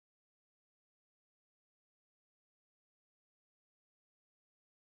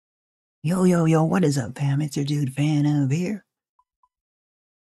Yo, yo, yo, what is up, fam? It's your dude Fanof here.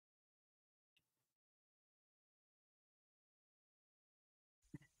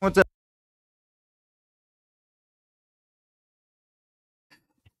 What's up?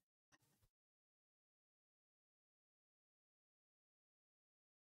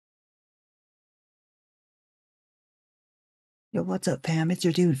 Yo, what's up, fam? It's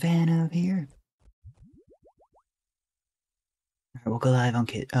your dude Fanof here. Alright, we'll go live on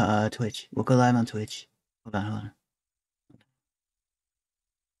Twitch. We'll go live on Twitch. Hold on.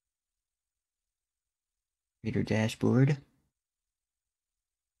 Reader dashboard.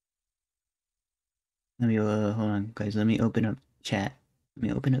 Let me, hold on, guys. Let me open up chat.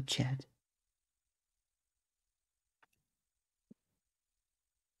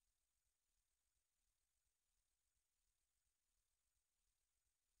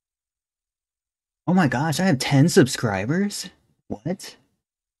 Oh my gosh, I have 10 subscribers? What?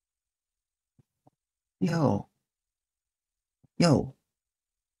 Yo,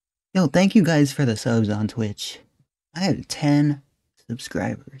 thank you guys for the subs on Twitch. I have 10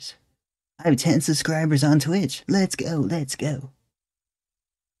 subscribers. I have 10 subscribers on Twitch. Let's go.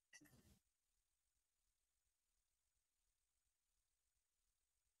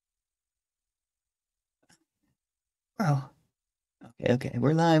 Bro. Okay.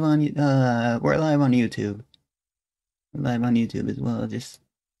 We're live on YouTube. We're live on YouTube as well. Just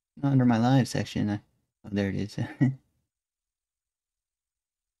under my live section. Oh, there it is.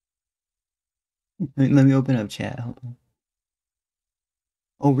 Let me open up chat. Hold on.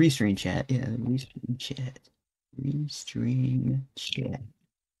 Oh, restream chat. Yeah, restream chat. Restream chat.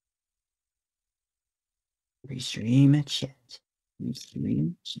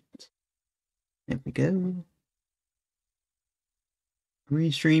 There we go.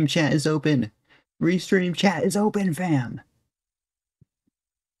 Restream chat is open. Fam.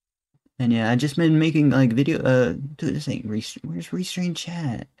 And yeah, I just been making like video. Dude, this ain't where's restream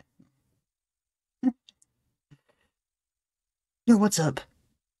chat? Yo, what's up?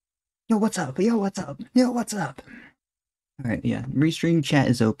 Alright, yeah. Restream chat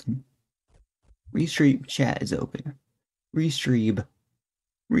is open. Restream chat is open,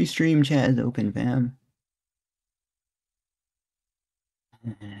 fam.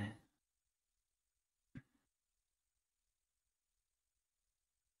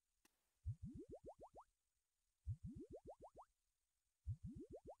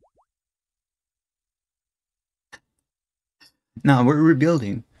 Nah, we're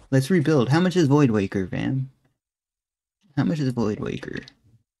rebuilding. Let's rebuild. How much is Void Waker, fam? How much is Void Waker?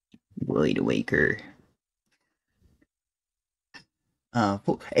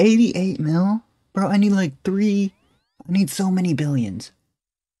 88 mil? Bro, I need like 3. I need so many billions.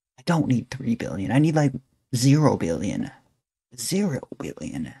 I don't need 3 billion. I need like 0 billion. 0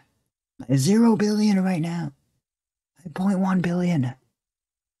 billion. 0 billion right now. 0.1 billion.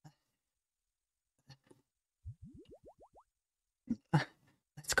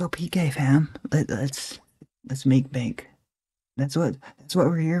 Let's go PK, fam. Let's make bank. That's what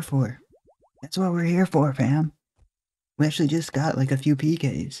we're here for. Fam. We actually just got like a few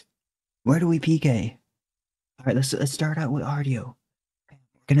PKs. Where do we PK? Alright, let's start out with Ardio. We're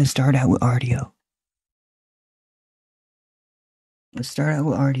gonna start out with Ardio.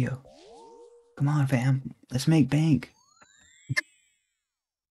 Come on, fam. Let's make bank.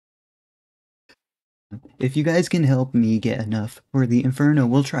 If you guys can help me get enough for the Inferno,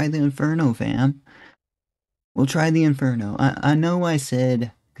 we'll try the Inferno, fam. I know I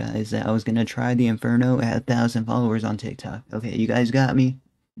said, guys, that I was gonna try the Inferno at 1,000 followers on TikTok. Okay, you guys got me.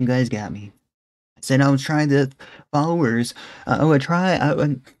 I said I would try the followers.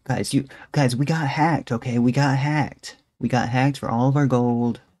 Guys, we got hacked, okay? We got hacked for all of our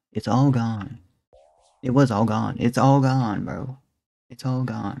gold. It's all gone. It was all gone. It's all gone, bro. It's all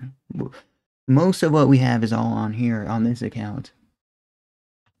gone. Most of what we have is all on here, on this account.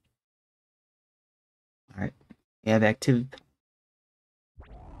 Alright. We have active...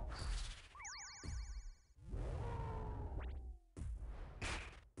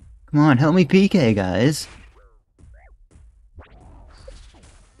 Come on, help me PK, guys.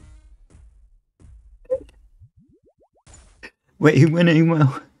 Wait, he went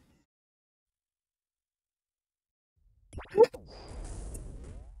well.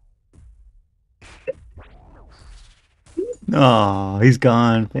 Oh, he's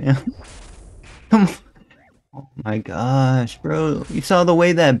gone, fam. Come on. Oh my gosh, bro. You saw the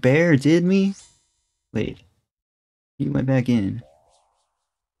way that bear did me? Wait. He went back in.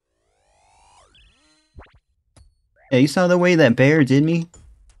 Yeah, you saw the way that bear did me?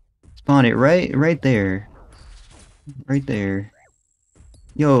 Spawn it right there. Right there.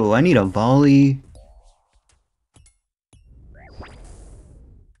 Yo, I need a volley.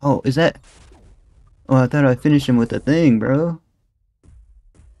 Oh, is that... Oh, I thought I finished him with a thing, bro.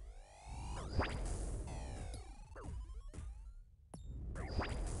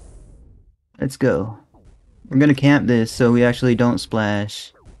 Let's go. We're gonna camp this so we actually don't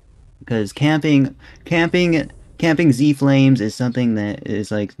splash. Because camping Z Flames is something that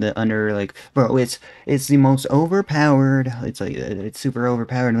is like the under, like, bro, it's the most overpowered. It's like, it's super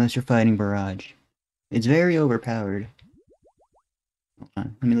overpowered unless you're fighting Barrage. It's very overpowered.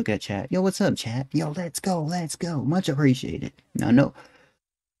 Let me look at chat. Yo, what's up, chat? Yo, let's go, let's go. Much appreciated. No,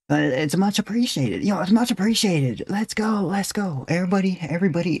 it's much appreciated. Yo, it's much appreciated. Let's go, let's go.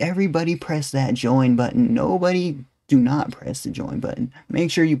 Everybody press that join button. Nobody do not press the join button. Make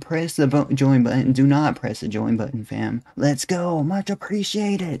sure you press the join button. Do not press the join button, fam. Let's go. Much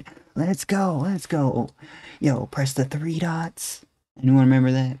appreciated. Let's go, let's go. Yo, press the 3 dots. Anyone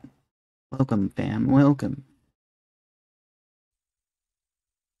remember that? Welcome, fam. Welcome.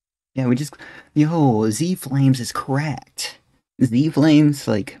 Yeah, yo, Z Flames is cracked. Z Flames,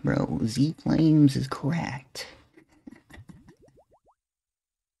 like, bro, Z Flames is cracked.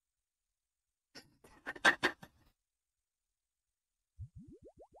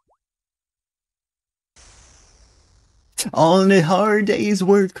 All in a hard day's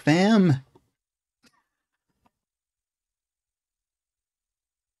work, fam.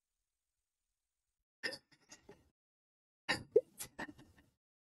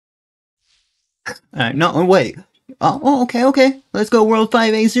 Alright, no, wait. Oh, okay. Let's go World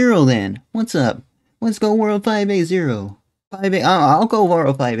 580 then. What's up? Let's go World 580. 5 I'll go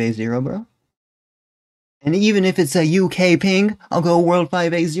World 580, bro. And even if it's a UK ping, I'll go World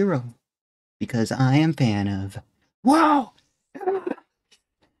 580. Because I am fan of. Wow!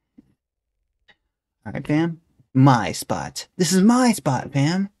 Alright, fam. My spot. This is my spot,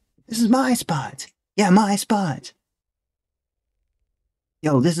 fam. This is my spot. Yeah, my spot.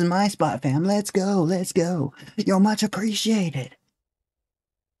 Yo, this is my spot, fam. Let's go, let's go. Yo, much appreciated.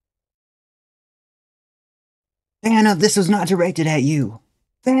 Fanof, this was not directed at you.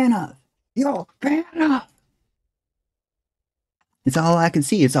 Fanof. Yo, Fanof. It's all I can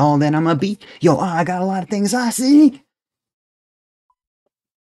see. It's all that I'm gonna be. Yo, I got a lot of things I see.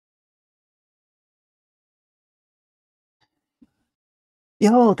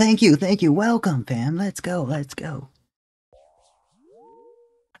 Yo, thank you. Welcome, fam. Let's go, let's go.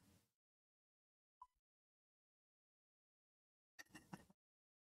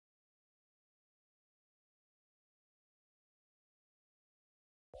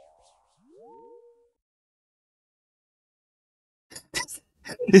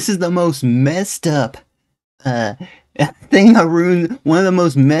 This is the most messed up uh thing I ruined. One of the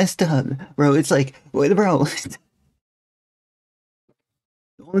most messed up, bro. It's like, wait, bro. The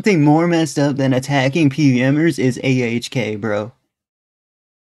only thing more messed up than attacking PVMers is AHK, bro.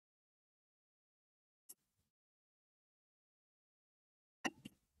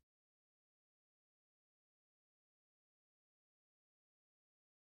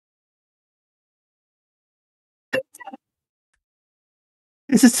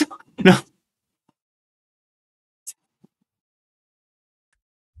 This is so, no.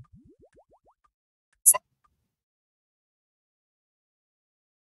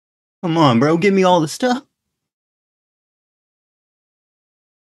 Come on, bro. Give me all the stuff.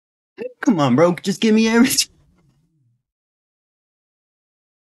 Come on, bro. Just give me everything.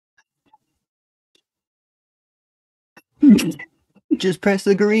 Just press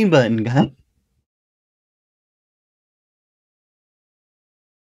the green button, guy.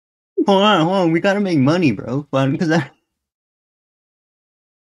 Hold on. We gotta make money, bro. Because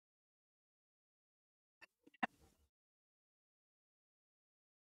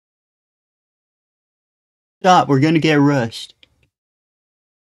stop. We're gonna get rushed.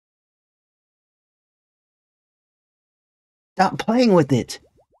 Stop playing with it.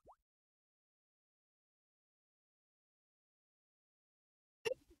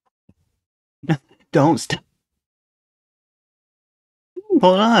 Don't stop.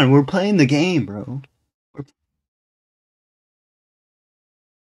 Hold on. We're playing the game, bro.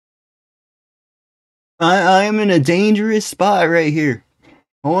 I am in a dangerous spot right here.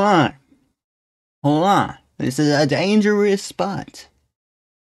 Hold on. Hold on. This is a dangerous spot.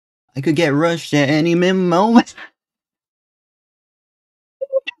 I could get rushed at any moment.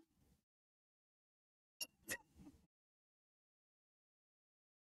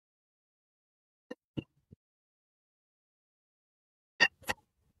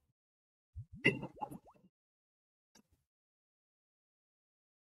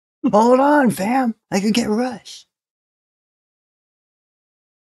 Hold on, fam. I could get rushed.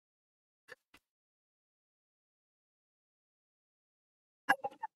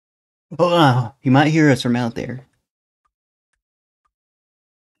 Oh, he might hear us from out there.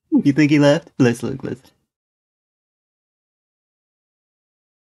 You think he left? Let's look. Let's.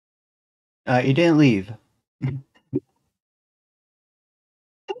 He didn't leave.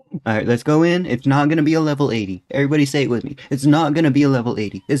 Alright, let's go in. It's not gonna be a level 80. Everybody say it with me. It's not gonna be a level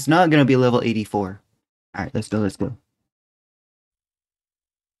 80. It's not gonna be a level 84. Alright, let's go, let's go.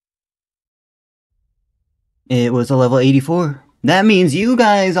 It was a level 84. That means you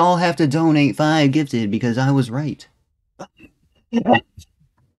guys all have to donate 5 gifted because I was right.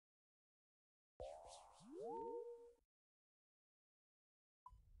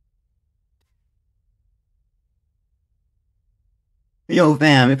 Yo,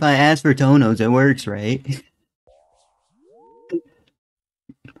 fam, if I ask for Tonos, it works, right?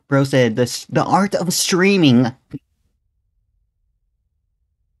 Bro said, the art of streaming.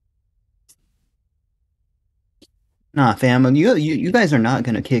 Nah, fam, you guys are not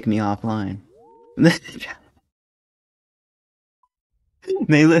gonna kick me offline.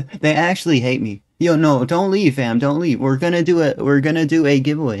 They actually hate me. Yo, no, don't leave, fam. Don't leave. We're gonna do a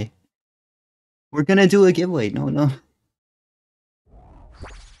giveaway. We're gonna do a giveaway. No, no.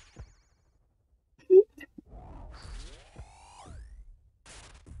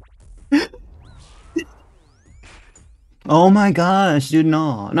 Oh my gosh, dude,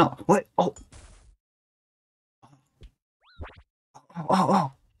 no. No. What? Oh.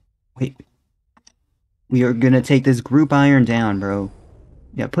 Oh. Wait. We are gonna take this group iron down, bro.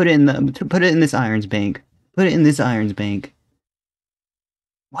 Yeah, put it in this iron's bank. Put it in this iron's bank.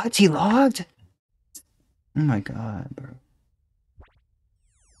 What? He logged? Oh my god, bro.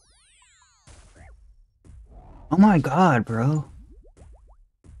 Oh my god, bro.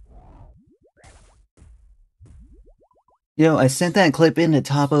 Yo, I sent that clip into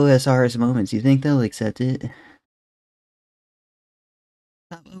Top OSRS Moments. You think they'll accept it?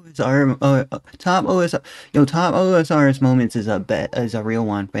 Top OSR, Top OSR, yo, Top OSRS Moments is a real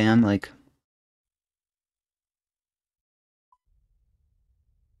one, fam. Like,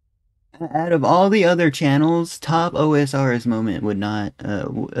 out of all the other channels, Top OSRS Moment would not,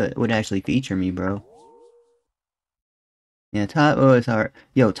 would actually feature me, bro. Yeah, Top OSR,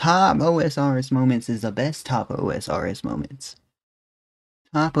 yo, Top OSRS Moments is the best Top OSRS Moments.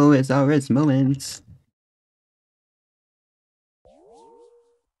 Top OSRS Moments.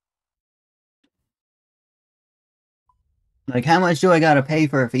 Like, how much do I gotta pay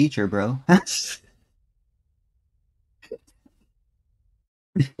for a feature, bro?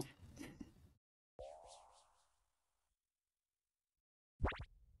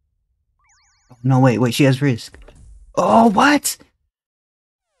 No, wait, she has risk. Oh, what?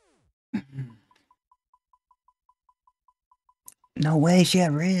 No way, she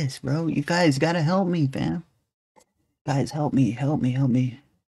had risk, bro. You guys gotta help me, fam. Guys, help me.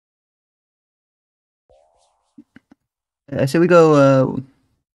 So we go,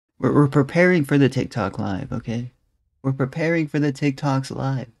 we're preparing for the TikTok live, okay? We're preparing for the TikToks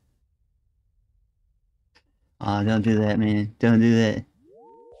live. Aw, don't do that, man. Don't do that.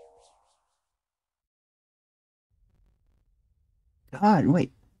 God,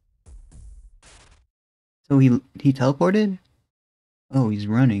 wait. So he teleported? Oh, he's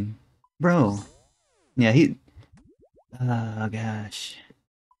running. Bro. Yeah, oh, gosh.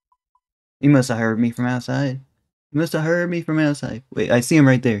 He must have heard me from outside. He must have heard me from outside. Wait, I see him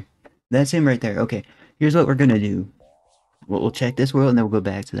right there. That's him right there. Okay, here's what we're gonna do. We'll check this world and then we'll go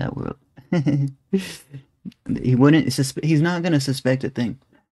back to that world. He's not gonna suspect a thing.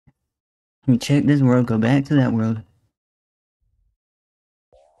 We check this world, go back to that world.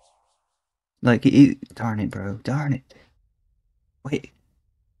 Like, darn it, bro. Darn it. Wait.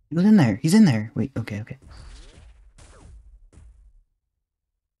 He was in there. He's in there. Wait, okay.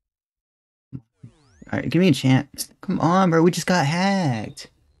 Alright, give me a chance. Come on, bro. We just got hacked.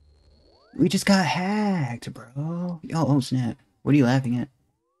 Bro. Yo, oh, snap. What are you laughing at?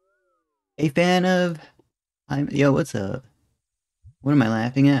 A fan of... Yo, what's up? What am I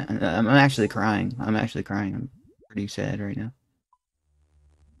laughing at? I'm actually crying. I'm pretty sad right now.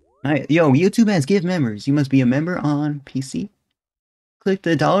 Alright, yo, YouTube has gift members. You must be a member on PC. Click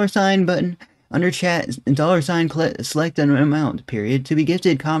the $sign button under chat, $sign, select an amount, period. To be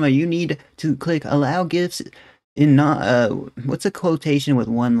gifted, comma, you need to click allow gifts in not, what's a quotation with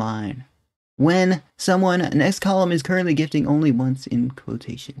one line? When someone, next column is currently gifting only once in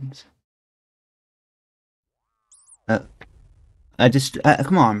quotations.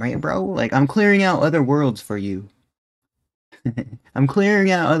 Come on, right, bro? Like, I'm clearing out other worlds for you. I'm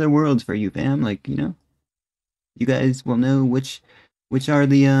clearing out other worlds for you, fam. Like, you know? You guys will know which are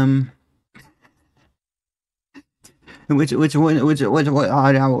the, which one?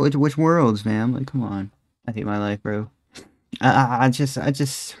 Which worlds, man? Like, come on. I hate my life, bro. I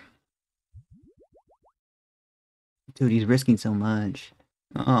just. Dude, he's risking so much.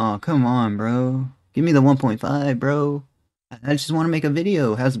 Oh, come on, bro. Give me the 1.5, bro. I just want to make a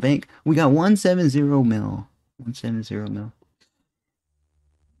video. How's the bank? We got 170 mil. 170 mil.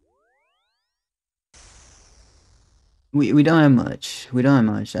 We don't have much. We don't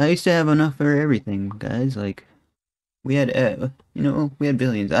have much. I used to have enough for everything, guys. Like, we had, we had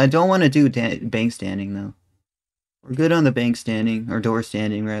billions. I don't want to do bank standing, though. We're good on the bank standing, or door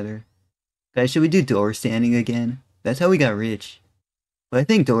standing, rather. Guys, should we do door standing again? That's how we got rich. But I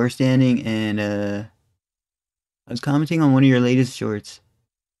think door standing and, I was commenting on one of your latest shorts,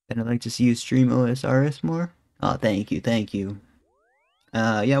 and I'd like to see you stream OSRS more. Oh, thank you, thank you.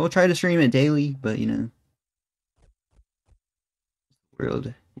 Yeah, we'll try to stream it daily, but,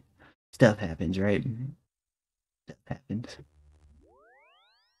 world stuff happens, right? Stuff happens.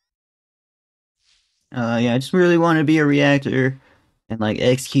 Yeah, I just really want to be a reactor and like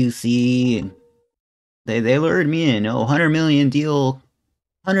XQC, and they lured me in. Oh, $100 million deal,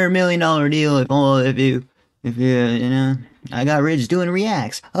 $100 million deal. If you I got rich doing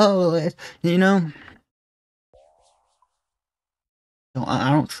reacts. Oh, I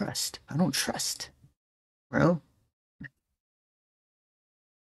don't trust. I don't trust, bro.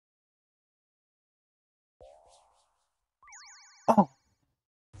 Oh,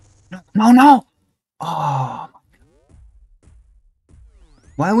 no. Oh,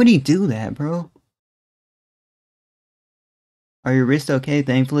 why would he do that, bro? Are your wrists okay?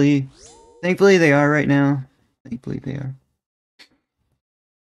 Thankfully they are right now. Thankfully they are.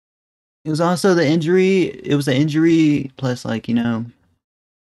 It was also the injury. It was the injury plus, like, don't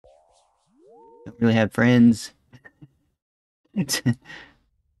really have friends.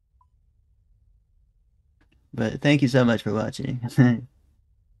 But thank you so much for watching.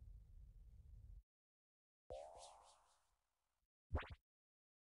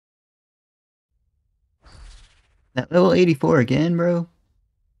 That level 84 again, bro?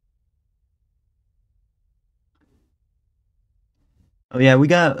 Oh yeah,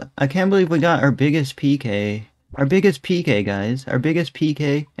 I can't believe we got our biggest PK. Our biggest PK, guys. Our biggest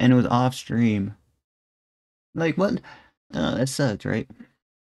PK, and it was off stream. Like, what? Oh, that sucked, right?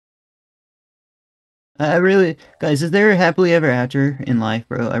 I really, guys, is there a happily ever after in life,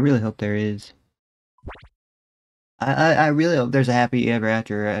 bro? I really hope there is. I really hope there's a happy ever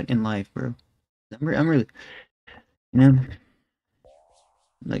after in life, bro. I'm really, you know,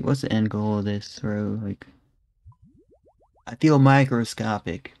 like, what's the end goal of this, bro? Like, I feel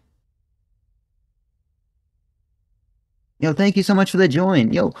microscopic. Yo, thank you so much for the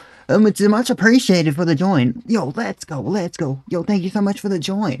join. Yo, it's much appreciated for the join. Yo, let's go, let's go. Yo, thank you so much for the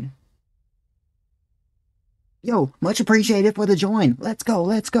join. Yo, much appreciated for the join. Let's go,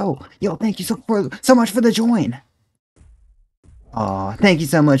 let's go. Yo, thank you so much for the join. Aw, thank you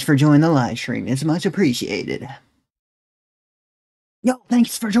so much for joining the live stream. It's much appreciated. Yo,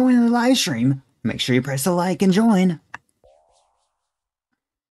 thanks for joining the live stream. Make sure you press the like and join.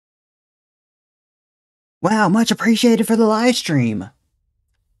 Wow, much appreciated for the live stream.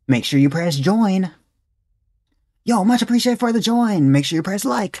 Make sure you press join. Yo, much appreciated for the join. Make sure you press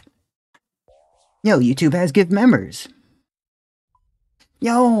like. Yo, YouTube has gift members.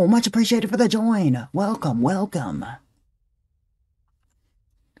 Yo, much appreciated for the join. Welcome, welcome.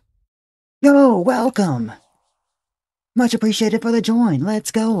 Yo, welcome. Much appreciated for the join.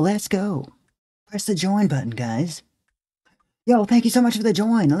 Let's go, let's go. Press the join button, guys. Yo, thank you so much for the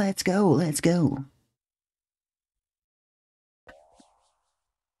join. Let's go, let's go.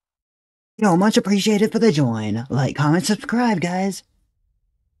 Yo, much appreciated for the join. Like, comment, subscribe, guys.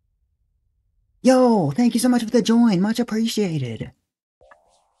 Yo, thank you so much for the join. Much appreciated.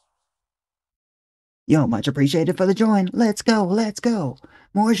 Yo, much appreciated for the join. Let's go, let's go.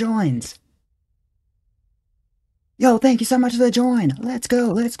 More joins. Yo, thank you so much for the join. Let's go,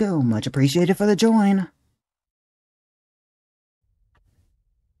 let's go. Much appreciated for the join.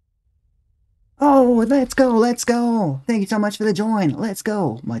 Oh, let's go, let's go. Thank you so much for the join. Let's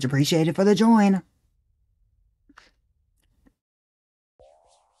go. Much appreciated for the join.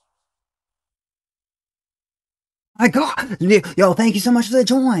 My God. Yo, thank you so much for the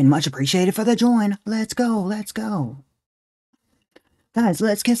join. Much appreciated for the join. Let's go, let's go. Guys,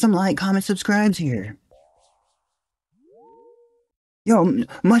 let's get some like, comment, subscribes here. Yo,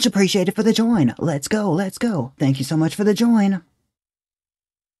 much appreciated for the join. Let's go, let's go. Thank you so much for the join.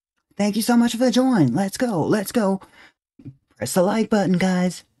 Thank you so much for the join. Let's go, let's go. Press the like button,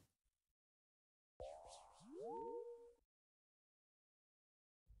 guys.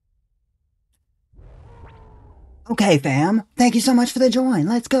 Okay, fam. Thank you so much for the join.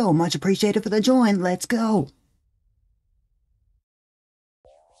 Let's go. Much appreciated for the join. Let's go.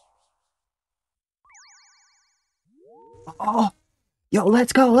 Oh, yo,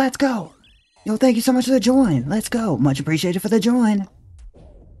 let's go. Let's go. Yo, thank you so much for the join. Let's go. Much appreciated for the join.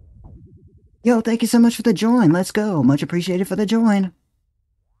 Yo, thank you so much for the join. Let's go. Much appreciated for the join.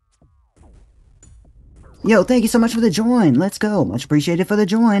 Yo, thank you so much for the join. Let's go. Much appreciated for the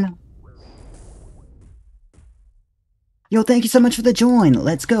join. Yo, thank you so much for the join.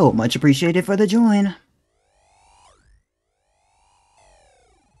 Let's go. Much appreciated for the join.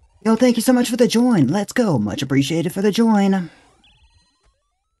 Yo, thank you so much for the join. Let's go. Much appreciated for the join.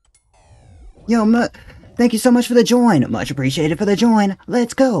 Yo, thank you so much for the join. Much appreciated for the join.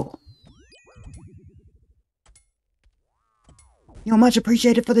 Let's go. Yo, much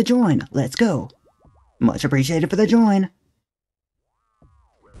appreciated for the join. Let's go. Much appreciated for the join.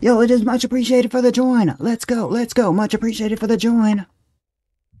 Yo, it is much appreciated for the join. Let's go. Let's go. Much appreciated for the join.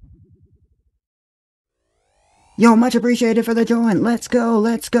 Yo, much appreciated for the join. Let's go.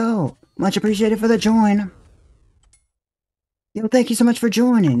 Let's go. Much appreciated for the join. Yo, thank you so much for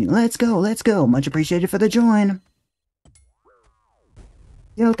joining. Let's go. Let's go. Much appreciated for the join.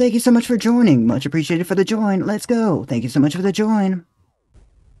 Yo, thank you so much for joining. Much appreciated for the join. Let's go. Thank you so much for the join.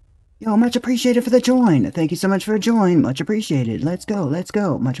 Yo, much appreciated for the join. Thank you so much for the join. Much appreciated. Let's go. Let's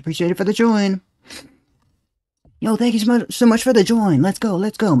go. Much appreciated for the join. Yo, thank you so much for the join. Let's go.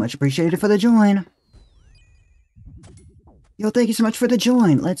 Let's go. Much appreciated for the join. Yo, thank you so much for the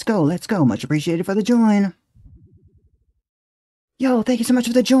join. Let's go. Let's go. Much appreciated for the join. Yo, thank you so much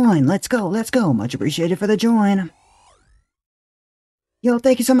for the join. Let's go. Let's go. Much appreciated for the join. Yo,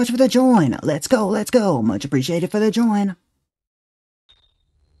 thank you so much for the join. Let's go. Let's go. Much appreciated for the join.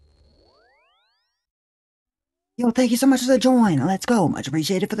 Yo, thank you so much for the join. Let's go. Much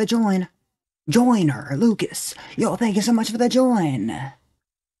appreciated for the join. Joiner, Lucas. Yo, thank you so much for the join.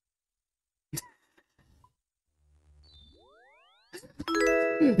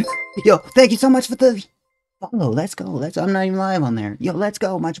 Yo, thank you so much for the follow. Let's go. I'm not even live on there. Yo, let's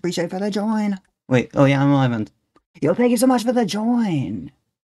go. Much appreciated for the join. Wait, oh yeah, I'm live on. Yo, thank you so much for the join.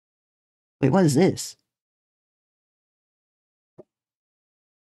 Wait, what is this?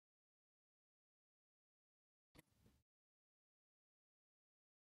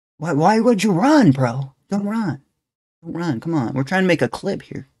 Why would you run, bro? Don't run. Don't run. Come on. We're trying to make a clip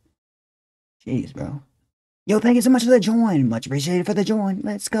here. Jeez, bro. Yo, thank you so much for the join. Much appreciated for the join.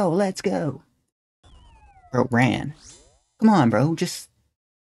 Let's go. Let's go. Bro, ran. Come on, bro. Just...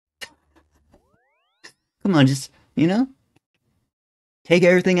 Come on, just, you know? Take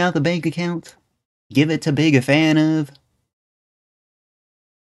everything out the bank account. Give it to Big a fan of.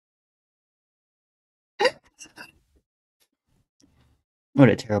 What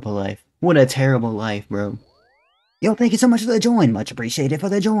a terrible life. What a terrible life, bro. Yo, thank you so much for the join. Much appreciated for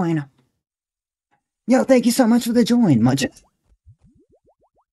the join. Yo, thank you so much for the join. Much...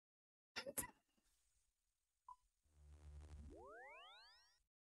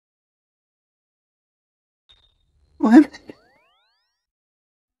 What?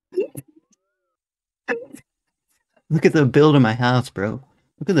 Look at the build of my house, bro.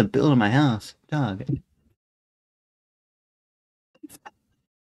 Look at the build of my house. Dog.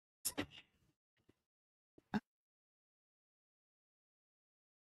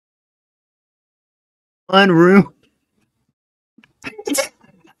 One room.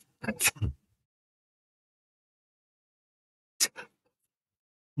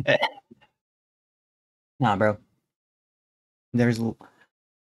 Nah, bro. There's...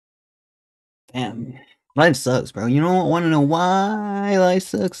 Damn. Life sucks, bro. You don't want to know why life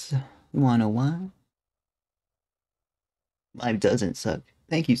sucks? You want to know why? Life doesn't suck.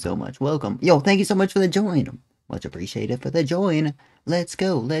 Thank you so much. Welcome. Yo, thank you so much for the join. Much appreciated for the join. Let's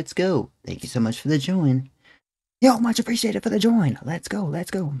go. Let's go. Thank you so much for the join. Yo, much appreciated for the join. Let's go.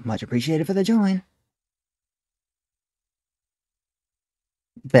 Let's go. Much appreciated for the join.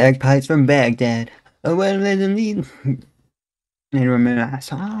 Bagpipes from Baghdad. Oh, well, let them need. And remember that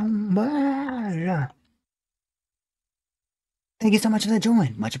song. Thank you so much for the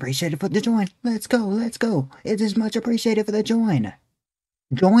join. Much appreciated for the join. Let's go. Let's go. It is much appreciated for the join.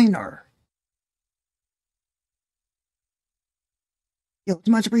 Joiner. Yo, it's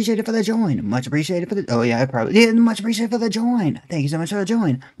much appreciated for the join. Much appreciated for the... Oh, yeah, I probably... Yeah, much appreciated for the join. Thank you so much for the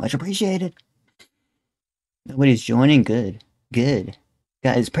join. Much appreciated. Nobody's joining? Good. Good.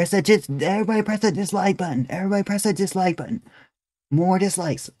 Guys, press that... Everybody press the dislike button. Everybody press that dislike button. More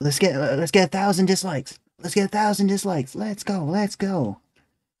dislikes. Let's get 1,000 dislikes. Let's get 1,000 dislikes. Let's go. Let's go.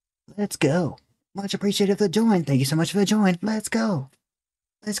 Let's go. Much appreciated for the join. Thank you so much for the join. Let's go.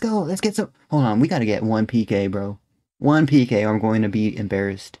 Let's go. Let's get some... Hold on. We gotta get 1 PK, bro. One PK, I'm going to be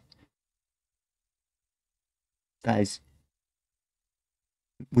embarrassed. Guys,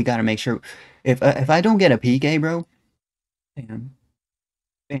 we gotta make sure. If I don't get a PK, bro, damn,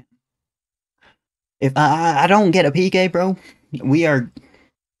 damn. If I don't get a PK, bro, we are.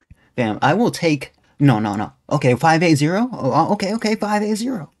 Damn, I will take. No, no, no. Okay, 580. Oh, okay, okay,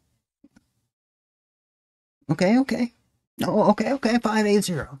 580. Okay, okay. Oh, okay, okay,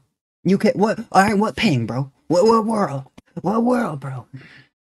 580. You can what? All right, what ping, bro? What world? What world, bro?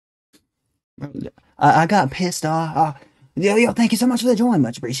 I got pissed off. Yo, thank you so much for the join.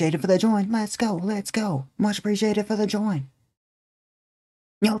 Much appreciated for the join. Let's go, let's go. Much appreciated for the join.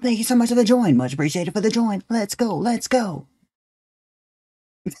 Yo, thank you so much for the join. Much appreciated for the join. Let's go, let's go.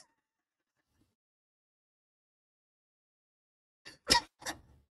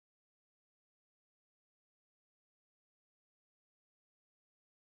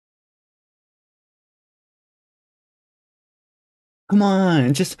 Come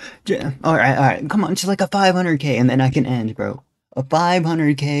on, all right, all right. Come on, just like a 500K, and then I can end, bro. A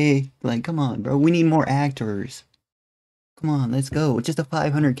 500K, like, come on, bro. We need more actors. Come on, let's go. Just a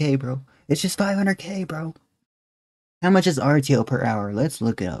 500K, bro. It's just 500K, bro. How much is RTO per hour? Let's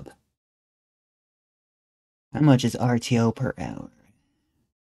look it up. How much is RTO per hour?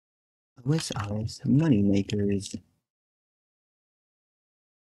 What's ours? Money makers.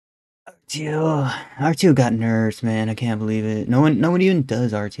 RTO got nerfed, man. I can't believe it. No one even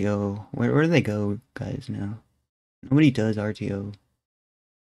does RTO. Where do they go, guys? Now, nobody does RTO.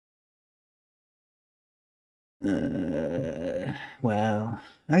 Wow.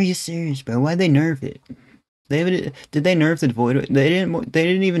 Are you serious, bro? Why'd they nerf it? Did they nerf the void? They didn't. They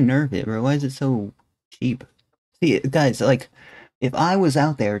didn't even nerf it, bro. Why is it so cheap? See, guys, like, if I was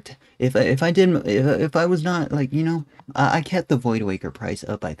out there, if I didn't, if I was not like, I kept the Void Waker price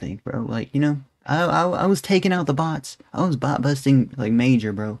up. I think, bro. Like, I was taking out the bots. I was bot busting like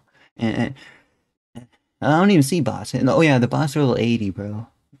major, bro. And I don't even see bots. And, oh yeah, the bots are level 80, bro.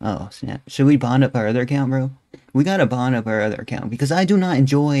 Oh snap! Should we bond up our other account, bro? We gotta bond up our other account because I do not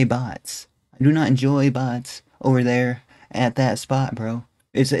enjoy bots. I do not enjoy bots over there at that spot, bro.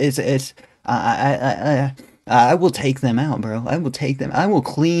 It's I will take them out, bro. I will take them. I will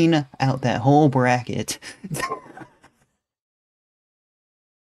clean out that whole bracket.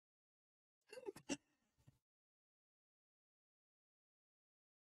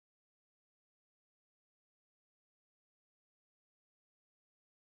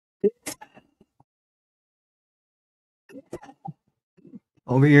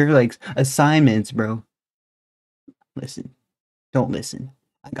 Over here, like assignments, bro. Listen, don't listen.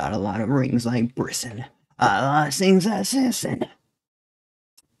 I got a lot of rings like Brisson. A lot of things assassin.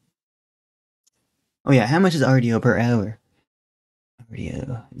 Oh yeah, how much is RDO per hour?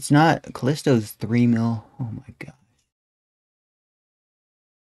 RDO. It's not Callisto's 3 mil. Oh my god.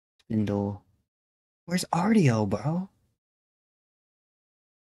 Spindle. Where's RDO, bro?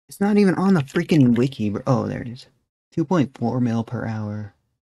 It's not even on the freaking wiki, bro. Oh, there it is. 2.4 mil per hour.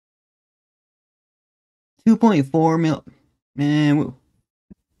 2.4 mil. Man,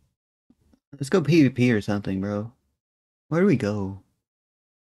 let's go PvP or something, bro. Where do we go?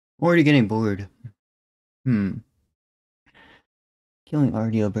 I'm already getting bored. Killing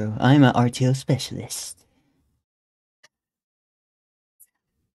RDO, bro. I'm an RTO specialist.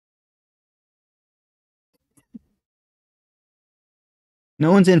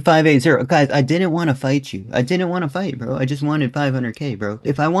 No one's in 580. Guys, I didn't want to fight you. I didn't want to fight, bro. I just wanted 500K, bro.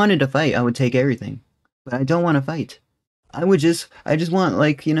 If I wanted to fight, I would take everything. But I don't want to fight. I just want,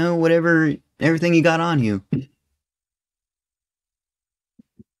 like, whatever, everything you got on you.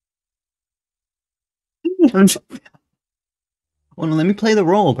 Hold on, let me play the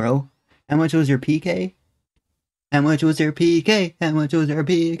role, bro. How much was your PK? How much was your PK? How much was your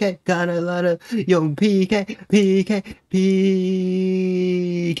PK? Got a lot of yo PK, PK,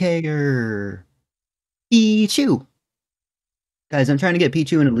 PKer. Pichu. Guys, I'm trying to get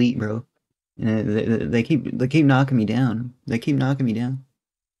Pichu in elite, bro. They keep knocking me down. They keep knocking me down.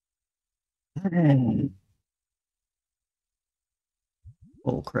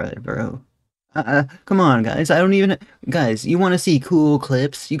 Oh crud, bro. Come on, guys. I don't even. Guys, you want to see cool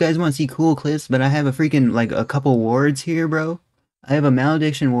clips? You guys want to see cool clips? But I have a freaking like a couple wards here, bro. I have a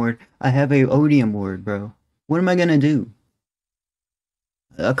malediction ward. I have a odium ward, bro. What am I gonna do?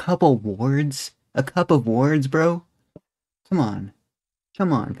 A couple wards? A cup of wards, bro? Come on,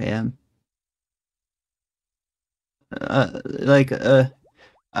 fam. Like,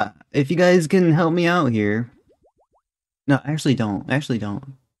 if you guys can help me out here. No, actually don't. Actually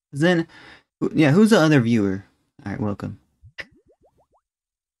don't. Then, yeah, who's the other viewer? Alright, welcome.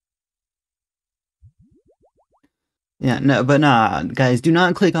 Yeah, no, but nah, guys, do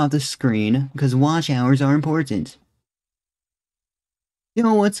not click off the screen, because watch hours are important.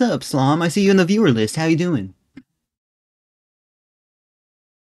 Yo, what's up, Slom? I see you in the viewer list. How you doing?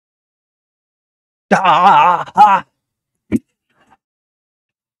 Ah!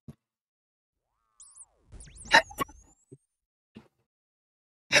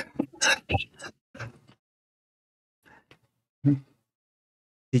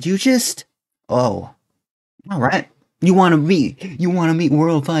 Did you just? Oh, all right. You wanna meet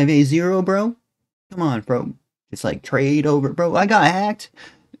World 580, bro? Come on, bro. It's like trade over, bro. I got hacked.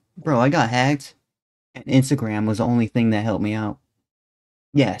 Bro, I got hacked. And Instagram was the only thing that helped me out.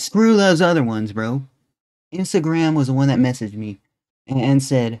 Yeah, screw those other ones, bro. Instagram was the one that messaged me and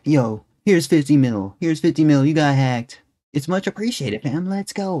said, yo, here's 50 mil. Here's 50 mil. You got hacked. It's much appreciated, fam.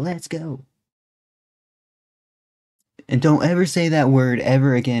 Let's go. Let's go. And don't ever say that word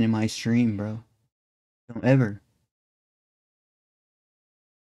ever again in my stream, bro. Don't ever.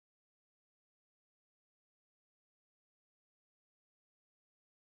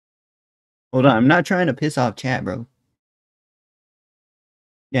 Hold on. I'm not trying to piss off chat, bro.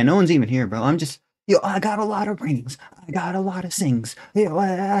 Yeah, no one's even here, bro. I'm just, yo, I got a lot of rings. I got a lot of things.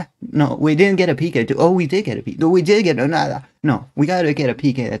 Yo, no, we didn't get a PK. Oh, we did get a PK. No, we did get a, no, we gotta get a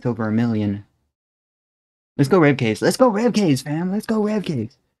PK that's over 1,000,000. Let's go Rev Caves. Let's go Rev Caves, fam. Let's go Rev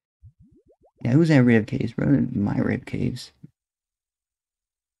Caves. Yeah, who's at Rev Caves, bro? My Rev Caves.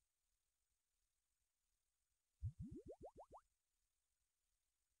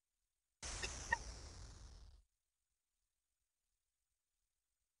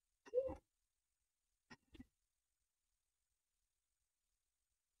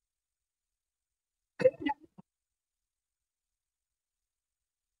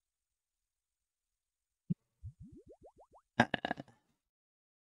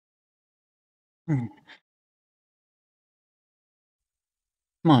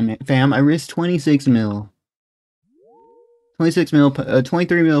 Come on, man. Fam, I risked 26 mil. 26 mil,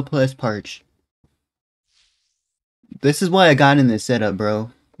 23 mil plus parch. This is why I got in this setup,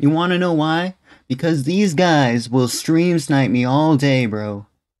 bro. You wanna know why? Because these guys will stream snipe me all day, bro.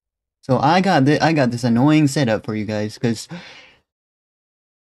 So I got this annoying setup for you guys, because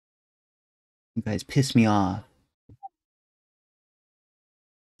you guys piss me off.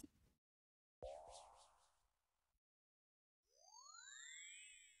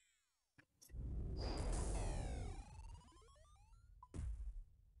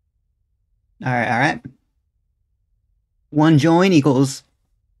 Alright. One join equals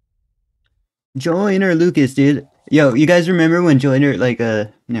Joiner Lucas, dude. Yo, you guys remember when Joiner, like,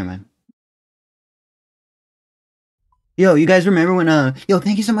 never mind. Yo, you guys remember when, yo,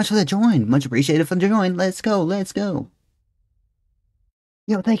 thank you so much for the join. Much appreciated for the join. Let's go, let's go.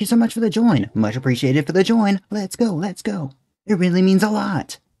 Yo, thank you so much for the join. Much appreciated for the join. Let's go, let's go. It really means a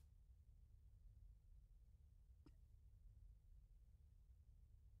lot.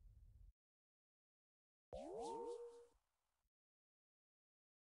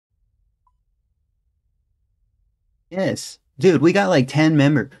 Yes. Dude, we got like 10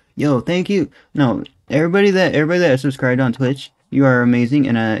 members. Yo, thank you. No, everybody that subscribed on Twitch, you are amazing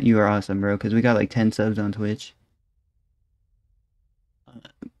and you are awesome, bro, because we got like 10 subs on Twitch.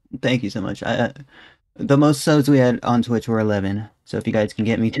 Thank you so much. The most subs we had on Twitch were 11. So if you guys can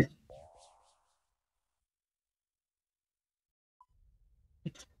get me to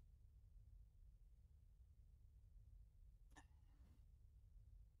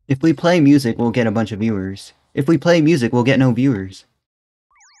If we play music, we'll get a bunch of viewers. If we play music, we'll get no viewers.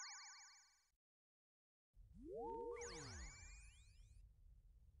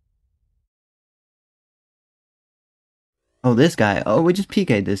 Oh, this guy. Oh, we just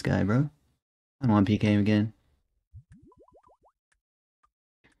PK'd this guy, bro. I don't want to PK him again.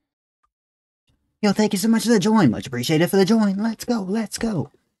 Yo, thank you so much for the join. Much appreciated for the join. Let's go, let's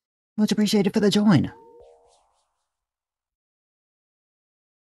go. Much appreciated for the join.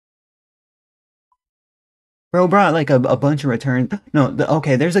 Bro brought like a bunch of returns. No,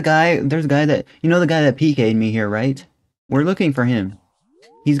 okay, there's a guy that, you know the guy that PK'd me here, right? We're looking for him.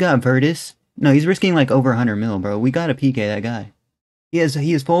 He's got Virtus. No, he's risking like over 100 mil, bro. We gotta PK that guy. He has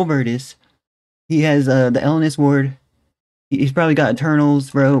full Virtus. He has the Elnis ward. He's probably got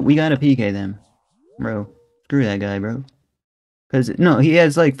Eternals, bro. We gotta PK them. Bro, screw that guy, bro. Cause no, he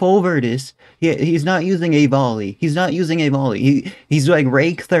has like full Virtus. He's not using a volley. He's not using a volley. He's like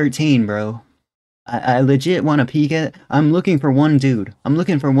Rake 13, bro. I legit want to peek at. I'm looking for one dude. I'm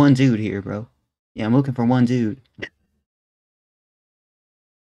looking for one dude here, bro. Yeah, I'm looking for one dude.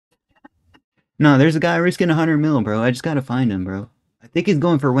 No, there's a guy risking 100 mil, bro. I just gotta find him, bro. I think he's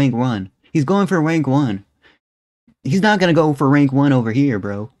going for rank 1. He's going for rank 1. He's not gonna go for rank 1 over here,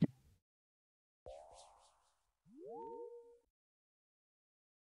 bro.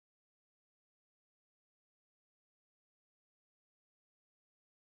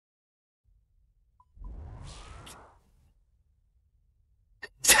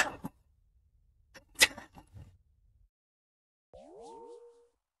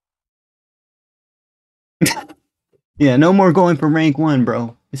 Yeah, no more going for rank 1,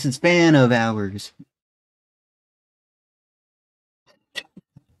 bro. This is FanOFOSRS.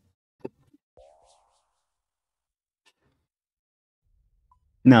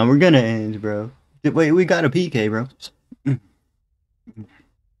 No, we're gonna end, bro. Wait, we got a PK, bro.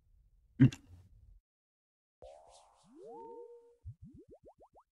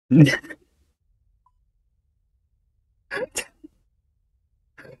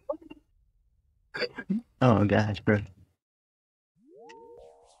 Oh gosh, bro.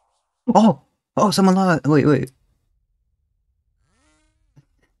 Oh, oh, someone logged. Wait.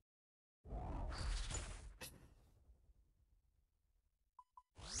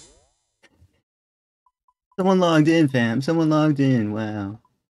 Someone logged in, fam. Someone logged in. Wow.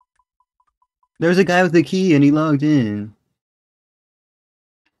 There was a guy with the key, and he logged in.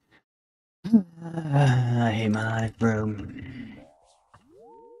 I hate my life, bro.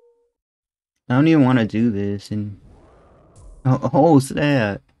 I don't even want to do this, and oh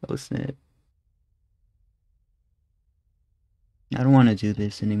snap! Oh snap! I don't want to do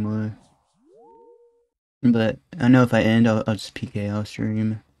this anymore. But I know if I end, I'll just PK. I'll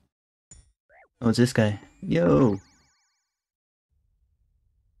stream. Oh, it's this guy. Yo.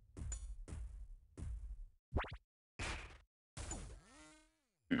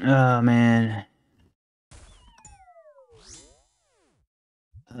 Oh man.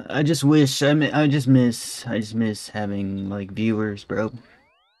 I just wish I just miss having like viewers, bro.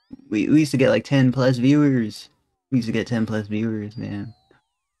 We used to get like 10 plus viewers. We used to get 10 plus viewers, man.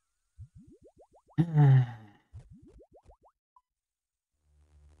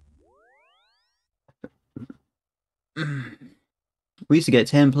 We used to get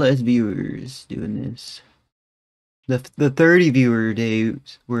 10 plus viewers doing this. The 30 viewer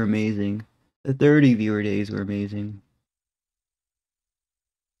days were amazing. The 30 viewer days were amazing.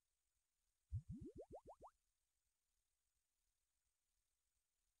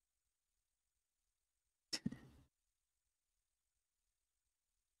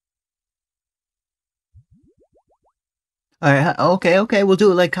 All right, okay, we'll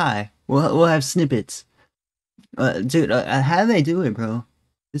do it like Kai. We'll have snippets. Dude, how do they do it, bro?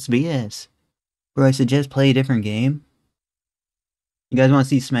 This BS. Bro, I suggest play a different game. You guys want to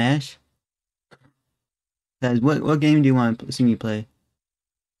see Smash? Guys, what game do you want to see me play?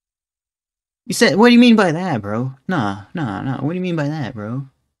 You said, what do you mean by that, bro? Nah. What do you mean by that, bro?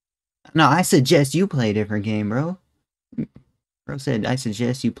 No, I suggest you play a different game, bro. Bro said, I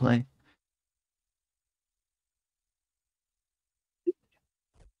suggest you play.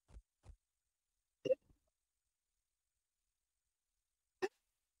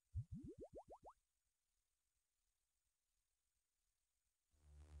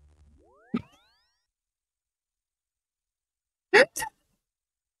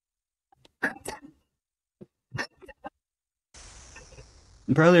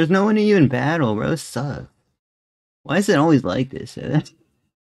 Bro, there's no one to even battle, bro. This sucks. Why is it always like this? No,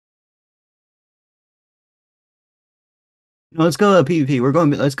 let's go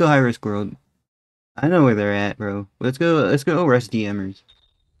PvP. Let's go high risk world. I know where they're at, bro. Let's go rush DMers.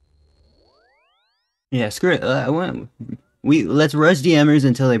 Yeah, screw it. Let's rush DMers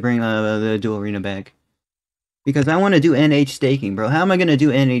until they bring the dual arena back. Because I want to do NH staking, bro. How am I gonna do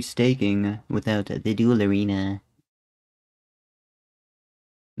NH staking without the dual arena?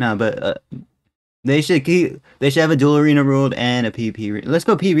 No, but they should have a dual arena world and a PvP arena. Let's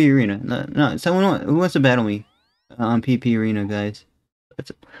go PvP arena. No, who wants to battle me on PvP arena, guys?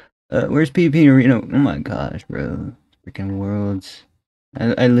 Where's PvP arena? Oh my gosh, bro. Freaking worlds.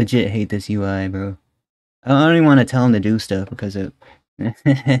 I legit hate this UI, bro. I don't even want to tell him to do stuff because of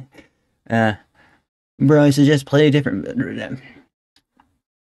bro, I suggest play a different.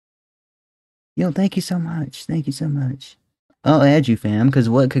 Yo, thank you so much. Thank you so much. I'll add you, fam, because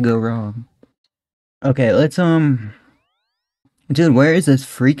what could go wrong? Okay, let's dude, where is this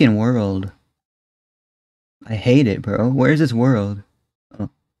freaking world? I hate it, bro. Where is this world?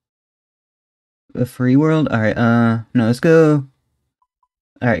 Oh. A free world? Alright, no, let's go.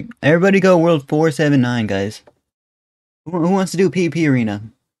 Alright, everybody go world 479, guys. Who wants to do PvP arena?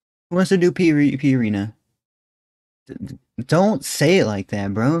 Who wants to do PvP arena? Don't say it like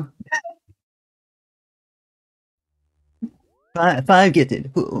that, bro. Five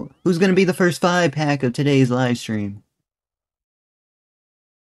gifted. Who's gonna be the first 5-pack of today's live stream?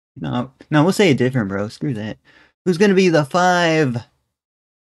 No, no, we'll say it different, bro. Screw that. Who's gonna be the 5?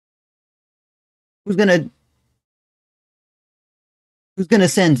 Who's gonna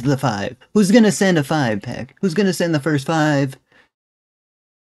send the 5? Who's gonna send a 5-pack? Who's gonna send the first 5?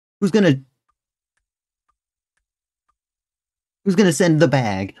 Who's gonna send the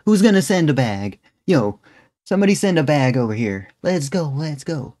bag? Who's gonna send a bag? Yo, somebody send a bag over here. Let's go, let's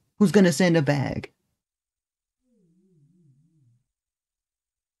go. Who's gonna send a bag?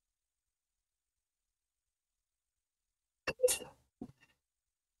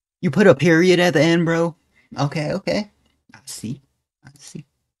 You put a period at the end, bro? Okay, okay. I see. I see.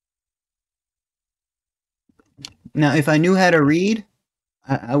 Now, if I knew how to read,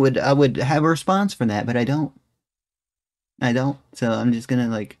 I would have a response for that, but I don't. I don't. So I'm just gonna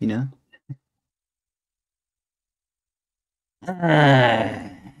like, you know.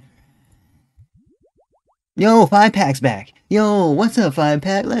 Yo, 5-pack's back. Yo, what's up,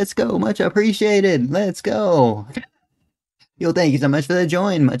 5-pack? Let's go. Much appreciated. Let's go. Yo, thank you so much for the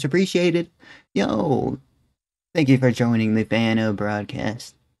join. Much appreciated. Yo, thank you for joining the Fano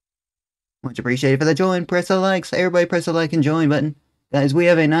broadcast. Much appreciated for the join. Press the likes. Everybody press the like and join button. Guys, we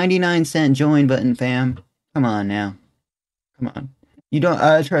have a 99-cent join button, fam. Come on now. Come on. You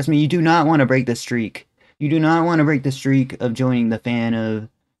don't, trust me, you do not want to break the streak. You do not want to break the streak of joining the fan of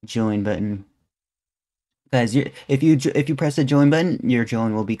join button. Guys, if you press the join button, your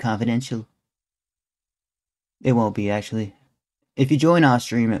join will be confidential. It won't be, actually. If you join off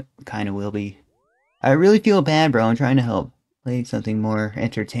stream, it kind of will be. I really feel bad, bro. I'm trying to help. Play something more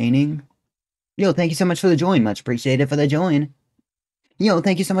entertaining. Yo, thank you so much for the join. Much appreciated for the join. Yo,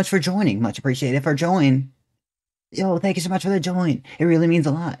 thank you so much for joining. Much appreciated for join. Yo, thank you so much for the join. It really means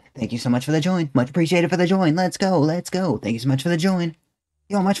a lot. Thank you so much for the join. Much appreciated for the join. Let's go. Let's go. Thank you so much for the join.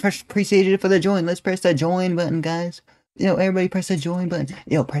 Yo, much appreciated for the join. Let's press the join button, guys. Yo, everybody press the join button.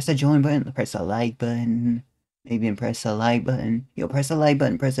 Yo, press the join button. Press the like button. Maybe press the like button. Yo, press the like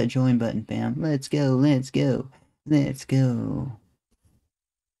button. Press the join button, fam. Let's go. Let's go. Let's go.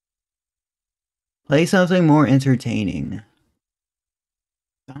 Play something more entertaining.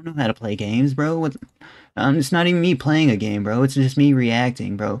 I don't know how to play games, bro. It's not even me playing a game, bro. It's just me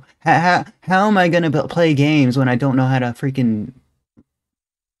reacting, bro. How am I gonna play games when I don't know how to freaking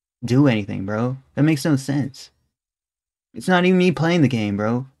do anything, bro? That makes no sense. It's not even me playing the game,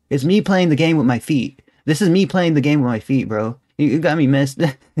 bro. It's me playing the game with my feet. This is me playing the game with my feet, bro. You got me messed.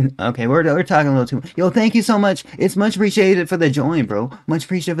 Okay, we're talking a little too much. Yo, thank you so much. It's much appreciated for the join, bro. Much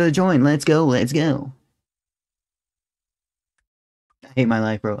appreciated for the join. Let's go. Let's go. I hate my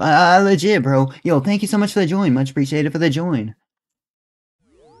life, bro. Legit, bro. Yo, thank you so much for the join. Much appreciated for the join.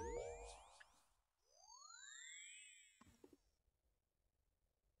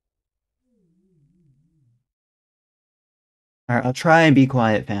 Alright, I'll try and be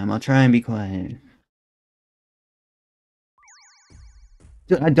quiet, fam. I'll try and be quiet.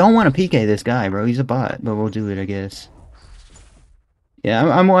 Dude, I don't want to PK this guy, bro. He's a bot, but we'll do it, I guess. Yeah,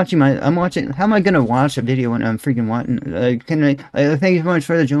 I'm watching. How am I gonna watch a video when I'm freaking watching? Can I? Thank you so much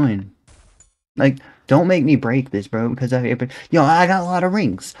for the join. Like, don't make me break this, bro. Because I got a lot of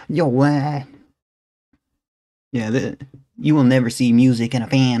rings. Yo, yeah, you will never see music in a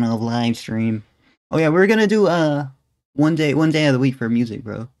fan of live stream. Oh yeah, we're gonna do one day of the week for music,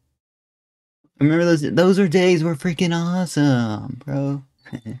 bro. Remember those are days were freaking awesome, bro.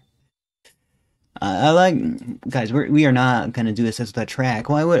 I like, guys. We are not gonna do this as a track.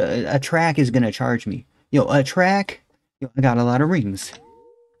 Why would a track is gonna charge me? Yo, a track. Yo, I got a lot of rings.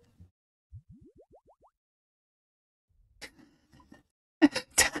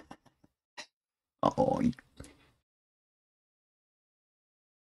 Oh.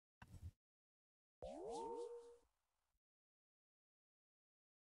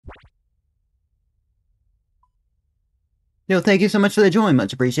 Yo, thank you so much for the join.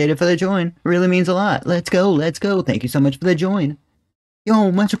 Much appreciated for the join. Really means a lot. Let's go. Let's go. Thank you so much for the join.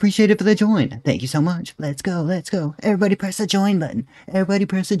 Yo, much appreciated for the join. Thank you so much. Let's go. Let's go. Everybody press the join button. Everybody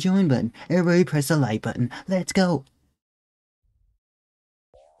press the join button. Everybody press the like button. Let's go.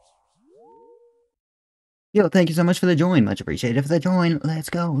 Yo, thank you so much for the join. Much appreciated for the join. Let's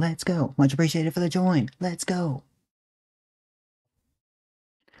go. Let's go. Much appreciated for the join. Let's go.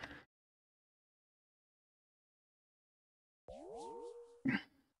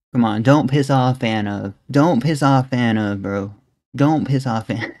 Come on, don't piss off Fanof. Don't piss off Fanof, bro. Don't piss off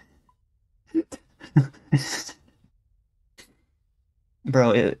Fanof.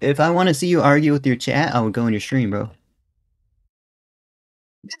 Bro, if I want to see you argue with your chat, I would go in your stream, bro.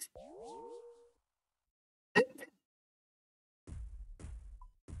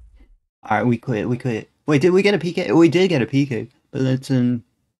 Alright, we quit. We quit. Wait, did we get a PK? We did get a PK, but that's in.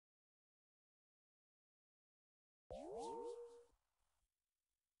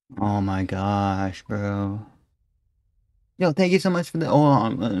 Oh my gosh, bro. Yo, thank you so much for the. Oh, I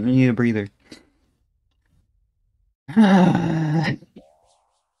need a breather.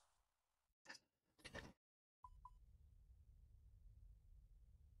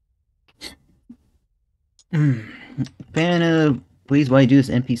 Fan of. Please, why do this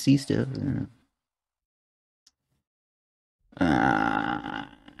NPC stuff? Uh,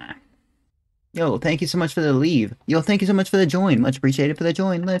 Yo, thank you so much for the leave. Yo, thank you so much for the join. Much appreciated for the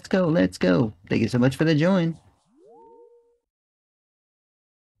join. Let's go, let's go. Thank you so much for the join.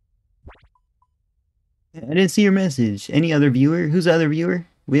 I didn't see your message. Any other viewer? Who's the other viewer?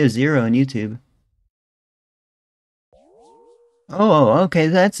 We have 0 on YouTube. Oh, okay,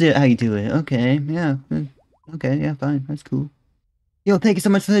 that's it. How you do it? Okay, yeah. Okay, yeah, fine. That's cool. Yo, thank you so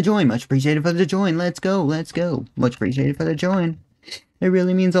much for the join. Much appreciated for the join. Let's go, let's go. Much appreciated for the join. It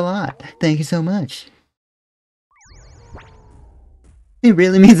really means a lot. Thank you so much. It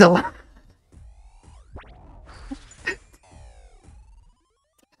really means a lot.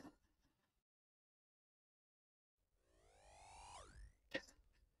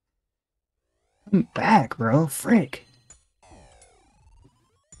 I'm back, bro. Frick.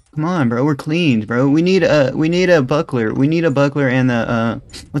 Come on, bro. We're cleaned, bro. We need a buckler. We need a buckler and the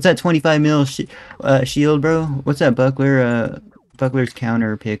what's that 25 mil shield, bro? What's that buckler buckler's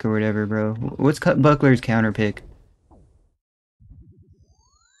counter pick or whatever, bro? What's buckler's counter pick?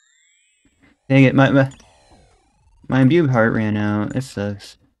 Dang it, my imbued heart ran out. It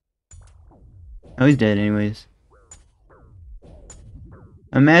sucks. Oh, he's dead anyways.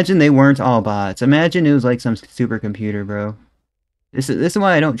 Imagine they weren't all bots. Imagine it was like some supercomputer, bro. This is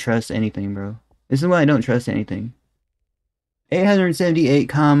why I don't trust anything, bro. This is why I don't trust anything.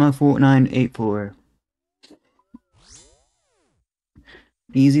 878, 4984.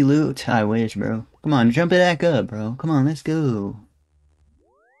 Easy loot? I wish, bro. Come on, jump it back up, bro. Come on, let's go.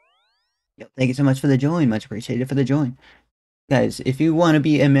 Yo, thank you so much for the join. Much appreciated for the join. Guys, if you want to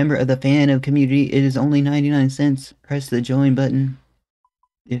be a member of the Fanof community, it is only 99 cents. Press the join button.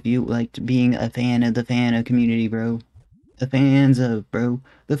 If you liked being a fan of the Fanof community, bro. The fans of, bro.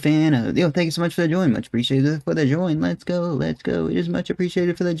 The fan of. Yo, thank you so much for the join. Much appreciated for the join. Let's go, let's go. It is much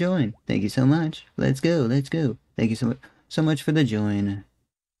appreciated for the join. Thank you so much. Let's go, let's go. Thank you so much for the join.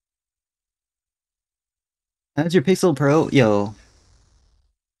 How's your Pixel Pro? Yo,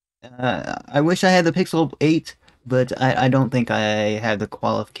 I wish I had the Pixel 8, but I don't think I have the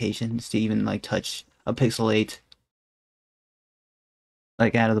qualifications to even, like, touch a Pixel 8,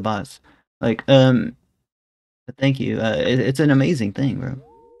 like, out of the box. Like, but thank you. It's an amazing thing, bro.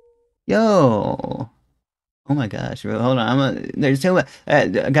 Yo! Oh my gosh, bro. Hold on. There's too much.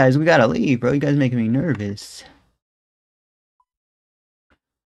 Guys, we gotta leave, bro. You guys making me nervous.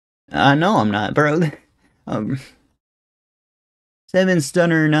 I know I'm not, bro. 7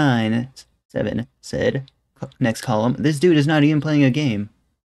 Stunner 9. 7 said. Next column. This dude is not even playing a game.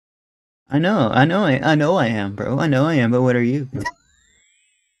 I know I am, bro. I know I am, but what are you?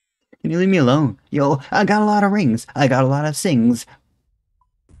 Can you leave me alone? Yo, I got a lot of rings. I got a lot of sings.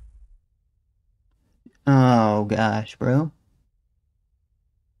 Oh gosh, bro.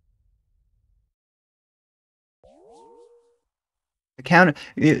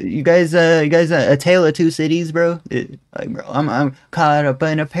 You guys, a tale of two cities, bro. Like, bro, I'm caught up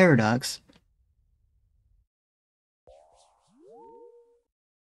in a paradox.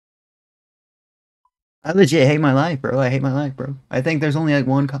 I legit hate my life, bro. I hate my life, bro. I think there's only like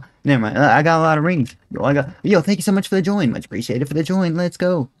one. Never mind. I got a lot of rings. Yo, thank you so much for the join. Much appreciated for the join. Let's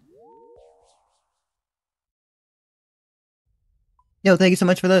go. Yo, thank you so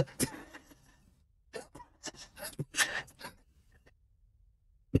much for the.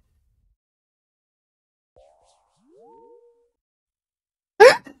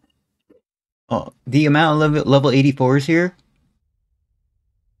 Oh, the amount of level 84s here.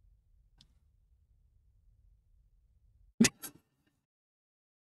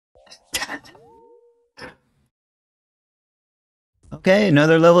 Okay,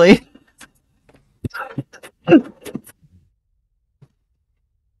 another level 8.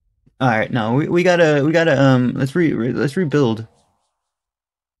 All right, no, we gotta let's rebuild.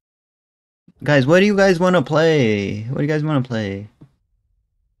 Guys, what do you guys want to play? What do you guys want to play?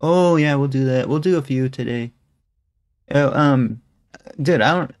 Oh yeah, we'll do that. We'll do a few today. Oh, dude,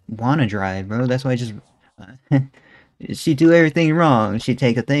 I don't want to drive, bro. That's why I just she do everything wrong. She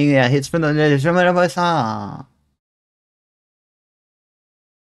take a thing that hits from the some of us.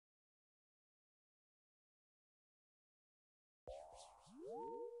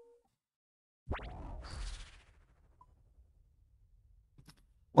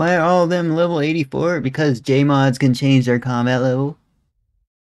 Why are all of them level 84? Because J-mods can change their combat level.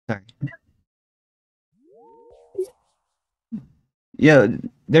 Sorry. Yo,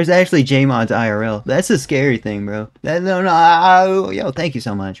 there's actually J-mods IRL. That's a scary thing, bro. Yo, thank you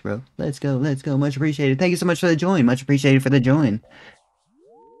so much, bro. Let's go, let's go. Much appreciated. Thank you so much for the join. Much appreciated for the join.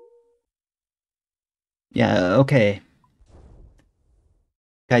 Yeah, okay.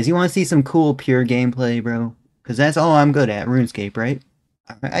 Guys, you want to see some cool pure gameplay, bro? Because that's all I'm good at, RuneScape, right?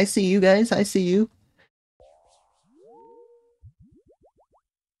 I see you guys. I see you.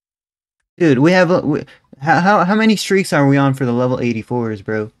 Dude, we have how many streaks are we on for the level 84s,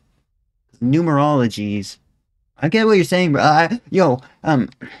 bro? Numerologies. I get what you're saying, bro.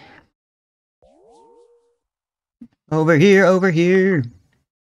 Over here, over here.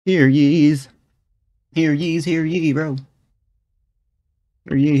 Here yees. Here yees, here ye, bro.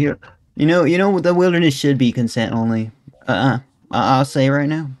 Here ye, here. You know the wilderness should be consent only. I'll say right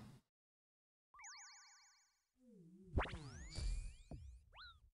now.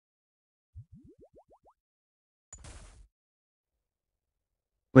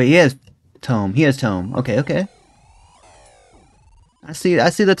 Wait, he has tome. He has tome. Okay, okay. I see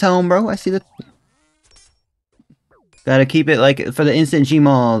the tome, bro. I see the Gotta keep it like for the instant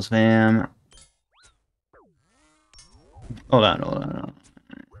Gmalls, fam. Hold on, hold on, hold on.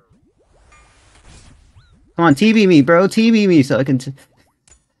 Come on, TB me, bro. TB me so I can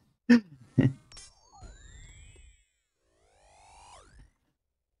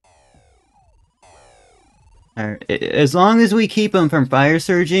Alright, as long as we keep him from fire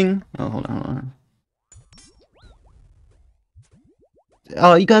surging. Oh, hold on, hold on.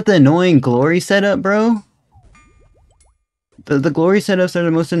 Oh, you got the annoying glory setup, bro? The glory setups are the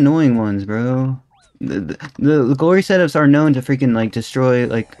most annoying ones, bro. The glory setups are known to freaking, like, destroy,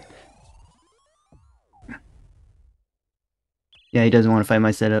 like... Yeah, he doesn't want to fight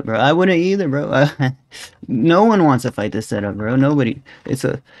my setup, bro. I wouldn't either, bro. No one wants to fight this setup, bro. Nobody. It's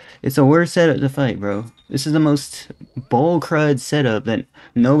a worse setup to fight, bro. This is the most bull crud setup that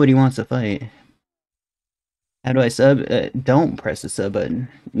nobody wants to fight. How do I sub? Don't press the sub button.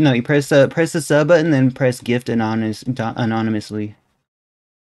 No, you press the sub button, then press gift anonymously.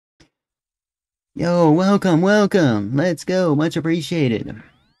 Yo, welcome, welcome. Let's go. Much appreciated.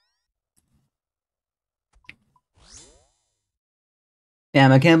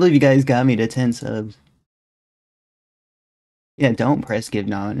 Damn, I can't believe you guys got me to 10 subs. Yeah, don't press give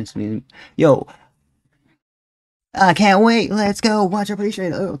anonymously. Yo, I can't wait. Let's go. Much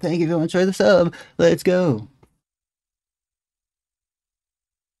appreciated. Oh, thank you so much for the sub. Let's go.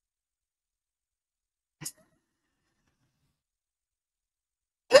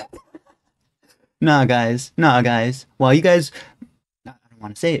 Nah, guys. Nah, guys. Well, you guys... I don't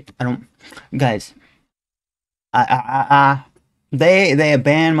want to say it. I don't... Guys. They have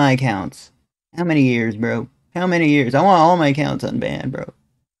banned my accounts. How many years, bro? How many years? I want all my accounts unbanned, bro.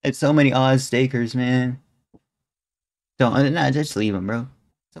 It's so many Oz stakers, man. Don't... Nah, just leave them, bro.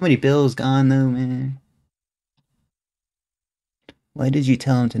 So many bills gone, though, man. Why did you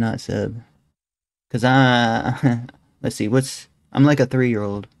tell him to not sub? Because let's see, I'm like a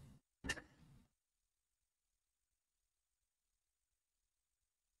 3-year-old.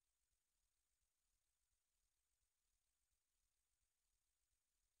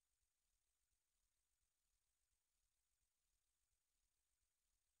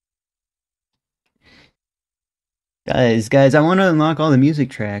 Guys, I want to unlock all the music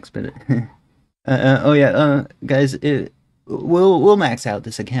tracks, but oh yeah, guys, we'll max out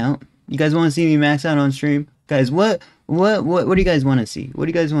this account. You guys want to see me max out on stream? Guys, what do you guys want to see? What do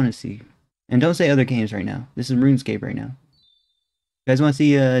you guys want to see? And don't say other games right now. This is RuneScape right now. You guys want to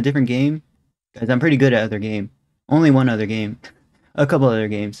see a different game? Guys, I'm pretty good at other game. Only one other game. A couple other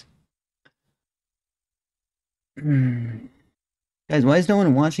games. Guys, why is no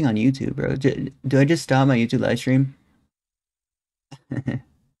one watching on YouTube, bro? Do I just stop my YouTube live stream?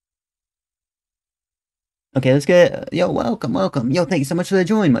 Okay, let's get... Yo, welcome, welcome. Yo, thank you so much for the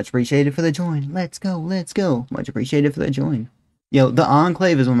join. Much appreciated for the join. Let's go, let's go. Much appreciated for the join. Yo, The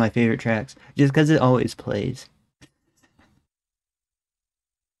Enclave is one of my favorite tracks. Just because it always plays.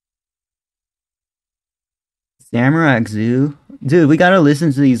 Samurai Zoo? Dude, we gotta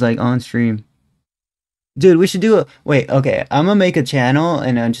listen to these, like, on stream. Dude, we should do a... Wait, okay. I'm gonna make a channel,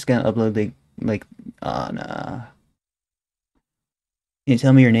 and I'm just gonna upload, like... Oh, nah. Can you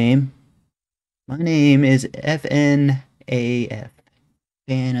tell me your name? My name is FNAF.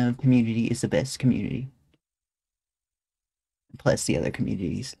 Fanof community is the best community. Plus the other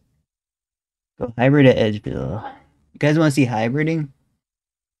communities. Go hybrid at Edgeville. You guys want to see hybriding?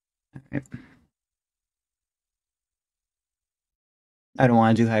 Alright. I don't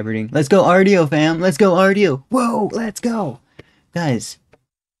want to do hybriding. Let's go RDO, fam. Let's go RDO. Whoa, let's go. Guys,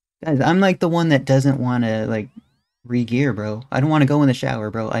 I'm like the one that doesn't want to like re-gear, bro. I don't want to go in the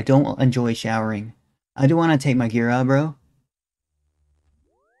shower, bro. I don't enjoy showering. I do want to take my gear out, bro.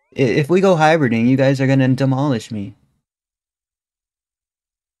 If we go hybriding, you guys are gonna demolish me.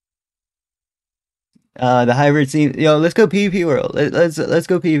 The hybrid scene. Yo, let's go PvP world. Let's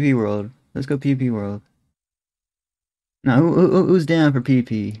go PvP world. Let's go PvP world. No, who's down for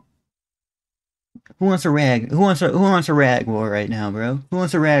PvP? Who wants a rag? Who wants a rag war right now, bro? Who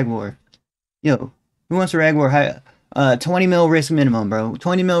wants a rag war? Yo, who wants a rag war? 20 mil risk minimum, bro.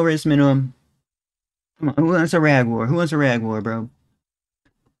 20 mil risk minimum. Come on, who wants a rag war? Who wants a rag war, bro?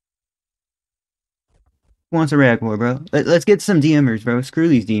 Who wants a rag war, bro? Let's get some DMers, bro. Screw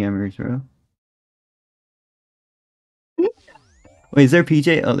these DMers, bro. Wait, is there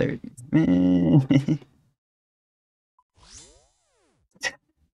PJ? Oh, there.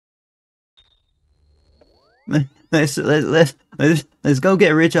 Let's go get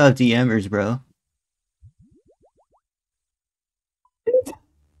rich off DMers, bro.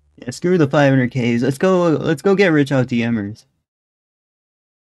 Yeah, screw the 500Ks. Let's go get rich off DMers.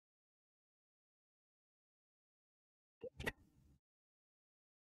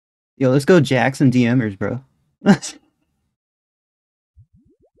 Yo, let's go jack some DMers, bro.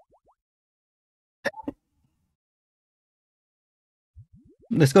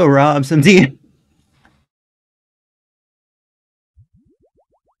 Let's go rob some DM.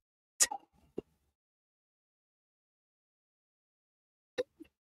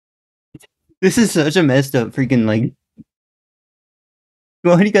 This is such a messed up freaking like.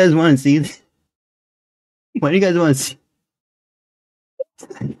 Why do you guys want to see this? Why do you guys want to see?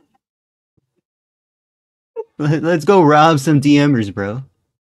 Let's go rob some DMers, bro.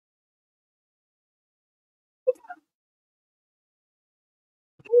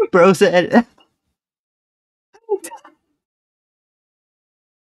 Bro said.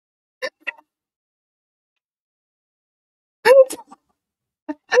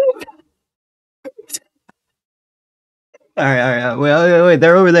 All right. Wait.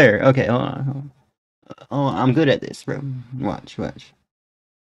 They're over there. Okay, hold on. Oh, I'm good at this, bro. Watch.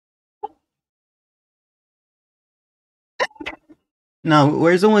 No,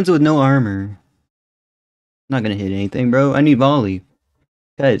 where's the ones with no armor? Not gonna hit anything, bro. I need volley.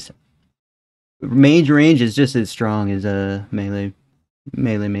 Guys, mage range is just as strong as a melee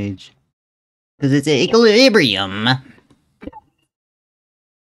mage. Because it's equilibrium.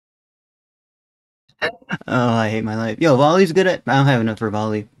 Oh, I hate my life. Yo, volley's good at. I don't have enough for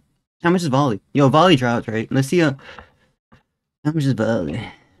volley. How much is volley? Yo, volley drops, right? Let's see how much is volley.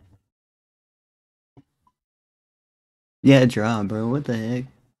 Yeah, drop, bro. What the heck?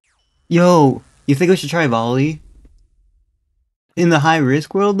 Yo, you think we should try volley? In the high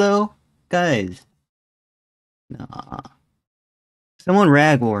risk world, though? Guys. Nah. Someone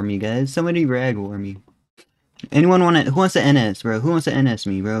rag war me, guys. Somebody rag war me. Anyone want to? Who wants to NS, bro? Who wants to NS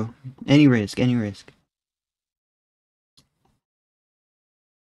me, bro? Any risk.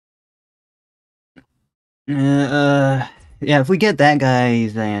 Yeah, if we get that guy,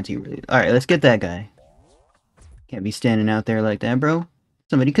 he's the anti-really. Alright, let's get that guy. Can't be standing out there like that, bro.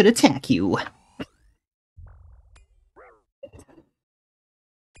 Somebody could attack you.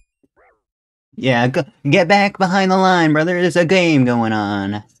 Yeah, get back behind the line, brother. There's a game going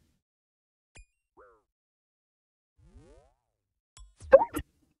on.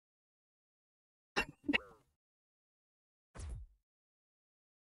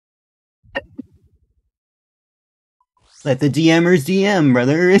 Let the DMers DM,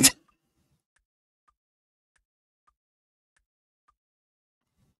 brother.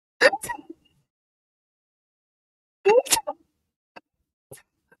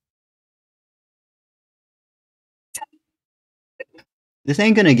 This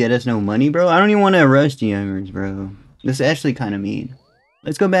ain't gonna get us no money, bro. I don't even want to rush DMers, bro. This is actually kind of mean.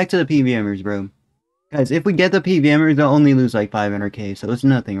 Let's go back to the PVMers, bro. Guys, if we get the PVMers, they'll only lose like 500K, so it's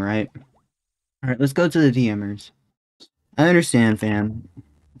nothing, right? Alright, let's go to the DMers. I understand, fam.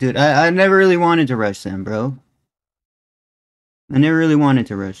 Dude, I never really wanted to rush them, bro. I never really wanted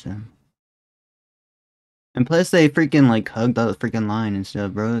to rush them. And plus, they freaking, like, hugged the freaking line and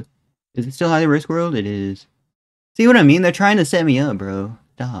stuff, bro. Is it still high risk world? It is. See what I mean? They're trying to set me up, bro.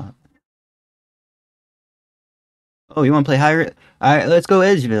 Stop. Oh, you want to play higher? Alright, let's go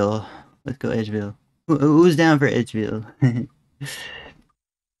Edgeville. Let's go Edgeville. Who's down for Edgeville?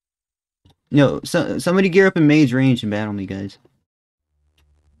 Yo, somebody gear up in mage range and battle me, guys.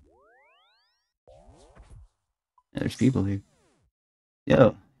 There's people here.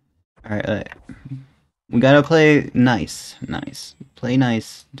 Yo. Alright. We gotta play nice. Nice. Play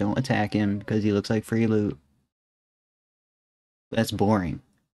nice. Don't attack him because he looks like free loot. That's boring.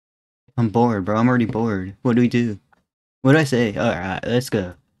 I'm bored, bro. I'm already bored. What do we do? What do I say? Alright, let's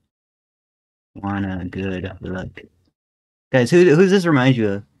go. Wanna good luck. Guys, who's this remind you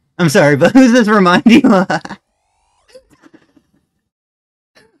of? I'm sorry, but who's this remind you of?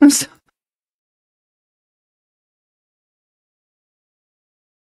 I'm so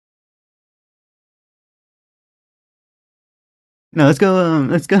No, let's go,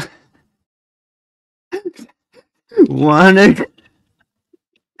 let's go. Wanna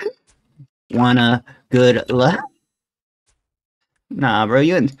good luck. Nah, bro,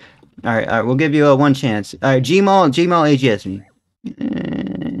 you. Alright, we'll give you a one chance. Alright, Gmaul AGS me.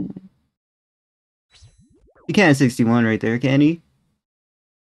 He can't 61 right there, can he?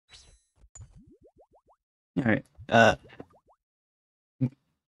 Alright,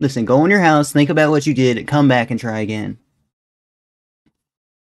 listen, go in your house, think about what you did, come back and try again.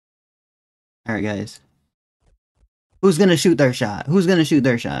 Alright, guys. Who's gonna shoot their shot? Who's gonna shoot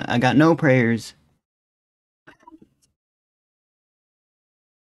their shot? I got no prayers.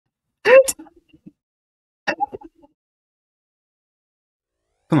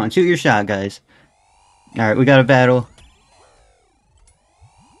 Come on, shoot your shot, guys. Alright, we got a battle.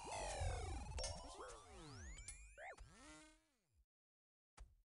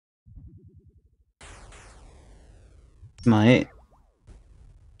 My...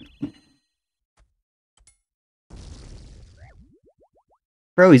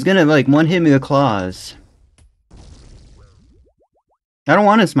 Bro, he's gonna, like, one-hit me with claws. I don't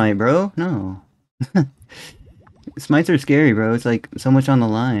want to smite, bro. No. Smites are scary, bro. It's like so much on the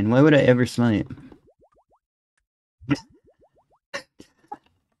line. Why would I ever smite?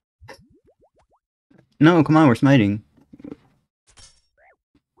 No, come on, we're smiting.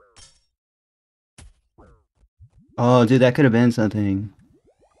 Oh, dude, that could have been something.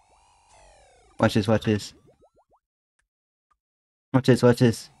 Watch this, watch this. Watch this, watch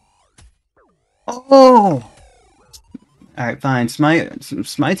this. Oh! Alright, fine.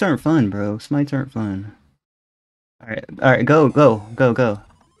 Smites aren't fun, bro. Smites aren't fun. Alright, go. Go.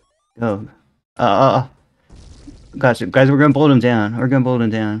 Gotcha. Guys, we're gonna bolt him down. We're gonna bolt him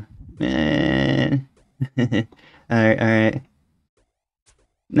down. Man. Alright.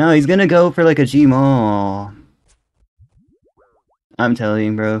 No, he's gonna go for like a G-Maul. I'm telling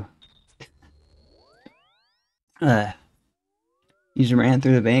you, bro. You just ran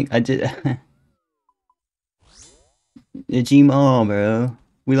through the bank? I did. The G-Maul, bro.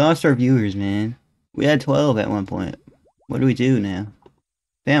 We lost our viewers, man. We had 12 at one point. What do we do now?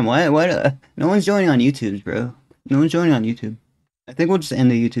 Damn, why, no one's joining on YouTube, bro. No one's joining on YouTube. I think we'll just end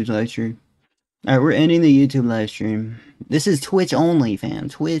the YouTube live stream. Alright, we're ending the YouTube live stream. This is Twitch only, fam.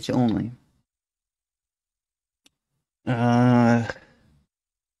 Twitch only. Alright,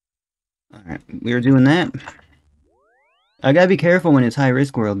 we were doing that. I gotta be careful when it's high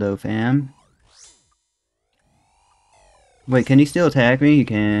risk world, though, fam. Wait, can he still attack me? He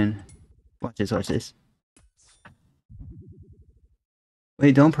can. Watch this, watch this.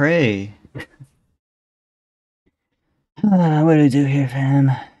 Wait, don't pray. What do we do here,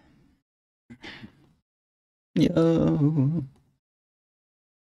 fam? Yo.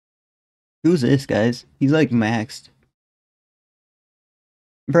 Who's this, guys? He's like maxed.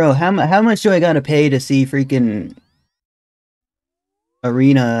 Bro, how much do I gotta pay to see freaking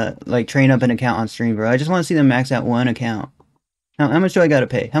Arena, like, train up an account on stream, bro? I just want to see them max out one account. How much do I gotta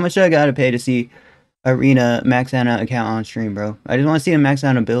pay? How much do I gotta pay to see Arena max out an account on stream, bro? I just want to see him max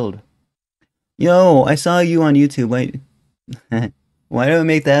out a build. Yo, I saw you on YouTube. Wait. Why do I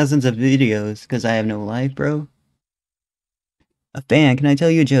make thousands of videos? Because I have no life, bro? A fan, can I tell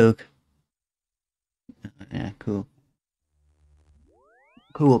you a joke? Yeah, cool.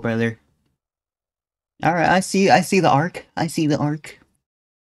 Cool, brother. Alright, I see the arc. I see the arc.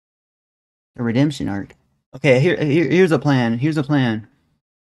 The redemption arc. Okay, here's a plan. Here's a plan,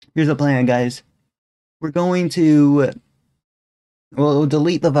 guys. We're going to... We'll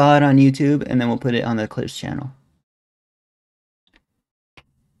delete the VOD on YouTube, and then we'll put it on the Clips channel.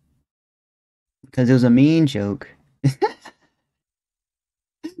 Because it was a mean joke.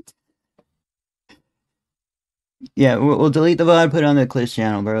 Yeah, we'll delete the VOD, put it on the Clips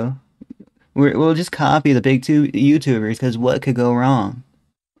channel, bro. We'll just copy the big two YouTubers, because what could go wrong?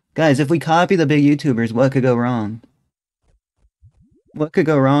 Guys, if we copy the big YouTubers, what could go wrong? What could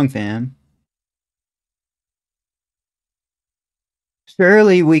go wrong, fam?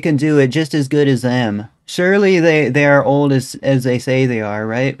 Surely we can do it just as good as them. Surely they are old as they say they are,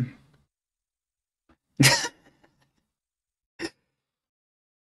 right?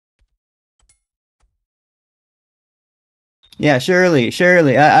 Yeah, surely,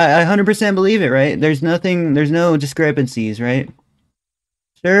 surely. I 100% believe it, right? There's nothing, there's no discrepancies, right?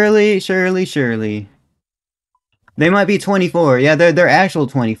 Surely, surely, surely. They might be 24. Yeah, they're actual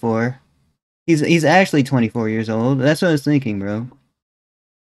 24. He's actually 24 years old. That's what I was thinking, bro.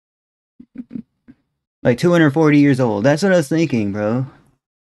 Like 240 years old. That's what I was thinking, bro.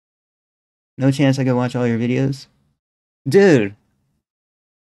 No chance I could watch all your videos? Dude.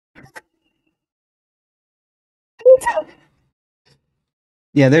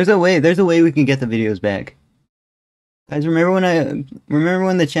 Yeah, there's a way we can get the videos back. Guys, remember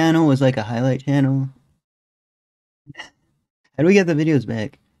when the channel was like a highlight channel? How do we get the videos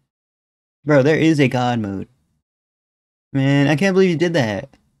back? Bro, there is a God mode. Man, I can't believe you did that.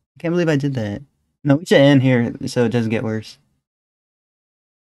 I can't believe I did that. No, we should end here so it doesn't get worse.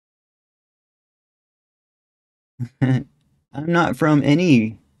 I'm not from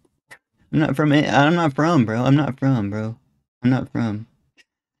any. I'm not from, bro. I'm not from, bro. I'm not from.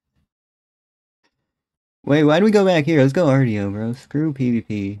 Wait, why do we go back here? Let's go RDO, bro. Screw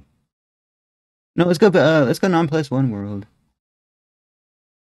PvP. No, let's go non plus one world.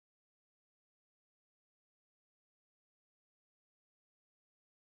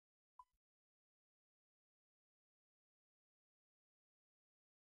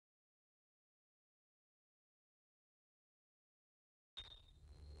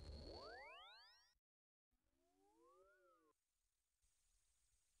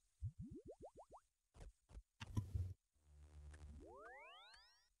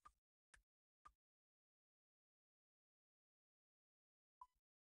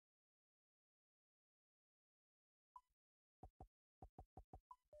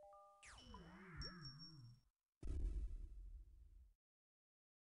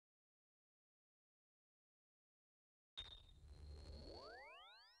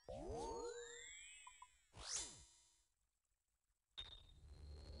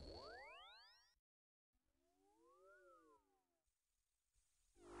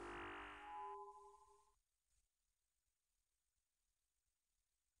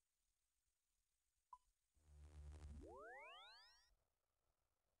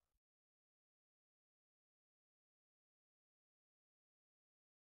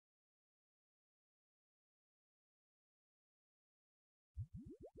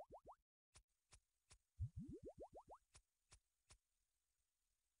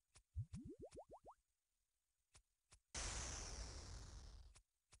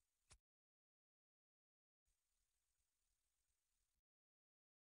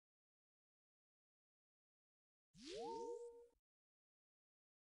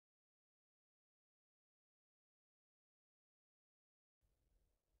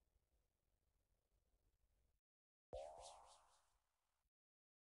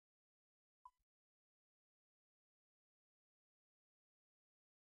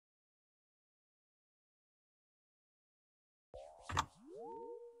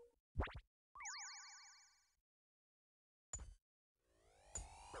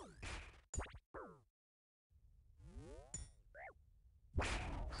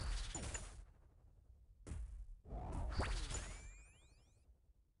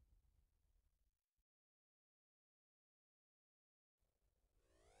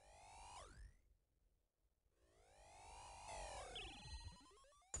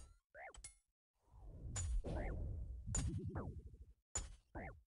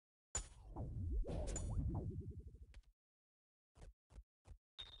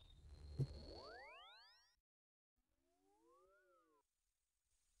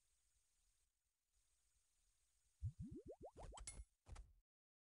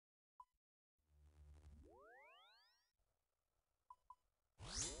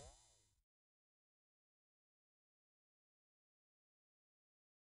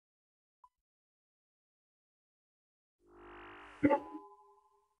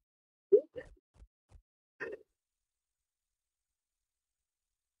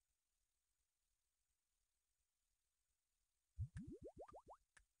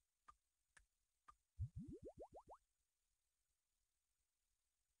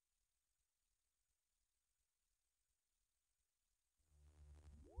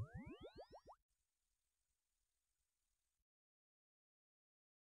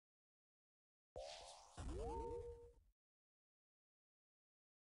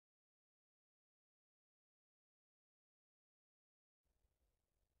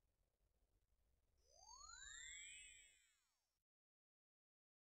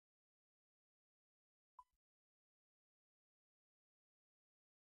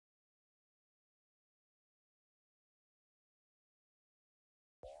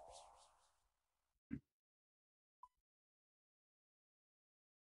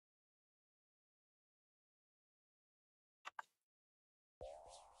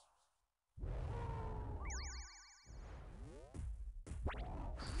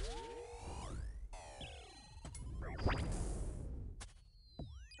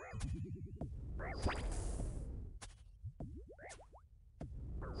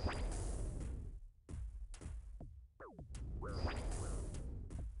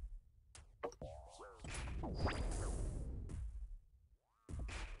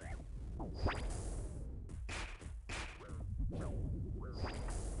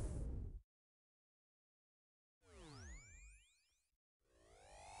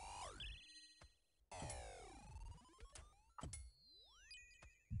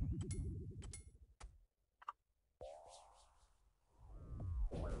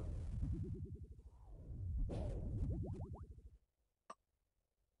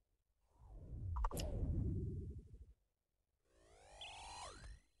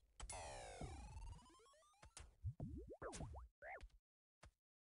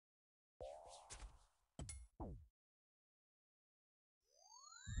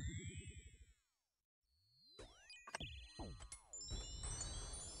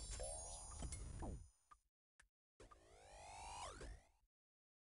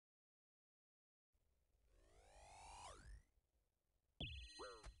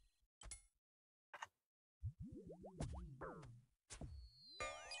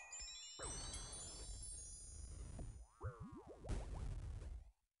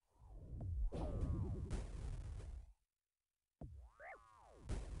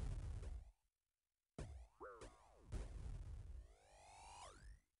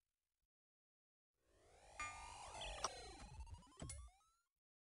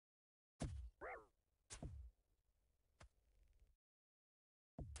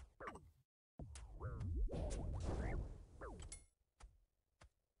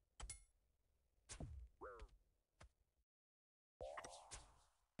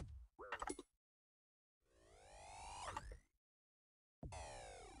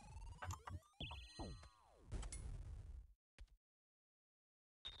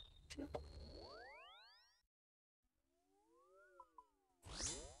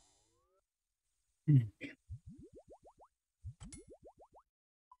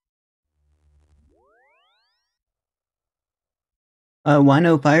 Why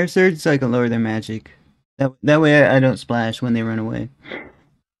no fire surge so I can lower their magic? That way I don't splash when they run away.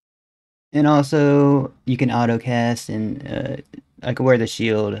 And also, you can auto cast, and I can wear the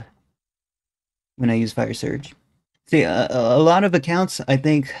shield when I use fire surge. See, a lot of accounts, I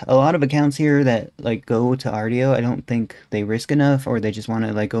think, a lot of accounts here that like go to RDO, I don't think they risk enough, or they just want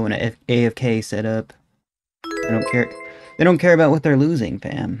to like go in a AFK setup. They don't care. They don't care about what they're losing,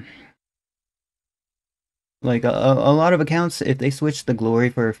 fam. Like a lot of accounts, if they switch the glory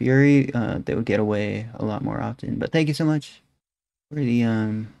for a fury, they would get away a lot more often. But thank you so much for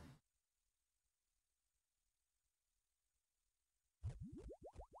the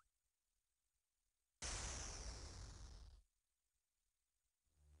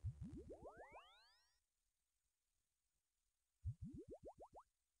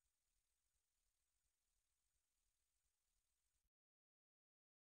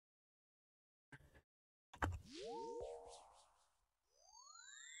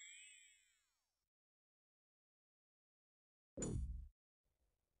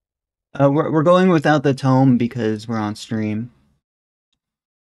we're going without the tome because we're on stream.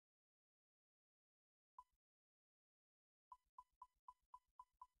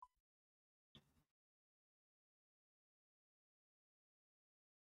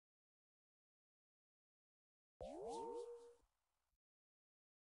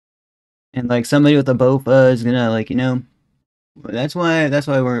 And like somebody with a bofa is gonna like that's why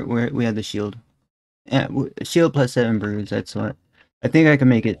we have the shield. Yeah, shield plus 7 brews. That's what I think I can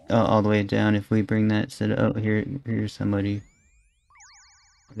make it all the way down if we bring that set. Oh, here's somebody.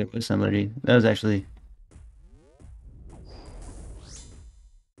 There was somebody. That was actually.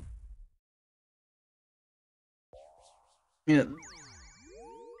 Yeah.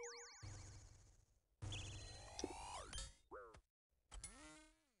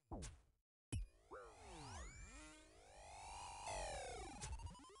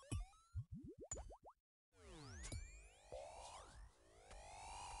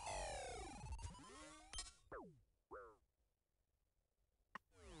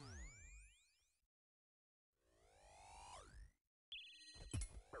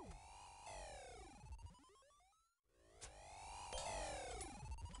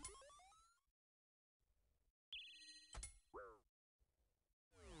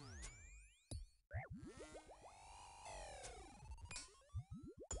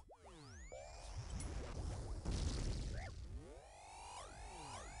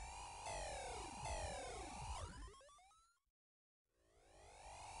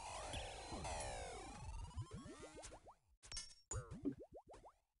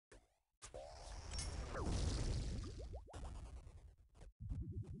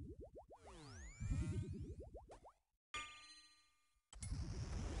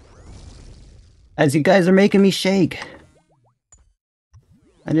 As you guys are making me shake.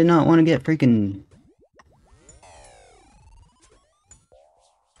 I did not want to get freaking.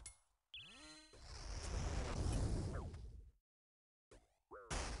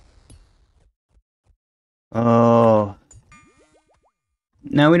 Oh.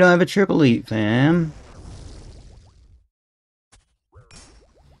 Now we don't have a triple eat, fam.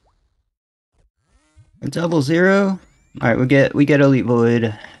 A double zero. All right, we get Elite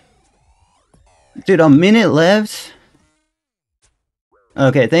Void. Dude, a minute left.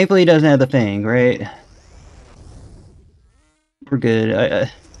 Okay, thankfully he doesn't have the Fang, right? We're good.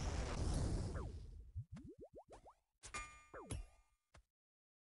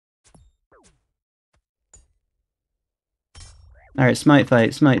 All right, smite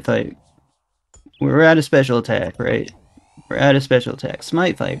fight, smite fight. We're out of special attack, right? We're out of special attack.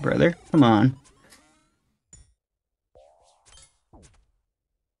 Smite fight, brother. Come on.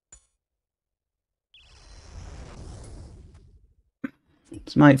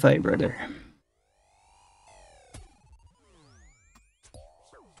 Smite fight, brother.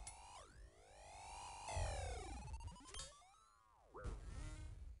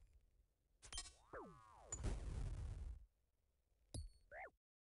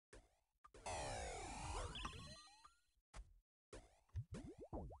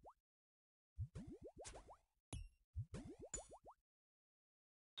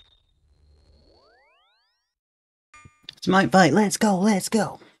 Smite fight, let's go, let's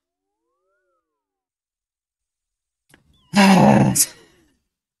go. Alright,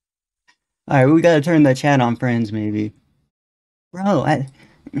 we gotta turn the chat on friends, maybe. Bro,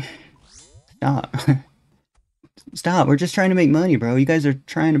 stop. Stop, we're just trying to make money, bro. You guys are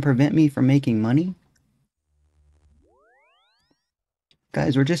trying to prevent me from making money?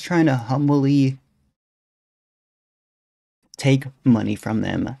 Guys, we're just trying to humbly take money from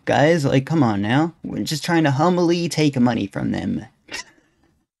them. Guys, like, come on now. We're just trying to humbly take money from them.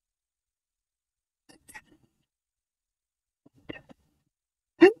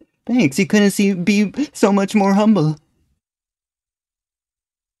 Thanks, you couldn't be so much more humble.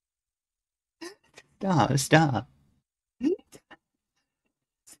 Stop, stop.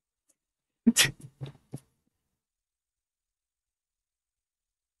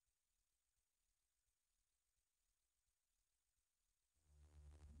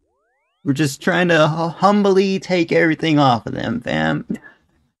 We're just trying to humbly take everything off of them, fam.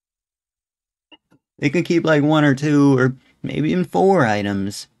 They can keep like one or two or maybe even 4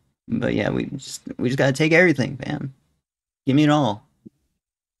 items. But yeah, we just gotta take everything, fam. Give me it all.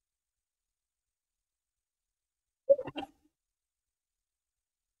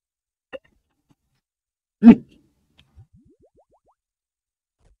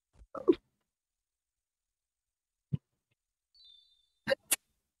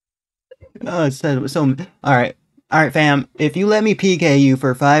 Oh, so all right, fam. If you let me PK you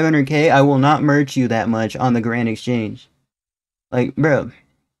for 500k, I will not merch you that much on the Grand Exchange. Like, bro,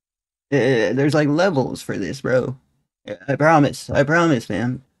 there's like levels for this, bro. I promise,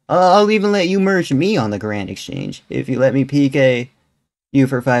 fam. I'll even let you merch me on the Grand Exchange if you let me PK you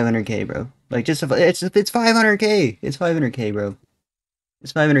for 500k, bro. Like, it's 500k. It's 500k, bro.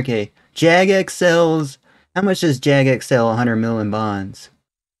 It's 500k. JagX sells. How much does JagX sell 100 million bonds?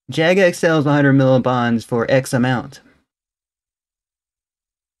 JagX sells 100 million bonds for X amount.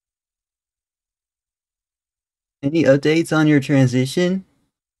 Any updates on your transition?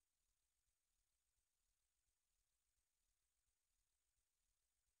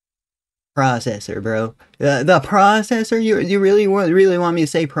 Processor, bro. The processor? You really want me to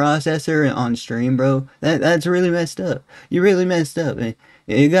say processor on stream, bro? That's really messed up. You really messed up.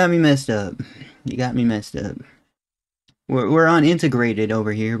 You got me messed up. You got me messed up. We're unintegrated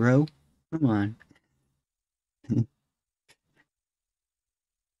over here, bro. Come on.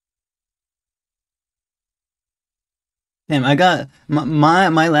 Damn, I got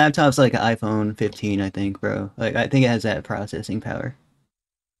my laptop's like an iPhone 15, I think, bro. Like I think it has that processing power.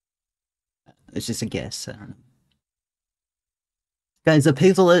 It's just a guess. I don't know. Guys, the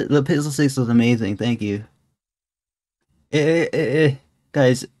Pixel 6 was amazing. Thank you.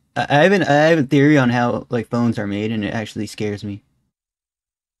 Guys, I have a theory on how like phones are made, and it actually scares me.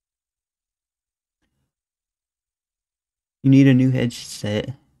 You need a new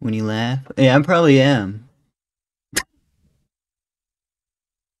headset when you laugh. Yeah, I probably am.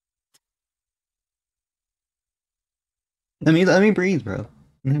 Let me breathe, bro.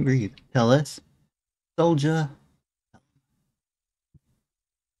 Let me breathe. Tell us, soldier.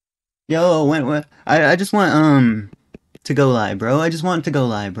 Yo, when I just want to go live, bro. I just want to go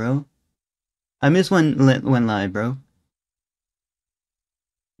live, bro. I miss when live, bro.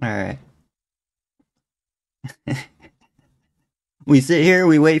 All right. We sit here,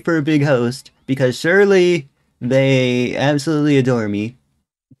 we wait for a big host because surely they absolutely adore me.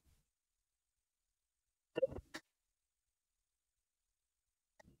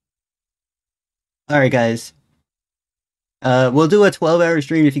 All right, guys. We'll do a 12-hour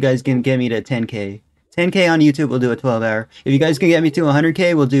stream if you guys can get me to 10k. 10K on YouTube, we'll do a 12-hour. If you guys can get me to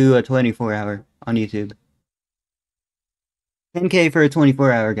 100K, we'll do a 24-hour on YouTube. 10K for a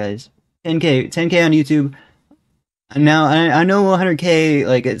 24-hour, guys. 10K on YouTube. Now I know 100K,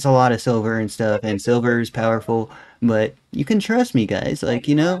 like it's a lot of silver and stuff, and silver is powerful, but you can trust me, guys. Like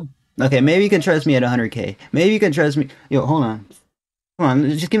okay, maybe you can trust me at 100K. Maybe you can trust me. Yo, hold on, come on,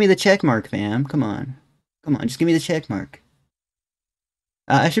 just give me the check mark, fam. Come on, just give me the check mark.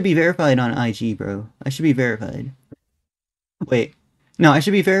 I should be verified on IG, bro. I should be verified. Wait, no, I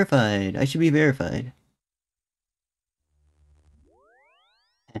should be verified. I should be verified.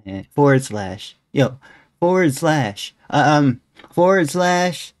 Forward slash. Yo, forward slash. Forward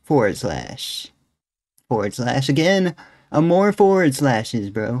slash. Forward slash. Forward slash again. More forward slashes,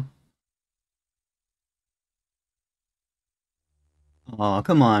 bro. Oh,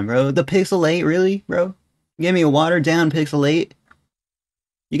 come on, bro. The Pixel 8, really, bro? You gave me a watered down Pixel 8?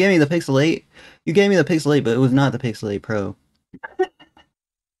 You gave me the Pixel 8? You gave me the Pixel 8, but it was not the Pixel 8 Pro.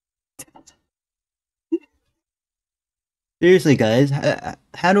 Seriously, guys,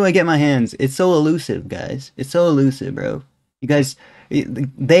 how do I get my hands? It's so elusive, guys. It's so elusive, bro. You guys,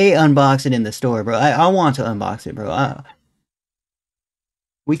 they unbox it in the store, bro. I want to unbox it, bro.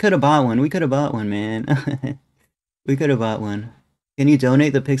 We could have bought one. We could have bought one, man. We could have bought one. Can you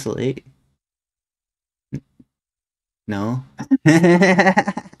donate the Pixel 8? No.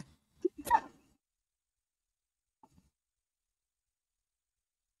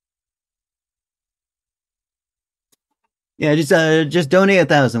 Yeah, just donate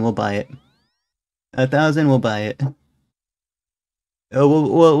 1,000. We'll buy it. 1,000. We'll buy it.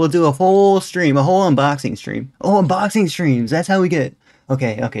 We'll do a whole stream, a whole unboxing stream. Oh, unboxing streams. That's how we get.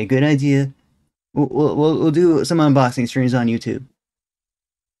 Okay, okay, good idea. We'll do some unboxing streams on YouTube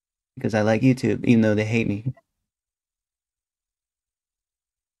because I like YouTube, even though they hate me.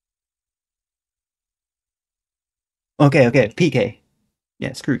 Okay, okay, PK.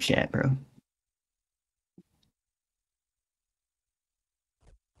 Yeah, screw chat, bro.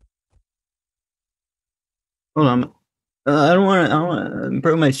 Hold on. I don't want to. I don't want to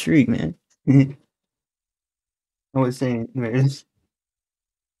broke my streak, man. I was saying, where is?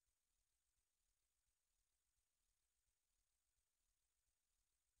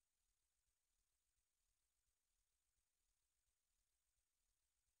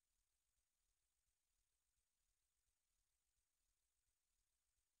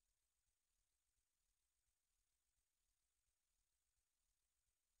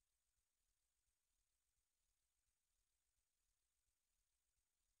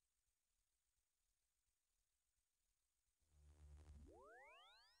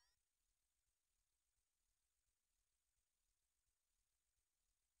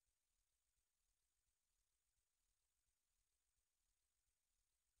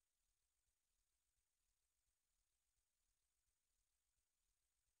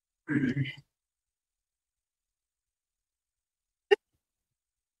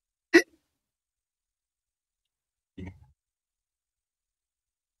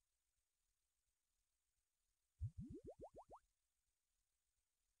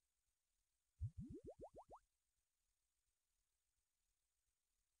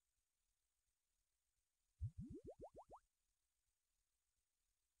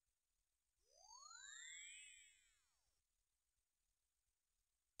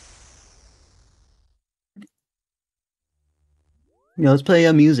 Yo, let's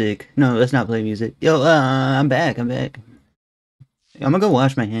play music. No, let's not play music. Yo, I'm back. I'm back. I'm gonna go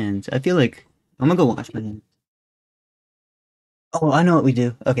wash my hands. I feel like I'm gonna go wash my hands. Oh, I know what we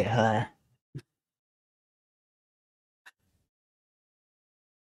do. Okay, I'm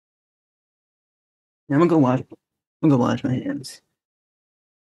gonna go wash. I'm gonna go wash my hands.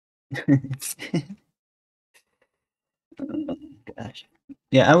 Oh, gosh.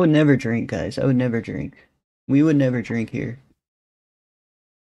 Yeah, I would never drink, guys. I would never drink. We would never drink here.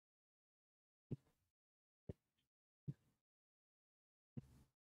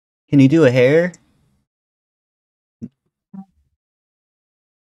 Can you do a hair?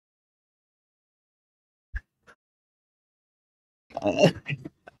 Uh,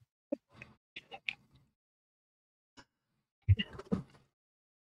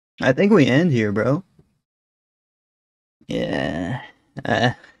 I think we end here, bro. Yeah.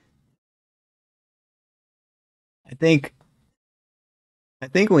 Uh, I think I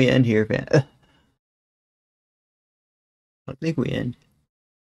think we end here, fam. I think we end.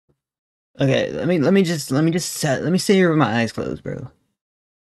 Okay, let me sit here with my eyes closed, bro.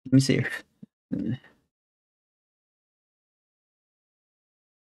 Let me see here.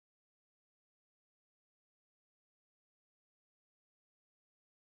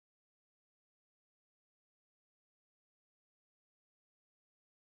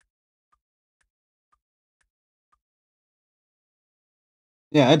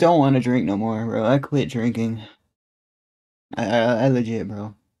 Yeah, I don't want to drink no more, bro. I quit drinking. I legit,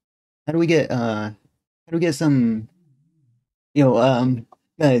 bro. How do we get how do we get some yo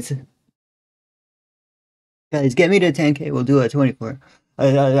guys guys get me to 10K. We'll do it 24.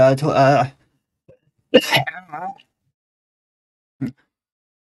 I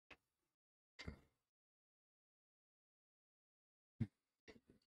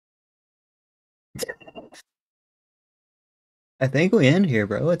think we end here,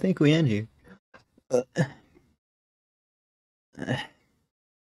 bro. I think we end here. Uh, I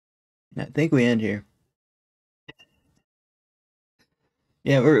think we end here.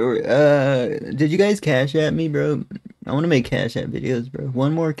 Yeah, did you guys cash at me, bro? I want to make cash at videos, bro.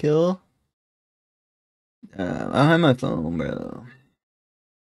 One more kill. I'll have my phone, bro.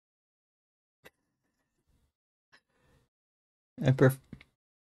 I pref.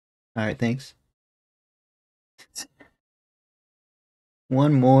 All right, thanks.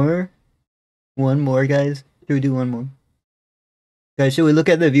 One more, guys. Should we do one more? Guys, should we look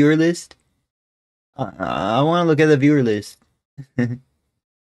at the viewer list? I want to look at the viewer list.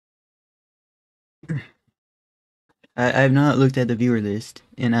 I've not looked at the viewer list,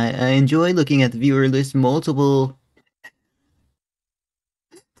 and I enjoy looking at the viewer list multiple.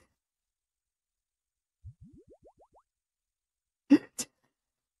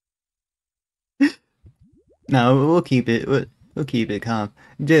 No, we'll keep it. We'll keep it calm,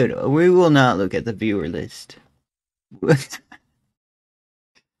 dude. We will not look at the viewer list.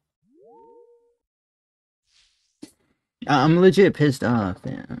 I'm legit pissed off,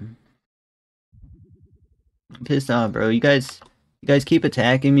 man. I'm pissed off, bro. You guys keep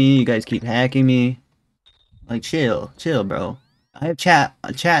attacking me. You guys keep hacking me. Like, chill, bro. I have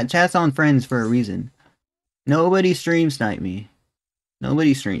chats on friends for a reason. Nobody stream snipe me.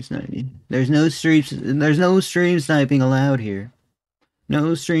 Nobody stream snipe me. There's no stream sniping allowed here.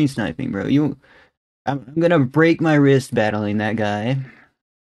 No stream sniping, bro. I'm gonna break my wrist battling that guy.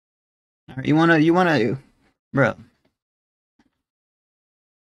 Alright, you wanna, bro.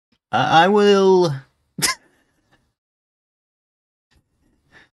 I will.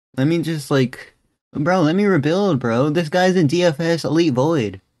 Let me just like, bro. Let me rebuild, bro. This guy's in DFS Elite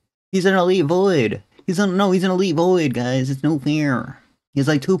Void. He's an Elite Void. He's an Elite Void, guys. It's no fair. He's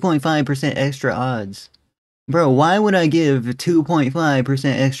like 2.5% extra odds. Bro, why would I give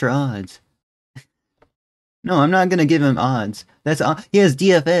 2.5% extra odds? No, I'm not gonna give him odds. He has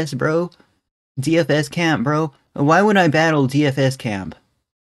DFS, bro. DFS camp, bro. Why would I battle DFS camp?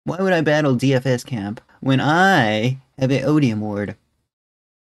 Why would I battle DFS camp when I have an Odie award?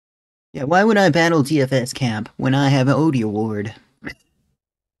 Yeah, why would I battle DFS camp when I have an Odie award?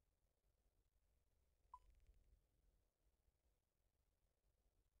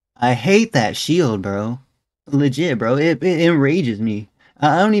 I hate that shield, bro. Legit, bro. It enrages me.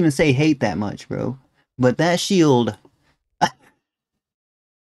 I don't even say hate that much, bro. But that shield,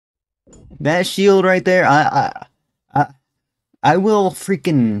 that shield right there, I will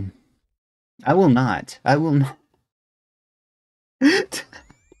freaking, I will not. I will not.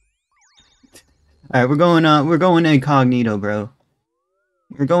 Alright, we're going incognito, bro.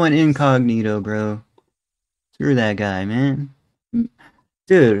 We're going incognito, bro. Screw that guy, man.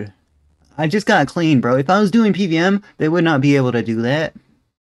 Dude, I just got clean, bro. If I was doing PVM, they would not be able to do that.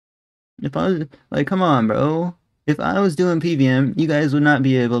 If I was, like, come on, bro. If I was doing PVM, you guys would not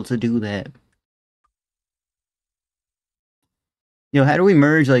be able to do that. Yo, how do we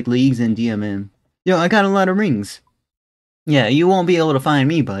merge, like, leagues and DMM? Yo, I got a lot of rings. Yeah, you won't be able to find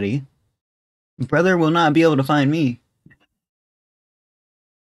me, buddy. Brother will not be able to find me.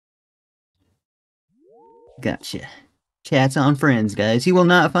 Gotcha. Chats on friends, guys. He will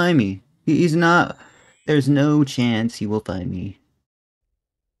not find me. He's not... There's no chance he will find me.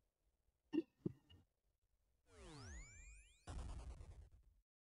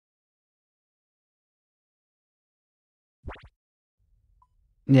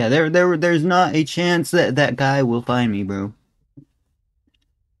 Yeah, there's not a chance that that guy will find me, bro.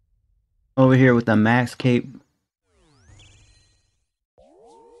 Over here with the max cape.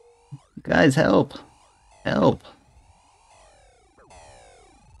 Guys, help. Help.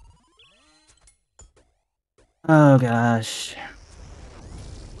 Oh, gosh.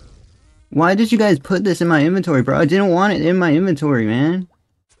 Why did you guys put this in my inventory, bro? I didn't want it in my inventory, man.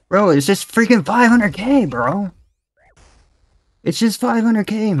 Bro, it's just freaking 500k, bro. It's just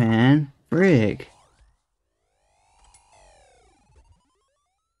 500k, man. Frick.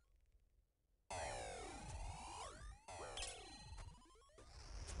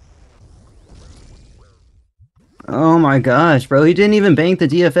 Oh my gosh, bro. He didn't even bank the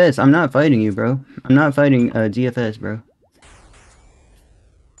DFS. I'm not fighting you, bro. I'm not fighting DFS, bro.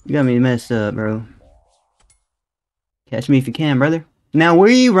 You got me messed up, bro. Catch me if you can, brother. Now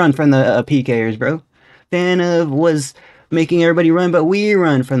we run from the PKers, bro. Fanof was making everybody run, but we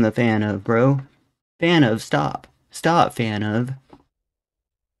run from the Fanof, bro. Fanof, stop. Stop, Fanof.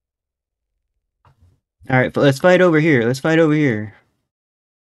 Alright, let's fight over here. Let's fight over here.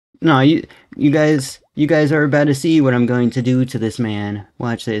 No, you guys are about to see what I'm going to do to this man.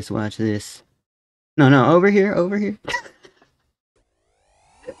 Watch this, watch this. No, no, over here, over here.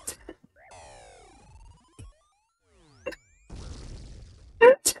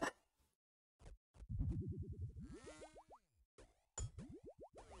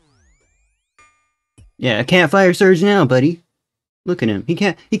 Yeah, I can't fire surge now, buddy. Look at him. He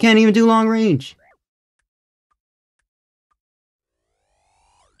can't even do long range.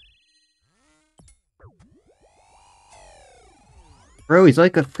 Bro, he's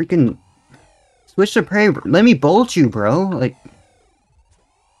like a freaking switch to prey. Let me bolt you, bro. Like, oh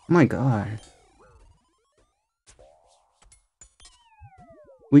my god.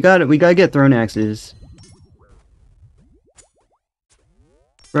 We gotta get thrown axes.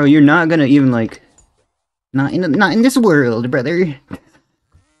 Bro, you're not gonna even like not in this world, brother.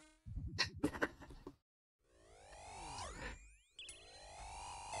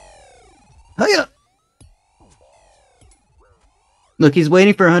 Hiya! Look, he's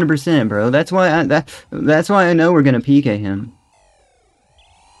waiting for 100%, bro. That's why that's why I know we're gonna PK him.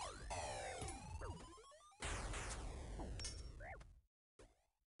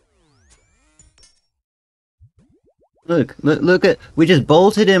 Look at we just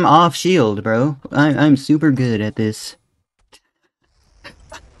bolted him off shield, bro. I'm super good at this.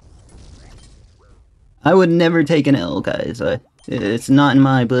 I would never take an L, guys. It's not in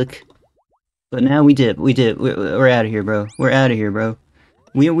my book. But now we did. We're out of here, bro. We're out of here, bro.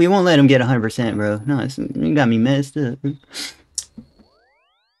 We won't let him get 100%, bro. No, you got me messed up.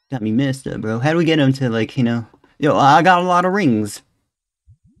 Got me messed up, bro. How do we get him to, like, you know... Yo, I got a lot of rings.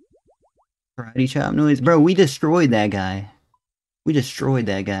 Karate chop noise. Bro, we destroyed that guy. We destroyed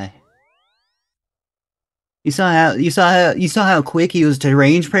that guy. You saw how quick he was to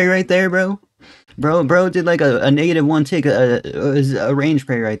range prey right there, bro? Bro did like a -1 tick, a range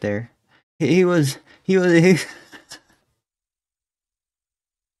prey right there. He was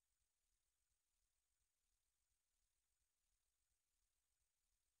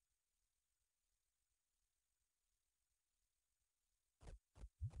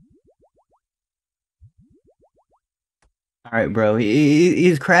Alright, bro.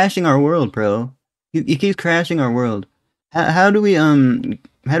 He's crashing our world, bro. He keeps crashing our world. How do we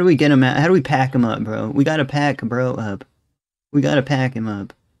get him out? How do we pack him up, bro? We gotta pack bro up. We gotta pack him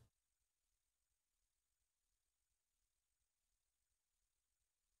up.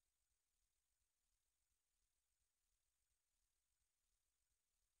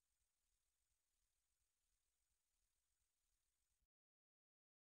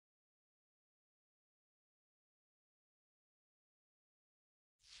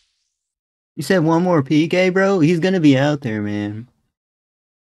 You said one more PK, bro? He's gonna be out there, man.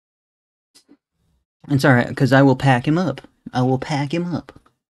 It's alright, because I will pack him up. I will pack him up.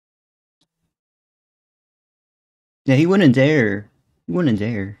 Yeah, he wouldn't dare. He wouldn't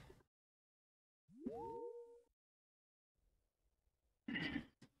dare.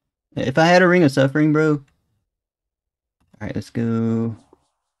 If I had a Ring of Suffering, bro. Alright, let's go.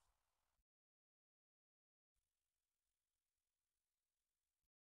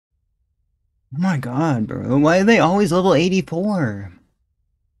 Oh my god, bro. Why are they always level 84?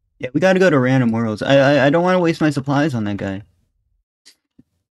 Yeah, we gotta go to random worlds. I don't want to waste my supplies on that guy.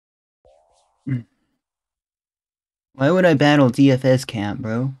 Why would I battle DFS camp,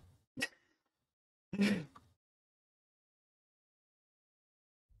 bro?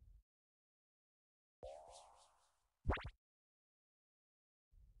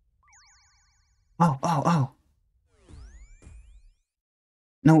 Oh.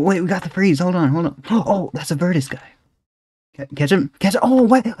 No, wait, we got the freeze. Hold on. Oh, that's a Virtus guy. Catch him. Oh,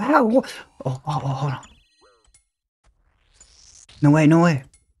 wait. How? Oh, hold on. No way.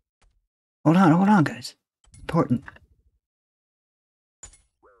 Hold on, guys. Important.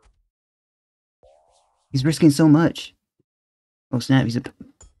 He's risking so much. Oh, snap.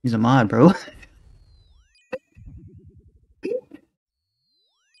 He's a mod, bro.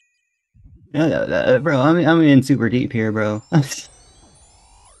 Yeah, bro, I'm in super deep here, bro.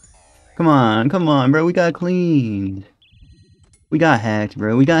 Come on, bro. We got cleaned. We got hacked,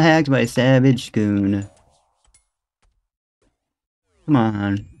 bro. We got hacked by a savage goon. Come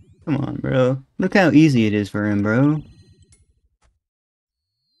on, bro. Look how easy it is for him, bro.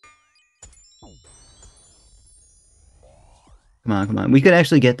 Come on, come on. We could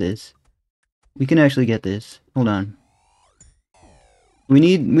actually get this. We can actually get this. Hold on. We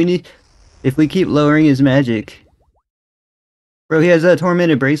need... If we keep lowering his magic... Bro, he has a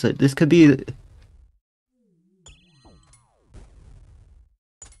tormented bracelet. This could be...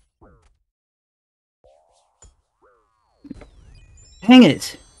 Hang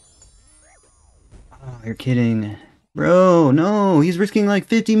it! Oh, you're kidding. Bro, no! He's risking like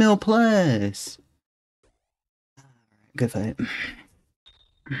 50 mil plus! Good fight.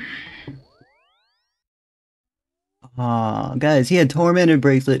 Aw, guys, he had Tormented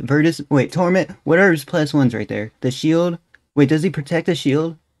Bracelet, Virtus... Wait, Torment... What are his plus ones right there? The shield? Wait, does he protect the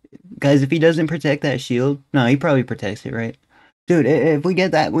shield? Guys, if he doesn't protect that shield... No, he probably protects it, right? Dude, if we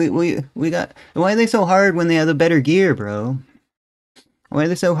get that, we got... Why are they so hard when they have the better gear, bro? Why are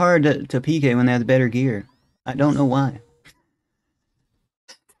they so hard to PK when they have the better gear? I don't know why.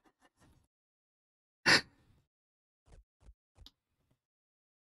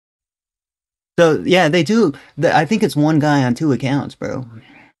 So, yeah, they do... I think it's one guy on 2 accounts, bro.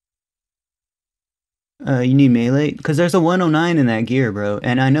 You need melee? Because there's a 109 in that gear, bro.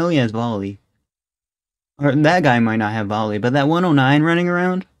 And I know he has volley. Or that guy might not have volley, but that 109 running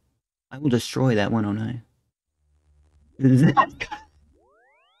around, I will destroy that 109.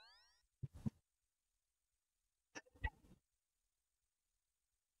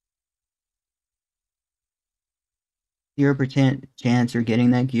 Zero percent chance you're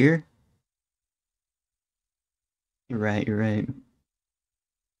getting that gear? You're right, you're right.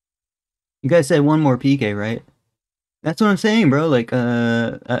 You guys said one more PK, right? That's what I'm saying, bro. Like,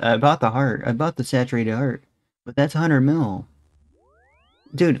 I bought the heart. I bought the saturated heart. But that's 100 mil.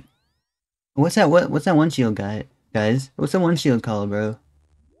 Dude, what's that one shield guy? Guys, what's that one shield called, bro?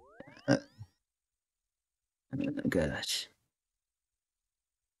 Oh gosh.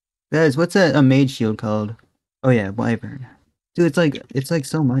 Guys, what's a mage shield called? Oh yeah, Wyvern. Dude, it's like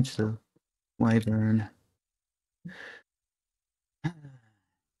so much though. Wyvern.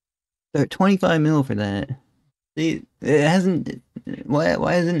 25 mil for that. See, it hasn't.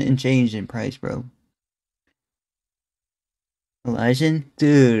 Why hasn't it changed in price, bro? Elysian?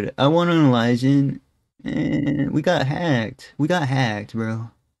 Dude, I want an Elysian. And we got hacked. We got hacked, bro.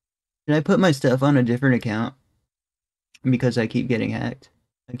 Did I put my stuff on a different account? Because I keep getting hacked.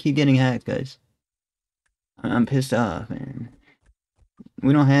 I keep getting hacked, guys. I'm pissed off, man.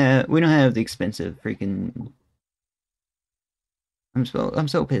 We don't have the expensive freaking. I'm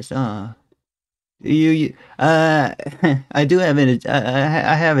so pissed off. I do have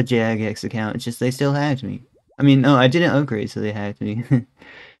I have a Jagex account. It's just they still hacked me. I mean, no, I didn't upgrade, so they hacked me.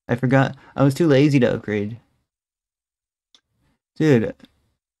 I forgot. I was too lazy to upgrade. Dude,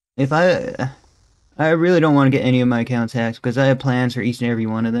 if I really don't want to get any of my accounts hacked because I have plans for each and every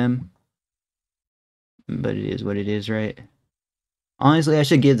one of them. But it is what it is, right? Honestly, I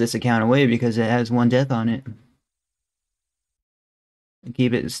should give this account away because it has 1 death on it.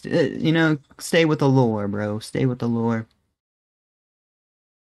 Keep it, you know, stay with the lore, bro. Stay with the lore.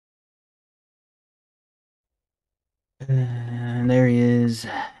 There he is.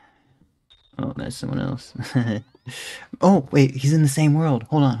 Oh, that's someone else. Oh, wait, he's in the same world.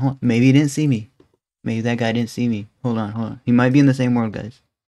 Hold on. Maybe he didn't see me. Maybe that guy didn't see me. Hold on. He might be in the same world, guys.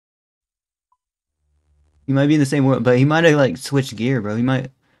 He might be in the same world, but he might have, like, switched gear, bro. He might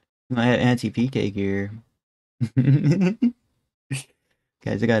have anti-PK gear.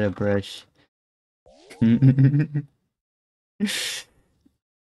 Guys, I got a brush. Yeah,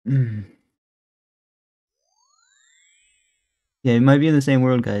 he might be in the same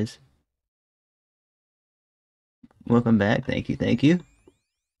world, guys. Welcome back. Thank you.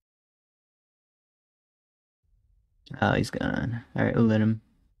 Oh, he's gone. Alright, we'll let him.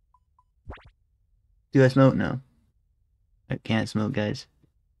 Do I smoke? No. I can't smoke, guys.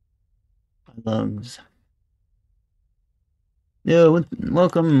 My lungs. Yo,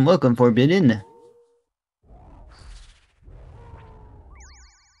 welcome, Forbidden.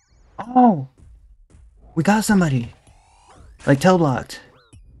 Oh! We got somebody! Like, tail-blocked.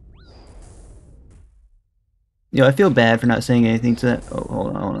 Yo, I feel bad for not saying anything to that. Oh,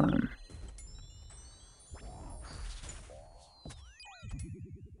 hold on.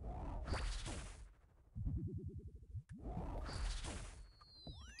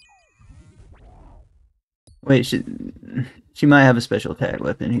 Wait, she might have a special attack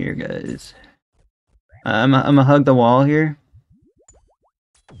weapon here, guys. I'm gonna hug the wall here.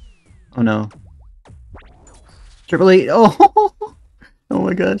 Oh no. Triple E. Oh! Oh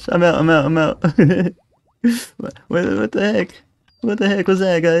my gosh. I'm out. What the heck? What the heck was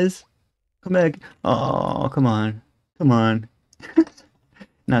that, guys? Come back. Oh, come on.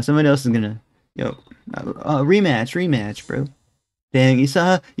 Nah, somebody else is gonna... Yo. Rematch, bro. Dang, you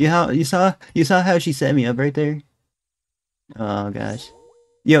saw how she set me up right there? Oh gosh.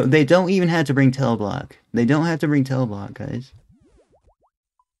 Yo, they don't even have to bring Teleblock. They don't have to bring Teleblock, guys.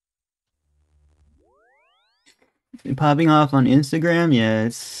 Popping off on Instagram, yeah,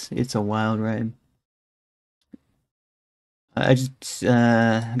 it's a wild ride. I just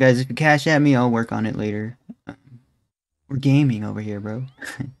guys, if you cash at me, I'll work on it later. We're gaming over here, bro.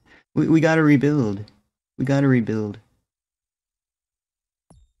 We gotta rebuild. We gotta rebuild.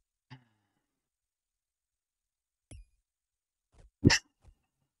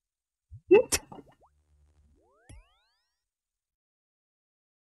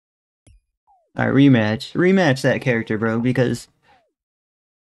 Alright, rematch. Rematch that character, bro, because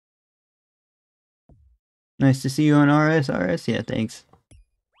nice to see you on RS. RS, yeah, thanks.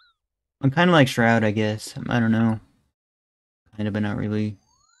 I'm kinda like Shroud, I guess. I don't know. Kinda, but not really.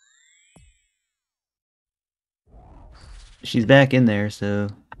 She's back in there, so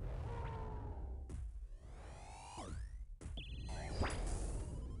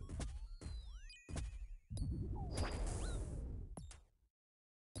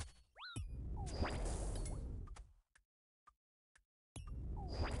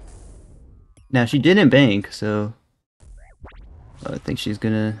now she didn't bank, so I think she's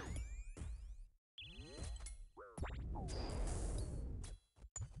gonna.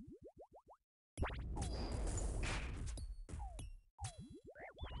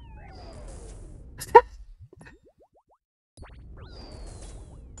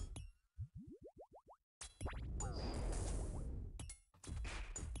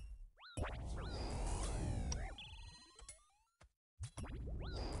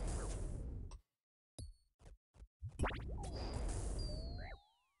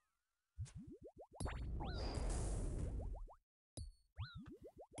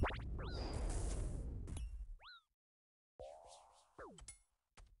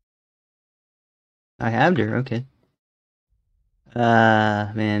 I have her, okay.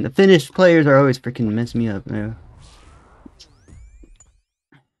 Man, the Finnish players are always freaking mess me up, man.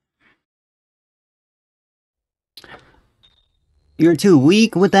 You're too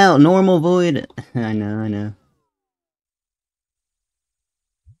weak without normal void. I know, I know.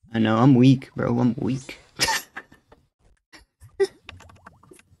 I know, I'm weak, bro. I'm weak.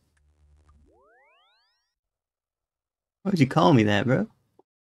 Why'd you call me that, bro?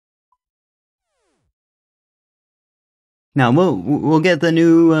 Now we'll get the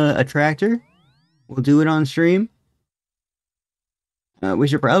new attractor. We'll do it on stream. We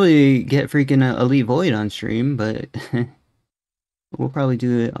should probably get freaking Elite Void on stream, but we'll probably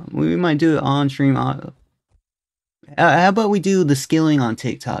do it. We might do it on stream. How about we do the skilling on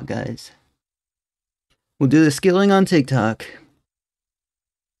TikTok, guys? We'll do the skilling on TikTok.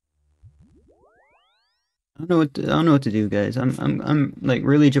 I don't know what to do, guys. I'm like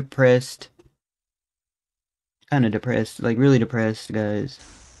really depressed. Kind of depressed, like really depressed, guys.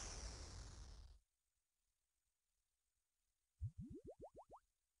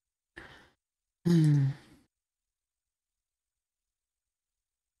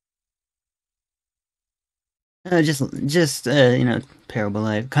 just you know, terrible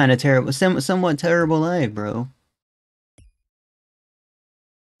life, kind of terrible, somewhat terrible life, bro.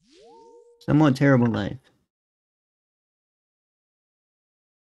 Somewhat terrible life.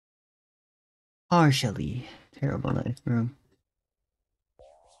 Partially terrible life, bro.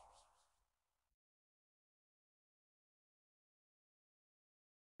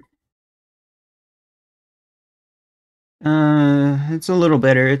 It's a little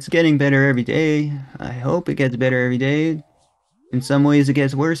better. It's getting better every day. I hope it gets better every day. In some ways, it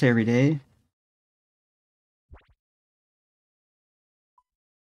gets worse every day.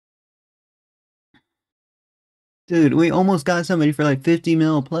 Dude, we almost got somebody for like 50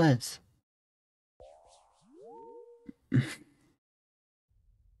 mil plus.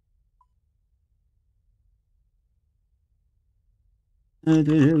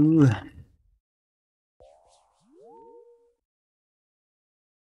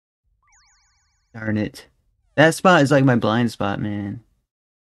 Darn it. That spot is like my blind spot, man.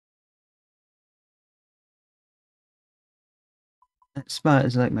 That spot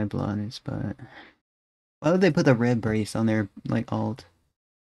is like my blind spot. Why would they put the red brace on their like alt?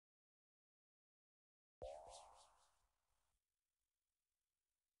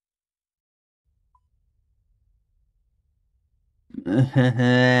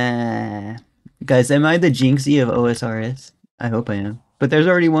 Guys, am I the Jinxie of OSRS? I hope I am. But there's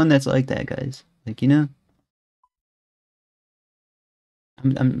already one that's like that, guys. Like, you know?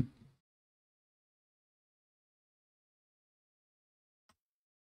 I'm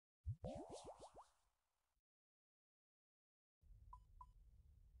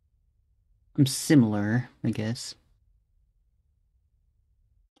similar, I guess.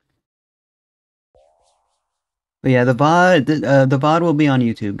 But yeah, the VOD will be on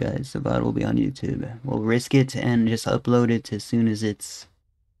YouTube, guys. The VOD will be on YouTube. We'll risk it and just upload it as soon as it's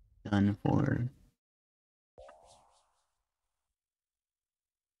done for.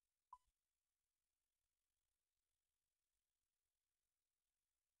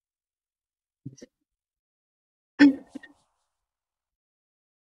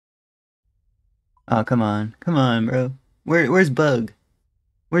 Oh, come on, bro. Where's Bug?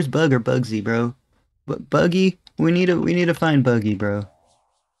 Where's Bug or Bugsy, bro? Buggy, we need to find Buggy, bro.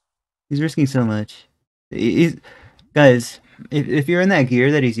 He's risking so much. He's guys. If you're in that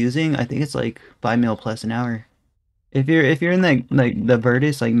gear that he's using, I think it's like 5 mil plus an hour. If you're in like the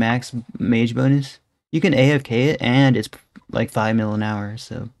Virtus like max mage bonus, you can AFK it and it's like 5 mil an hour.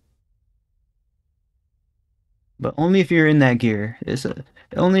 So, but only if you're in that gear.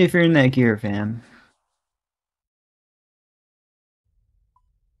 Only if you're in that gear, fam.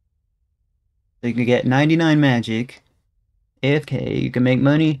 So you can get 99 magic, AFK. You can make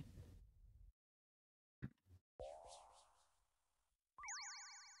money.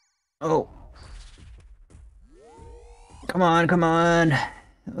 Oh, come on, come on.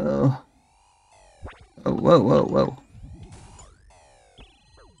 Oh, oh, whoa, whoa, whoa.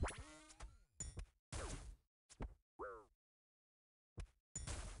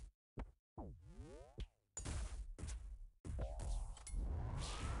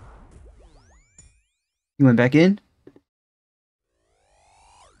 You went back in?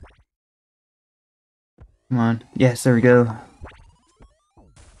 Come on. Yes, there we go.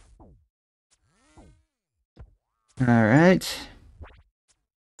 All right.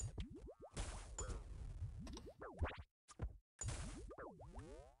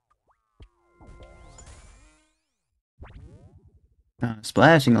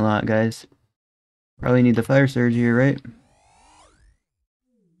 Splashing a lot, guys. Probably need the fire surge here, right?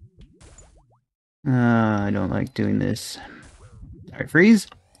 I don't like doing this. Alright, freeze.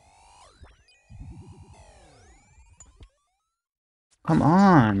 Come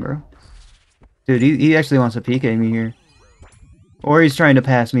on, bro. Dude, he actually wants to peek at me here. Or he's trying to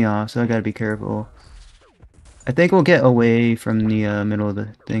pass me off, so I gotta be careful. I think we'll get away from the middle of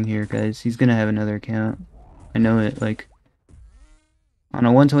the thing here, guys. He's gonna have another account. I know it, like... On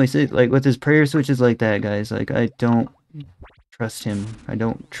a 126, like, with his prayer switches like that, guys, like, I don't trust him. I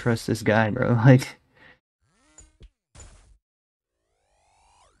don't trust this guy, bro. Like...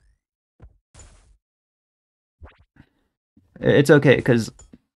 It's okay, because...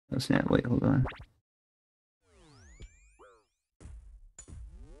 Oh, snap. Wait, hold on.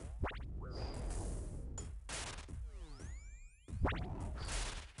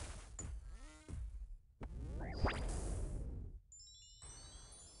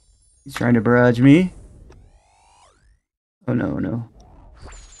 He's trying to barrage me. Oh, no, no.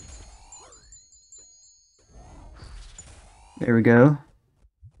 There we go.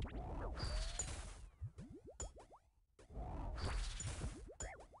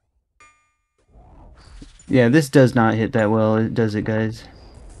 Yeah, this does not hit that well, does it, guys?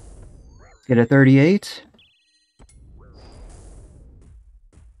 Get a 38.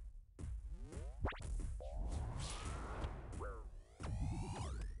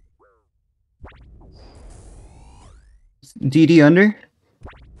 DD under.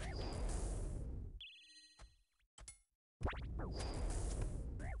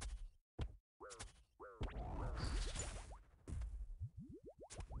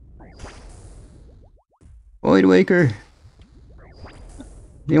 Void Waker.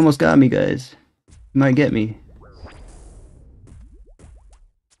 He almost got me, guys. He might get me.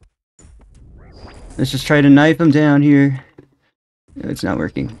 Let's just try to knife him down here. It's not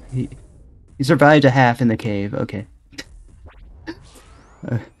working. He survived a half in the cave. Okay.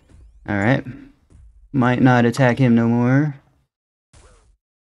 Alright. Might not attack him no more.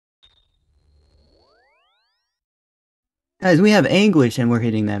 Guys, we have Anguish and we're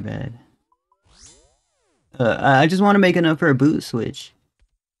hitting that bad. I just want to make enough for a boot switch.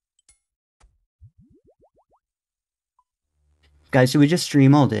 Guys, should we just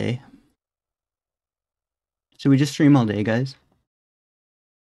stream all day? Should we just stream all day, guys?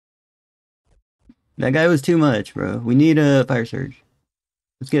 That guy was too much, bro. We need a fire surge.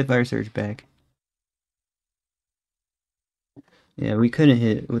 Let's get fire surge back. Yeah, we couldn't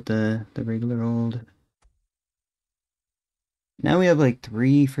hit with the regular old. Now we have like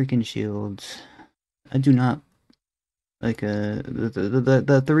 3 freaking shields. I do not like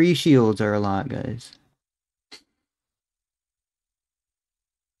the 3 shields are a lot, guys.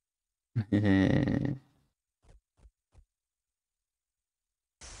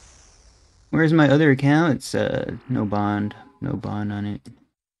 Where's my other account? It's no bond on it.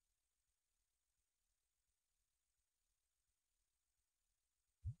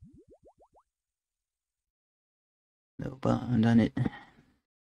 No bond on it.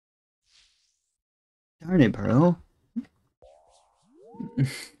 Darn it, bro.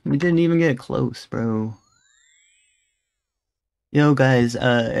 We didn't even get close, bro. Yo, guys,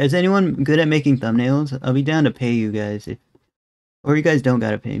 is anyone good at making thumbnails? I'll be down to pay you guys, or you guys don't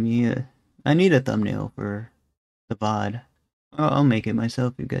gotta pay me. I need a thumbnail for the VOD. I'll make it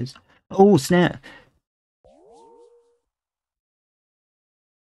myself, you guys. Oh, snap.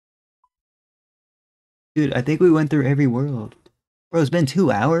 Dude, I think we went through every world. Bro, it's been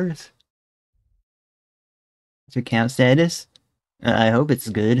 2 hours? What's your count status? I hope it's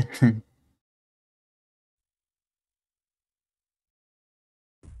good.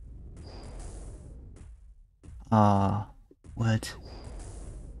 Aw, what?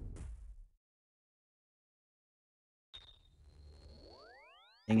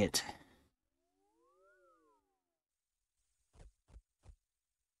 Dang it.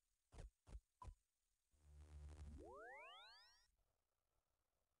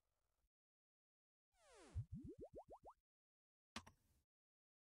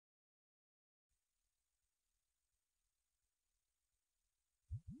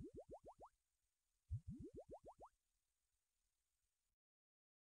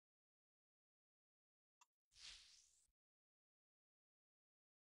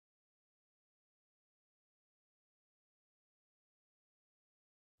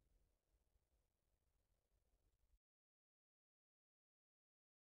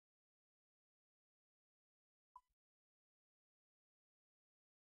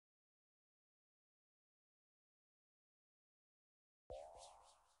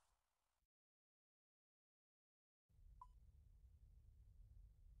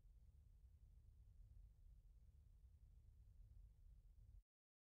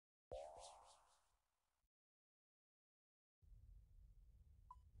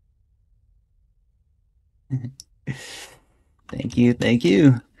 Thank you, thank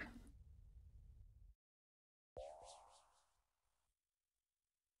you.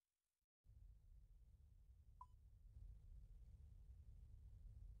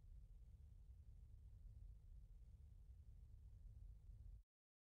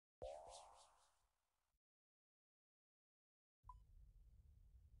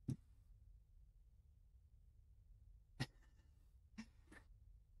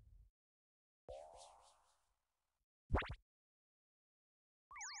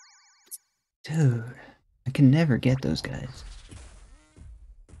 Dude, I can never get those guys.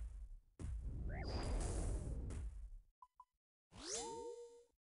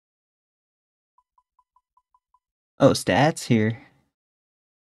 Oh, stats here.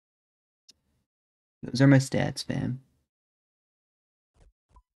 Those are my stats, fam.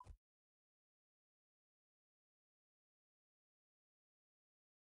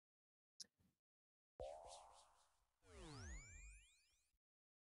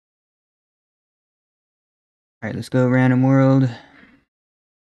 Alright, let's go random world.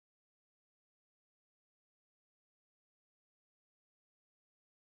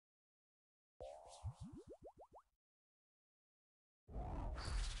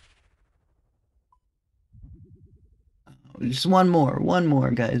 Just one more,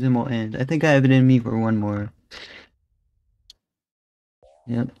 guys, and we'll end. I think I have it in me for one more.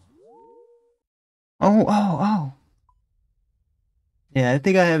 Yep. Oh. Yeah, I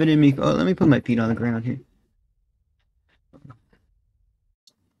think I have it in me. Oh, let me put my feet on the ground here.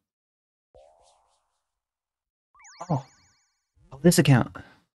 Oh, this account.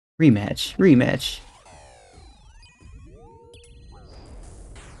 Rematch.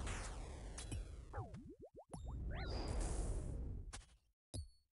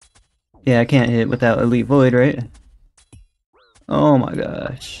 Yeah, I can't hit without Elite Void, right? Oh my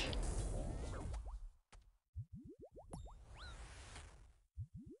gosh.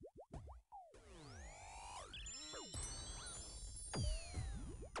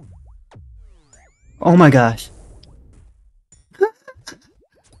 Oh my gosh.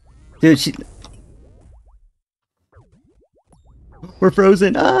 Dude, we're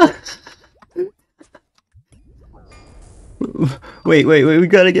frozen. Ah! Wait, we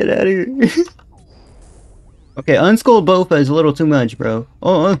gotta get out of here. Okay, Unskulled Bofa is a little too much, bro.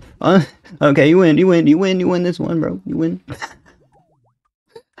 Okay, you win this one, bro. You win.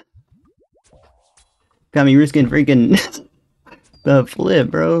 Got me risking freaking the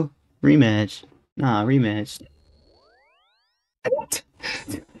flip, bro. Rematch. Nah, rematch.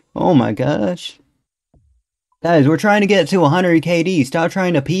 Oh my gosh. Guys, we're trying to get to 100 KD. Stop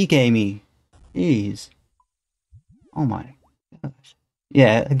trying to PK me. Jeez. Oh my gosh.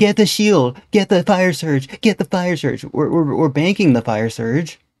 Yeah, get the shield. Get the fire surge. Get the fire surge. We're banking the fire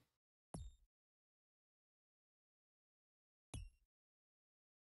surge.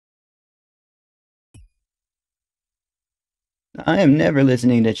 I am never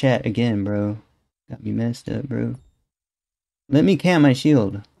listening to chat again, bro. Got me messed up, bro. Let me camp my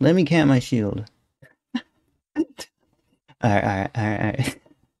shield. Let me camp my shield. Alright.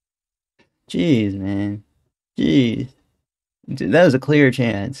 Jeez, man. Jeez. Dude, that was a clear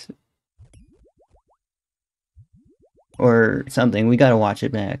chance. Or something. We gotta watch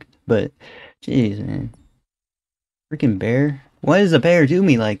it back. But, jeez, man. Freaking bear? Why does a bear do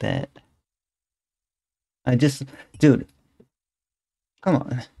me like that? Dude, come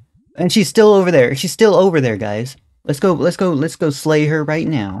on. And she's still over there. She's still over there, guys. Let's go slay her right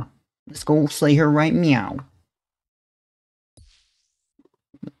now. Let's go slay her right meow.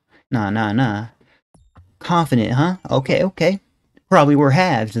 Nah. Confident, huh? Okay. Probably we're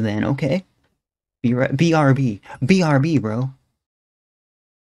halves then, okay? BRB, bro.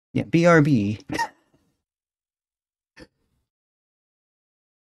 Yeah, BRB.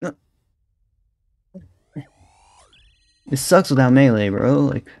 It sucks without melee, bro.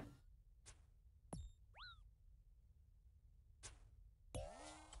 Like,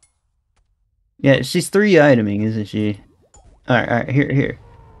 yeah, she's 3-iteming, isn't she? Alright, here.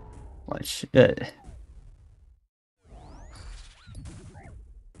 Watch.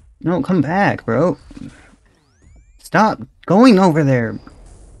 No, come back, bro. Stop going over there.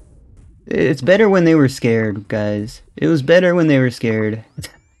 It's better when they were scared, guys. It was better when they were scared.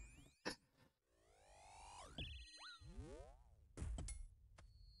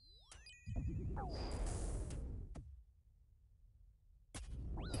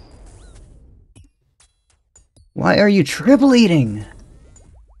 Why are you triple eating?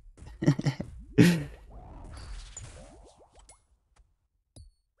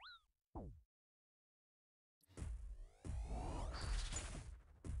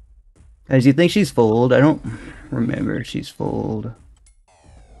 Guys, you think she's fold? I don't remember if she's fold.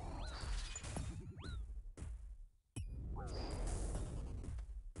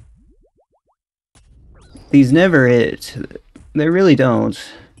 These never hit. They really don't.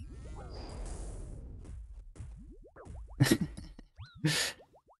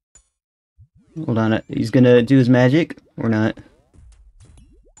 Hold on, he's gonna do his magic or not?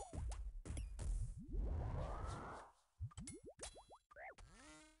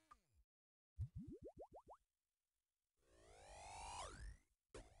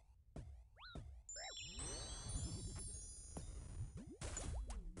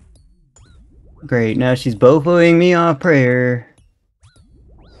 Great, now she's bofoing me off prayer.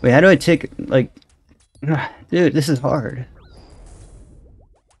 Wait, how do I tick, like... Dude, this is hard.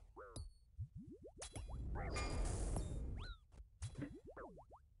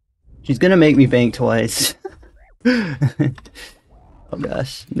 She's gonna make me bank twice. Oh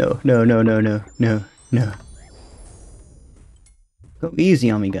gosh, no. Go easy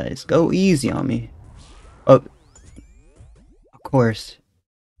on me, guys. Go easy on me. Oh, of course.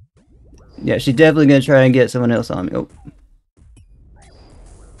 Yeah, she's definitely gonna try and get someone else on me. Oh.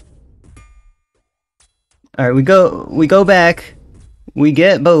 Alright, we go back, we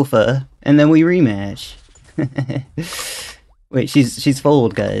get Bofa, and then we rematch. Wait, she's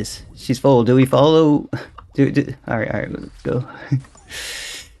fold, guys. She's fold. Do we follow? Alright, let's go.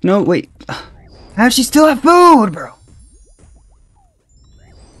 No, wait. How does she still have food, bro?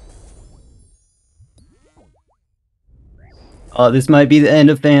 Oh, this might be the end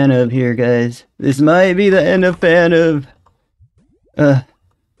of FanOF here, guys. This might be the end of FanOF.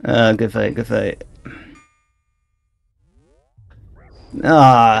 Good fight.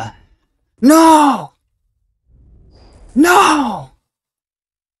 Ah. No! No!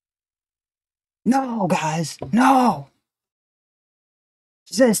 No, guys. No!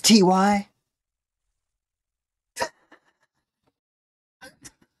 She says TY.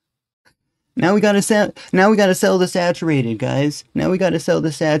 Now we gotta sell the saturated, guys. Now we gotta sell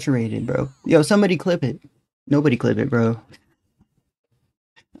the saturated, bro. Yo, somebody clip it. Nobody clip it, bro.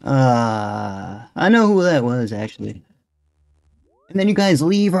 I know who that was, actually. And then you guys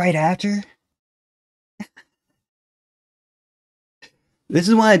leave right after? This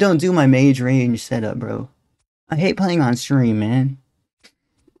is why I don't do my mage range setup, bro. I hate playing on stream, man.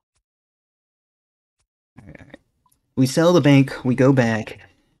 Alright. We sell the bank, we go back.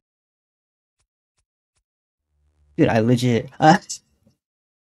 Dude, I legit...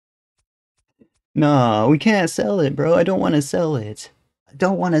 No, we can't sell it, bro. I don't want to sell it.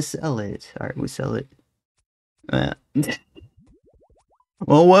 Alright, we sell it.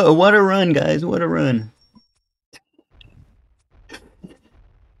 Well, what a run, guys! What a run!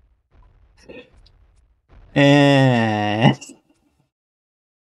 And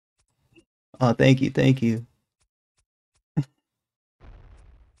oh, thank you, thank you.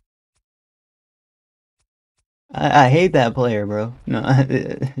 I hate that player, bro. No,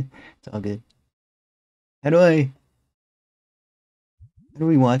 it's all good. How do I? How do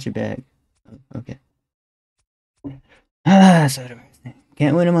we watch it back? Oh, okay. Ah, so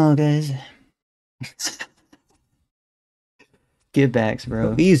can't win them all, guys. Give backs,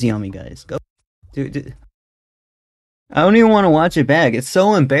 bro. Easy on me, guys. Go, dude. I don't even want to watch it back. It's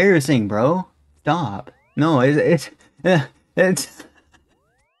so embarrassing, bro. Stop. No, it's.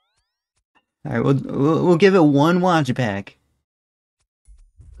 All right, we'll give it one watch back.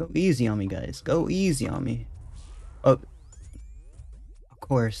 Go easy on me, guys. Go easy on me. Oh, of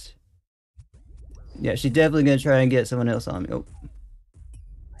course. Yeah, she's definitely gonna try and get someone else on me. Oh.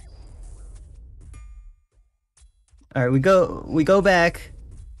 All right, we go back.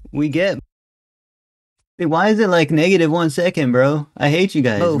 We get. Hey, why is it like -1 second, bro? I hate you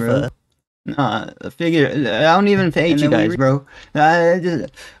guys, bro. Nah, figure. I don't even hate you guys, bro.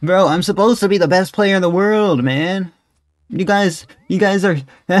 Bro, I'm supposed to be the best player in the world, man. You guys are.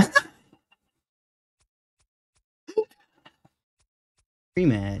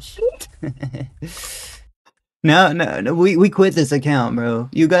 Rematch. No, we quit this account, bro.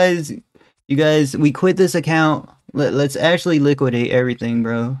 You guys, we quit this account. Let's actually liquidate everything,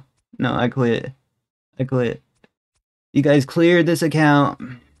 bro. No, I quit. I quit. You guys cleared this account.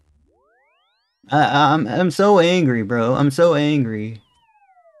 I'm so angry, bro. I'm so angry.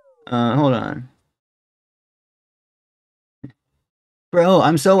 Hold on. Bro,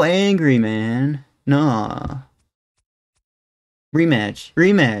 I'm so angry, man. No. Rematch.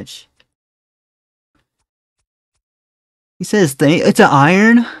 Rematch. He says it's an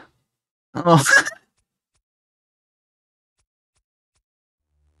iron? Oh.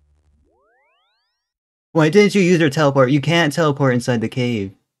 Why didn't you use your teleport? You can't teleport inside the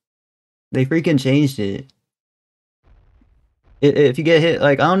cave. They freaking changed it. If you get hit,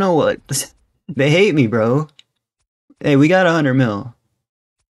 like, I don't know what. They hate me, bro. Hey, we got 100 mil.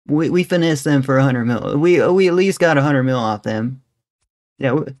 We finessed them for 100 mil. We at least got 100 mil off them.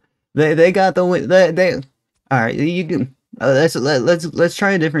 Yeah, they got the win. They all right. You can let's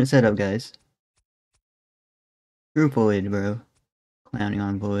try a different setup, guys. Screw Void, bro. Clowning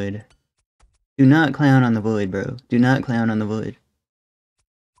on Void. Do not clown on the Void, bro. Do not clown on the Void.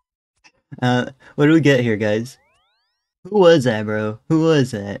 What do we get here, guys? Who was that, bro? Who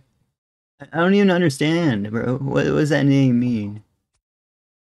was that? I don't even understand, bro. What does that name mean?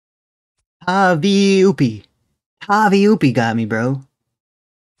 Javi Upi. Javi Upi got me, bro.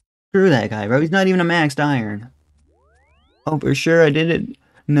 Screw that guy, bro. He's not even a maxed iron. Oh, for sure I didn't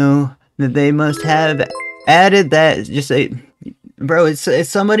know that they must have added that. Just say, bro, it's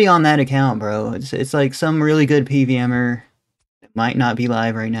somebody on that account, bro. It's like some really good PVMer. It might not be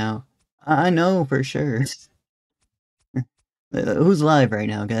live right now. I know for sure. Who's live right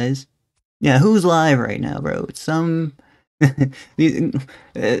now, guys? Yeah, who's live right now, bro? It's some you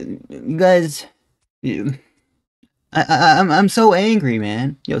guys. I'm so angry,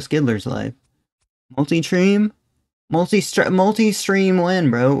 man. Yo, Skidler's live. Multi-stream, multi-stream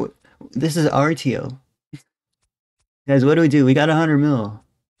win, bro. This is RTO. Guys, what do? We got 100 mil. All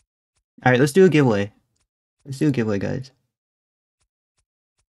right, let's do a giveaway. Let's do a giveaway, guys.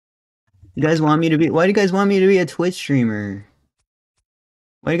 You guys want me to be? Why do you guys want me to be a Twitch streamer?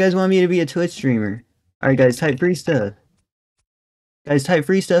 Why do you guys want me to be a Twitch streamer? All right, guys, type free stuff. Guys, type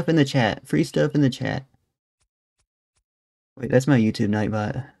free stuff in the chat. Free stuff in the chat. Wait, that's my YouTube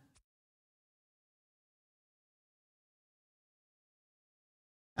Nightbot.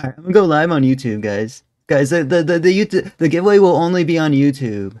 All right, I'm gonna go live on YouTube, guys. Guys, the giveaway will only be on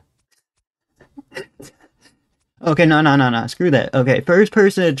YouTube. Okay, no. Screw that. Okay, first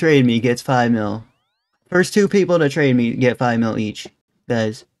person to trade me gets 5 mil. First 2 people to trade me get 5 mil each.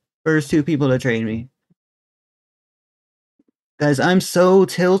 Guys, first 2 people to trade me. Guys, I'm so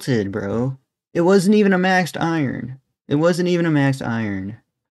tilted, bro. It wasn't even a maxed iron. It wasn't even a maxed iron.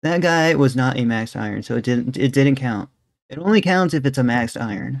 That guy was not a maxed iron, so it didn't count. It only counts if it's a maxed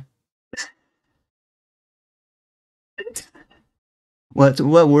iron. What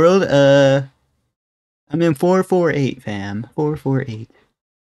world? I'm in 448, fam. 448.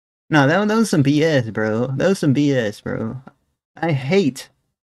 No, that was some BS, bro. That was some BS, bro. I hate.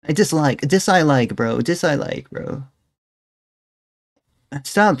 I dislike, bro. Dislike, bro.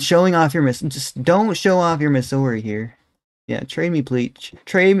 Stop showing off your just don't show off your Missouri here. Yeah, trade me, please.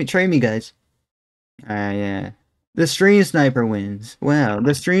 Trade me, guys. Yeah. The stream sniper wins. Wow,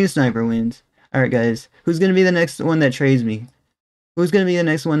 the stream sniper wins. All right, guys. Who's gonna be the next one that trades me? Who's gonna be the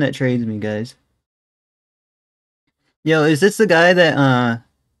next one that trades me, guys? Yo, is this the guy that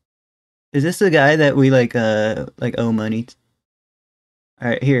is this the guy that we like owe money? All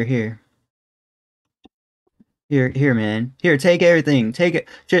right, here, man. Here, take everything. Take it.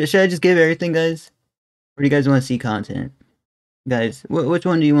 Should I just give everything, guys? Or do you guys want to see content, guys? Which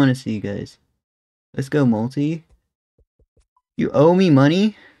one do you want to see, guys? Let's go multi. You owe me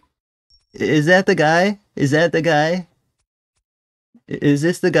money? Is that the guy? Is that the guy? Is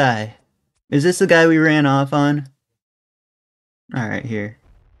this the guy? Is this the guy we ran off on? All right, here.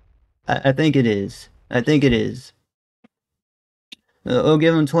 I think it is. I think it is. I'll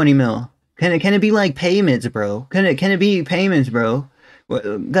give him 20 mil. Can it be like payments, bro? Can it be payments, bro?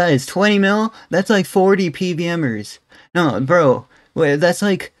 Guys, 20 mil? That's like 40 PVMers. No, bro. Wait, that's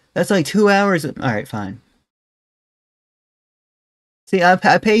like 2 hours. All right, fine. See, I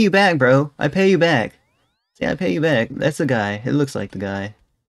pay you back, bro. I pay you back. See, I pay you back. That's the guy. It looks like the guy.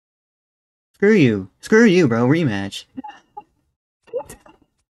 Screw you. Screw you, bro. Rematch.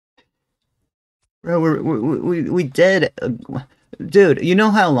 Bro, we dead. Dude, you know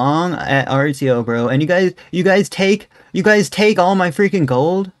how long at RTO, bro? And you guys take all my freaking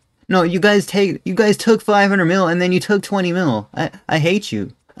gold? No, you guys took 500 mil and then you took 20 mil. I hate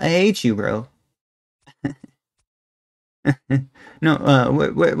you. I hate you, bro. No,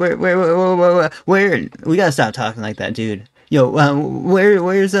 where we gotta stop talking like that, dude. Yo,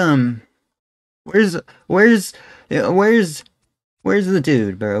 where's the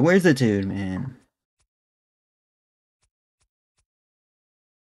dude, bro? Where's the dude, man?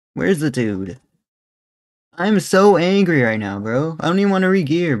 Where's the dude? I'm so angry right now, bro. I don't even want to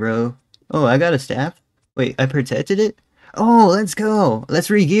re-gear, bro. Oh, I got a staff? Wait, I protected it? Oh, let's go. Let's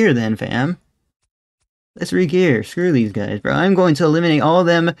re-gear then, fam. Let's re-gear. Screw these guys, bro. I'm going to eliminate all of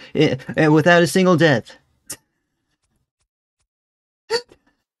them without a single death.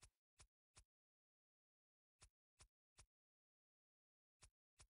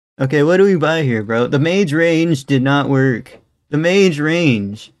 Okay, what do we buy here, bro? The mage range did not work. The mage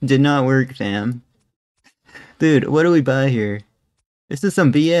range did not work, fam. Dude, what do we buy here? This is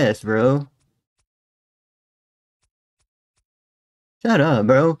some BS, bro. Shut up,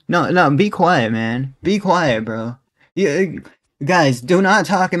 bro. No, be quiet, man. Be quiet, bro. You, guys, do not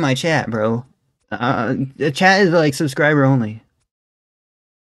talk in my chat, bro. The chat is like subscriber only.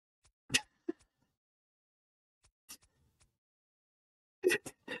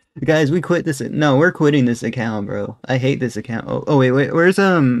 Guys, we quit this. No, we're quitting this account, bro. I hate this account. Oh wait. Where's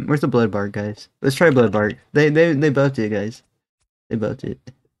the blood bark, guys? Let's try blood bark. They buffed it, guys. They buffed it.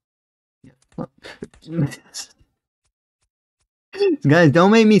 Guys,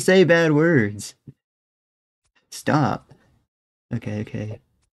 don't make me say bad words. Stop. Okay.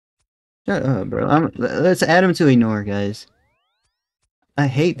 Shut up, bro. Let's add him to ignore, guys. I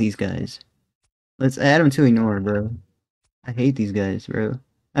hate these guys. Let's add him to ignore, bro. I hate these guys, bro.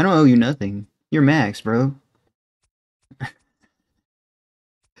 I don't owe you nothing. You're max, bro.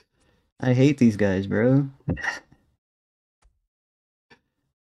 I hate these guys, bro.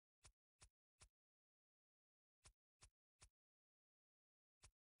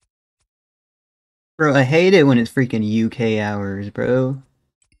 Bro, I hate it when it's freaking UK hours, bro.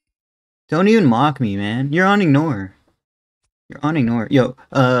 Don't even mock me, man. You're on ignore. You're on ignore. Yo,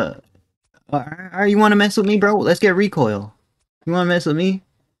 you want to mess with me, bro? Let's get recoil. You want to mess with me?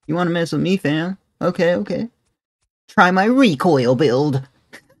 You want to mess with me, fam? Okay. Try my recoil build.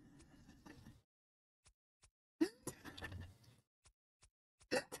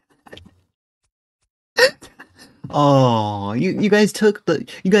 Oh, you guys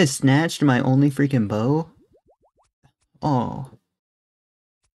you guys snatched my only freaking bow? Oh.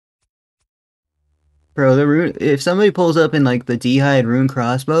 Bro, if somebody pulls up in like the D-hide rune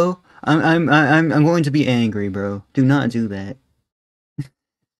crossbow, I'm going to be angry, bro. Do not do that.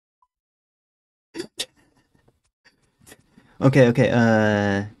 Okay,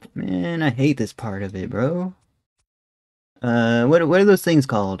 man, I hate this part of it, bro. What are those things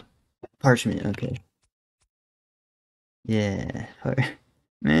called? Parchment, okay. Yeah.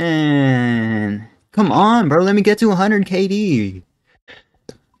 Man. Come on, bro, let me get to 100 KD.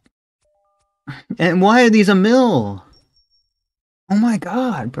 And why are these a mill? Oh my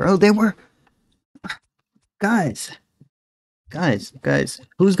god, bro, they were... Guys,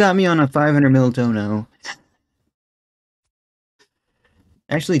 who's got me on a 500 mil dono?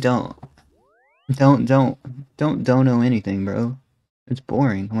 Actually, don't dono anything, bro. It's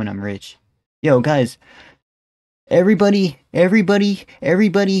boring when I'm rich. Yo, guys, everybody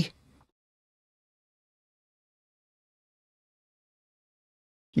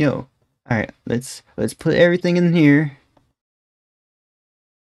Yo. Alright, let's put everything in here.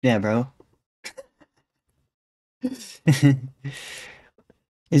 Yeah, bro. Is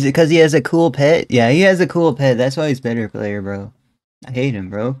it because he has a cool pet? Yeah, he has a cool pet. That's why he's better player, bro. I hate him,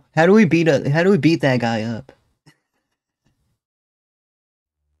 bro. How do we beat that guy up?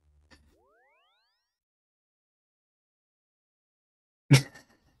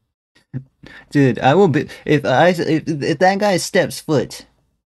 Dude, I will be if that guy steps foot.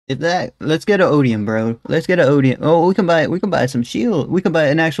 If that let's get an Odium, bro. Let's get an Odium. Oh, we can buy some shield. We can buy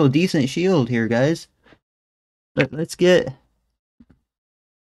an actual decent shield here, guys. Let's get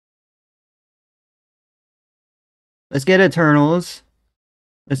Eternals.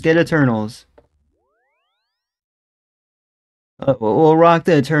 Let's get Eternals. We'll rock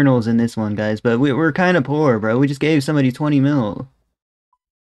the Eternals in this one, guys. But we're kind of poor, bro. We just gave somebody 20 mil.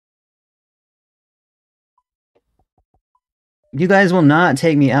 You guys will not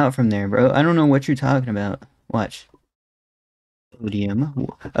take me out from there, bro. I don't know what you're talking about. Watch. Odium.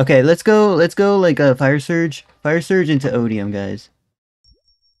 Okay, let's go like a Fire Surge. Fire Surge into Odium, guys.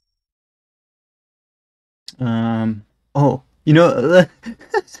 Oh, you know,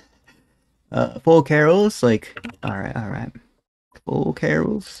 full carols? Like, alright. Full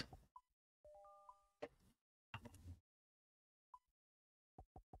carols.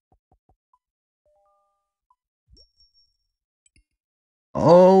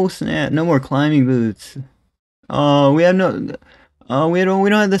 Oh, snap. No more climbing boots. Oh, we have no... Oh, we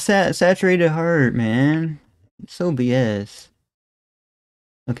don't have the saturated heart, man. It's so BS.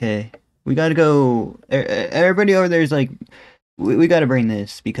 Okay. We gotta go... Everybody over there is like... We gotta bring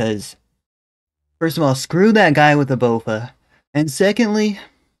this, because... First of all, screw that guy with the Bofa. And secondly,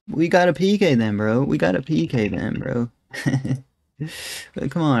 we gotta PK them, bro. We gotta PK them, bro.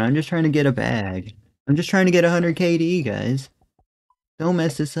 Come on, I'm just trying to get a bag. I'm just trying to get 100 KD, guys. Don't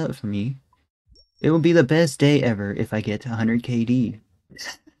mess this up for me. It will be the best day ever if I get to 100 KD.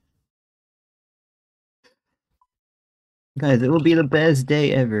 Guys, it will be the best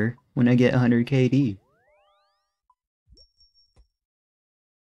day ever when I get 100 KD.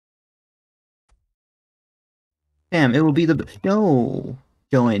 Damn, it will be the... Yo!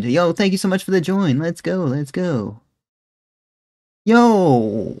 Joined. Yo, thank you so much for the join. Let's go, let's go.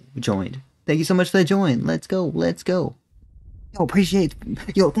 Yo! Joined. Thank you so much for the join. Let's go, let's go. Yo, appreciate...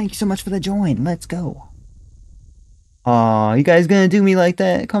 Yo, thank you so much for the join. Let's go. Aw, you guys gonna do me like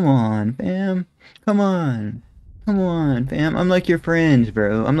that? Come on, fam. Come on. Come on, fam. I'm like your friend,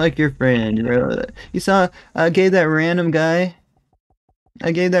 bro. I'm like your friend, bro. You saw... I gave that random guy...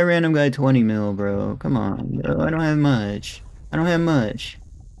 20 mil, bro. Come on, bro. I don't have much. I don't have much.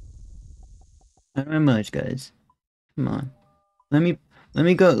 I don't have much, guys. Come on. Let me let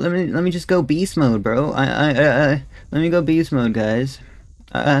me just go beast mode, bro. Let me go beast mode, guys.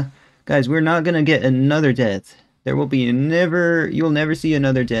 Guys, we're not gonna get another death. There will be you'll never see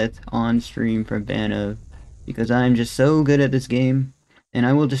another death on stream from Fanof, because I'm just so good at this game, and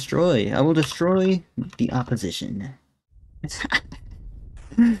I will destroy the opposition.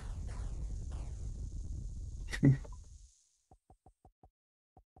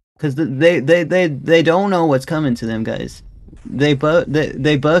 Because they don't know what's coming to them, guys. They buffed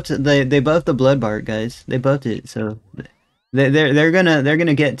the blood bart, guys. They buffed it, so they're gonna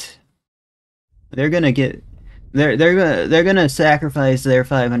get they're gonna sacrifice their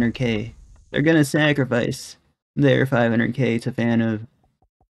 500k. They're gonna sacrifice their 500k to Fanof,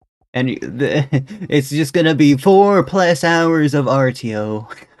 and it's just gonna be 4+ hours of RTO.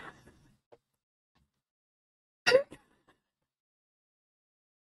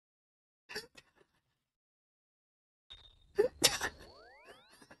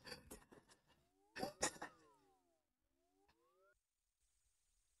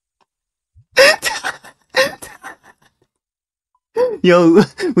 Yo,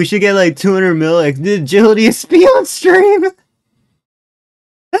 we should get like 200 mil agility SP on stream.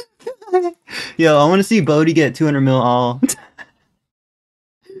 Yo, I want to see Bodhi get 200 mil all.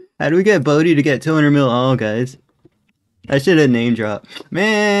 How do we get Bodhi to get 200 mil all, guys? I should have name drop.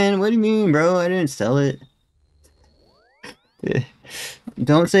 Man, what do you mean, bro? I didn't sell it.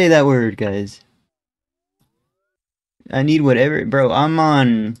 Don't say that word, guys. I need whatever, bro. I'm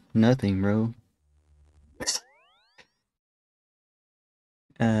on nothing, bro.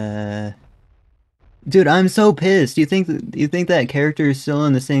 Dude, I'm so pissed. Do you think that character is still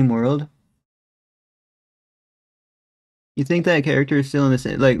in the same world? You think that character is still in the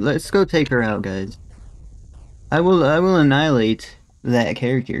same... Like, let's go take her out, guys. I will annihilate that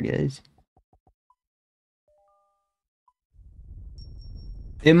character, guys.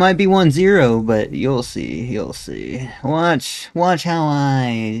 It might be 1-0, but you'll see. You'll see. Watch how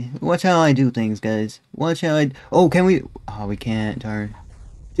I do things, guys. Watch how I. Oh, can we? Oh, we can't. Darn.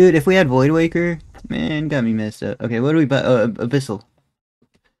 Dude, if we had Void Waker, man, got me messed up. Okay, what do we buy? Abyssal.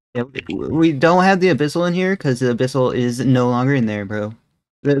 Yeah, we don't have the Abyssal in here because the Abyssal is no longer in there, bro.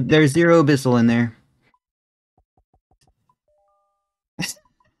 There's 0 Abyssal in there.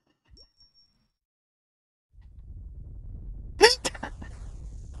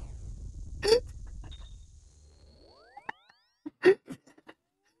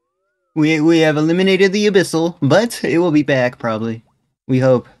 We have eliminated the Abyssal, but it will be back probably. We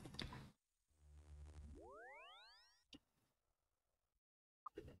hope.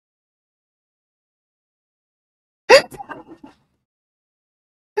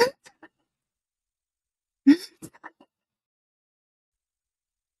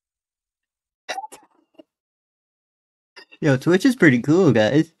 Yo, Twitch is pretty cool,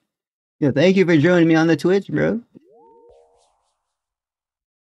 guys. Yo, thank you for joining me on the Twitch, bro.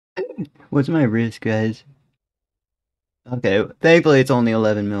 What's my risk, guys? Okay, thankfully it's only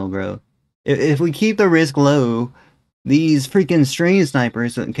 11 mil, bro. If we keep the risk low, these freaking stream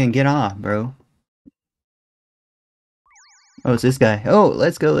snipers can get off, bro. Oh, it's this guy. Oh,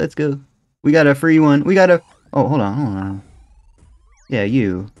 let's go, let's go. We got a free one. We got a... Oh, hold on, hold on. Yeah,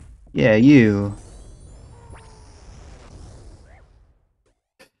 you. Yeah, you.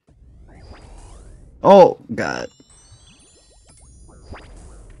 Oh, God.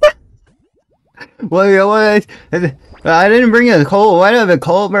 What? I didn't bring a coal. Why do I have a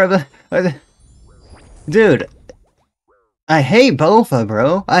coal, bro? Dude. I hate Bofa,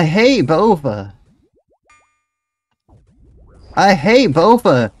 bro. I hate Bofa. I hate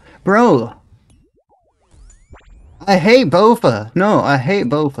Bofa. Bro. I hate Bofa. No, I hate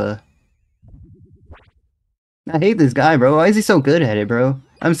Bofa. I hate this guy, bro. Why is he so good at it, bro?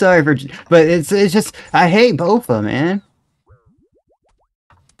 I'm sorry for... But it's just... I hate Bofa, man.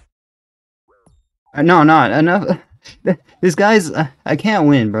 No, not enough. This guy's... I can't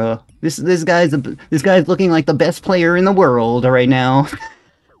win, bro. This guy's looking like the best player in the world right now.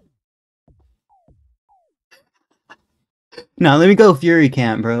 No, let me go Fury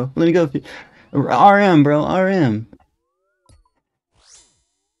Camp, bro. Let me go RM, bro. RM.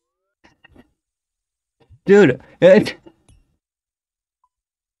 Dude,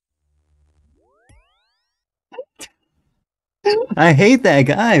 I hate that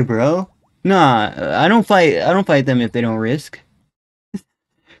guy, bro. Nah, I don't fight them if they don't risk.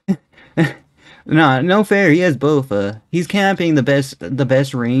 Nah, no fair. He has both. He's camping the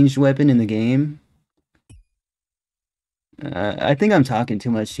best ranged weapon in the game. I think I'm talking too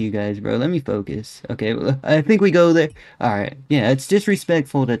much to you guys, bro. Let me focus. Okay, I think we go there. Alright, yeah, it's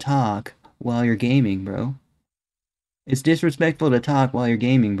disrespectful to talk while you're gaming, bro. It's disrespectful to talk while you're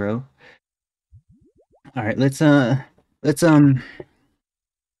gaming, bro. Alright, let's no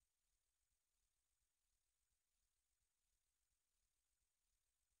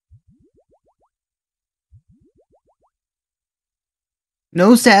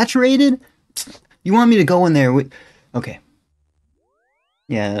saturated? You want me to go in there with... Okay.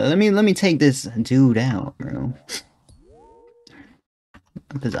 Yeah, let me take this dude out, bro.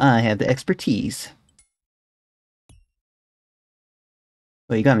 Because I have the expertise.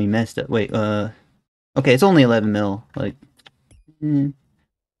 Wait, you got me messed up. Wait, okay, it's only 11 mil. Like, 20...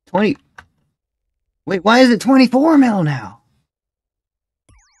 Wait, why is it 24 mil now?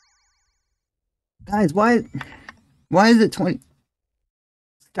 Guys, why is it 20...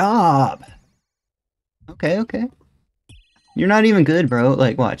 Stop! Okay, okay. You're not even good, bro.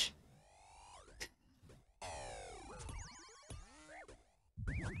 Like, watch.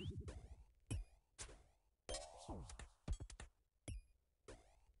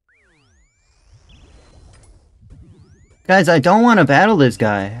 Guys, I don't want to battle this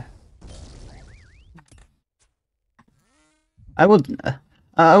guy. I will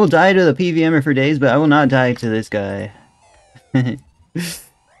die to the PVMer for days, but I will not die to this guy.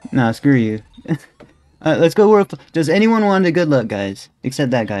 Nah, screw you. Let's go world. Does anyone want a good luck, guys? Except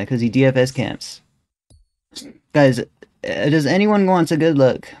that guy, because he DFS camps. Guys, does anyone want a good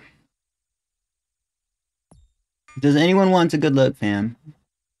luck? Does anyone want a good luck, fam?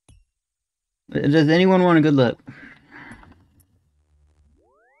 Does anyone want a good luck?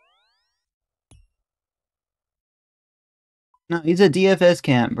 No, he's a DFS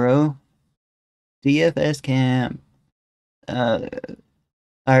camp, bro. DFS camp.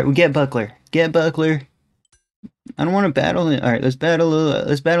 Alright, we get Buckler. Get Buckler. I don't want to battle him. Alright, let's battle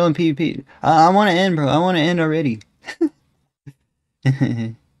in PvP. I want to end, bro. I want to end already.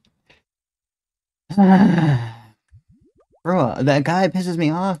 Bro, that guy pisses me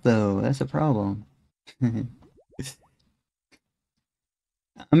off though. That's a problem.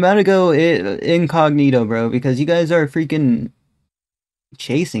 I'm about to go incognito, bro, because you guys are freaking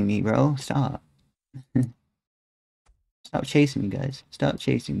chasing me, bro. Stop. Stop chasing me, guys. Stop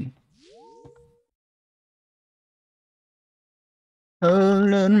chasing me.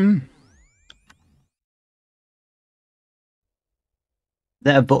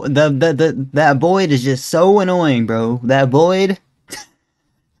 That void is just so annoying, bro. That void.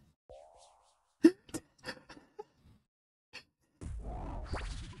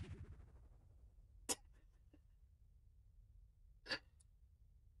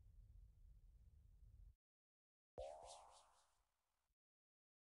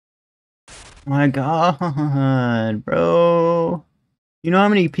 My God, bro. You know how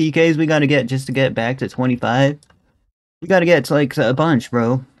many PKs we gotta get just to get back to 25? We gotta get to like a bunch,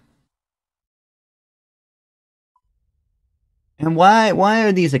 bro. And why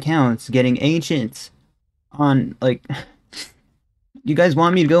are these accounts getting ancients on like you guys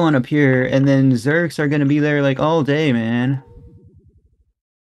want me to go on up here and then Zerks are gonna be there like all day, man.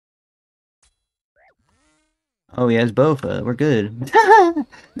 Oh, he has Bofa. We're good.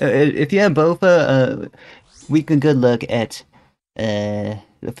 If you have Bofa, we can good look at the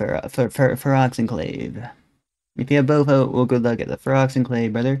Ferox Enclave. If you have Bofa, we'll good look at the Ferox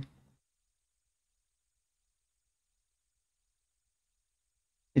Enclave, brother.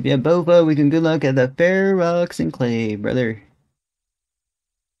 If you have Bofa, we can good look at the Ferox Enclave, brother.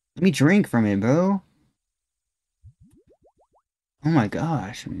 Let me drink from it, bro. Oh my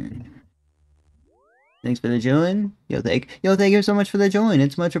gosh, man. Thanks for the join. Thank you so much for the join.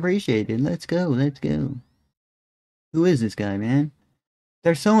 It's much appreciated. Let's go, let's go. Who is this guy, man?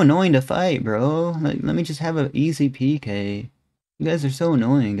 They're so annoying to fight, bro. Like, let me just have an easy PK. You guys are so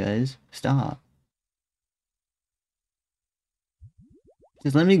annoying, guys. Stop.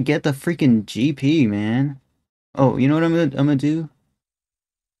 Just let me get the freaking GP, man. Oh, you know what I'm gonna do?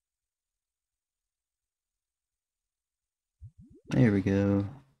 There we go.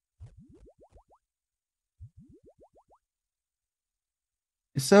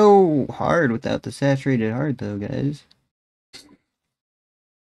 It's so hard without the saturated heart, though, guys.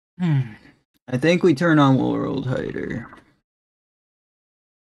 I think we turn on World Hider.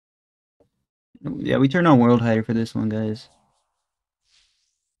 Yeah, we turn on World Hider for this one, guys.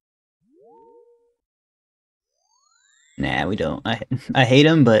 Nah, we don't. I hate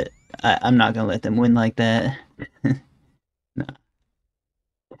them, but I'm not gonna let them win like that. No.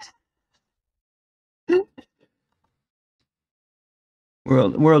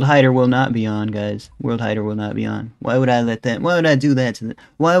 World Hider will not be on, guys. World Hider will not be on. Why would I let them? Why would I do that to them?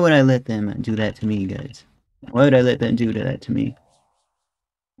 Why would I let them do that to me, guys? Why would I let them do that to me?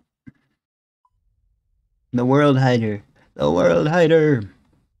 The World Hider. The World Hider.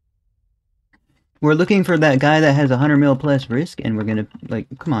 We're looking for that guy that has 100 mil plus risk, and we're gonna, like,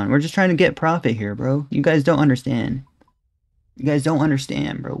 come on. We're just trying to get profit here, bro. You guys don't understand. You guys don't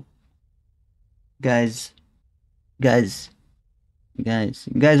understand, bro. Guys. Guys.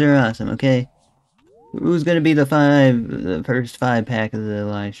 You guys are awesome, okay? Who's gonna be the first 5 pack of the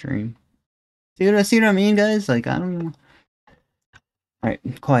live stream? See what I mean, guys? Like, I don't know.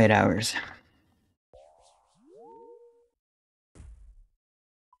 Alright, quiet hours.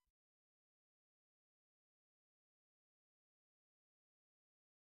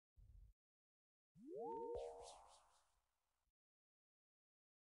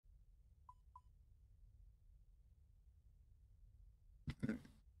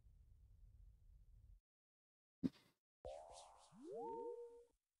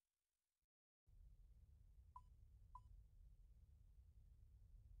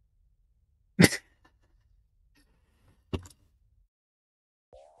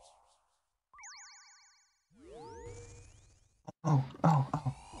 Oh.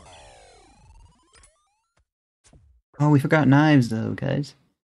 Oh, we forgot knives, though, guys.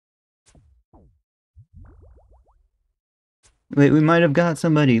 Wait, we might have got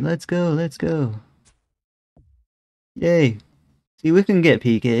somebody. Let's go, let's go. Yay. See, we can get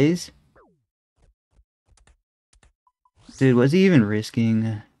PKs. Dude, was he even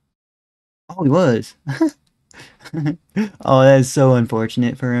risking? Oh, he was. Oh, that's so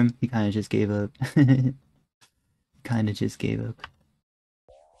unfortunate for him. He kind of just gave up. Kind of just gave up.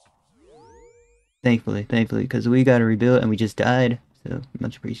 Thankfully, because we got to rebuild and we just died. So,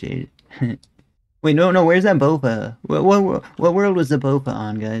 much appreciated. Wait, no, where's that Bofa? What world was the Bofa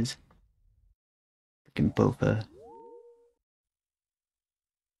on, guys? Freaking Bofa.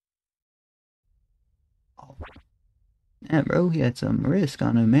 Yeah, bro, he had some risk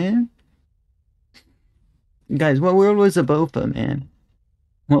on him, man. Guys, what world was a Bofa, man?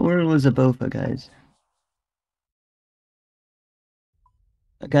 What world was a Bofa, guys?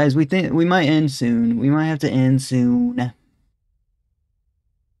 Guys, we think we might end soon. We might have to end soon.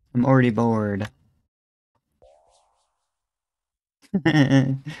 I'm already bored.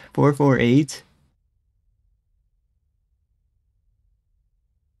 448.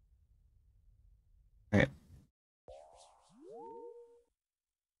 Alright.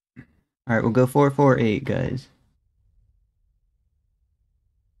 Alright, we'll go 448, guys.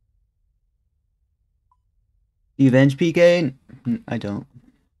 Do you bench PK? I don't.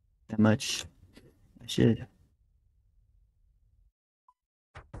 That much. I should.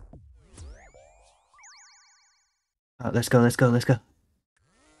 Oh, let's go, let's go, let's go.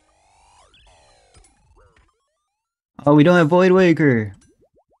 Oh, we don't have Void Waker.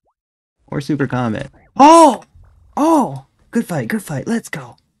 Or Super Combat. Oh! Oh! Good fight, good fight. Let's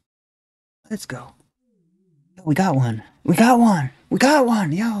go. Let's go. We got one. We got one. We got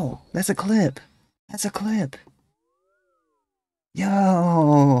one. Yo, that's a clip. That's a clip.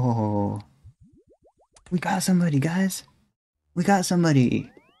 Yo. We got somebody, guys. We got somebody.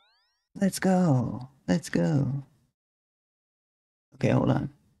 Let's go. Let's go. Okay, hold on.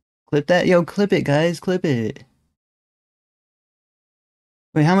 Clip that. Yo, clip it, guys. Clip it.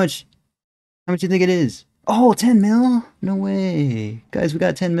 Wait, how much? How much do you think it is? Oh, 10 mil? No way. Guys, we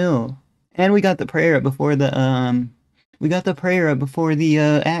got 10 mil. And we got the prayer up before the, we got the prayer up before the,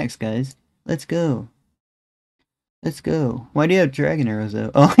 axe, guys. Let's go. Let's go. Why do you have dragon arrows,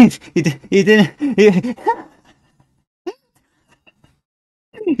 though? Oh, he didn't,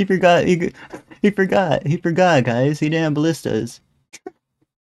 he forgot, he forgot, guys. He didn't have ballistas.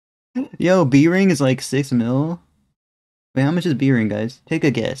 Yo, B-ring is like 6 mil. Wait, how much is B-ring, guys? Take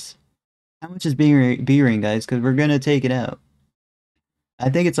a guess. How much is B-ring, guys? Because we're gonna take it out. I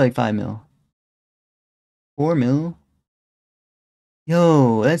think it's like 5 mil. 4 mil?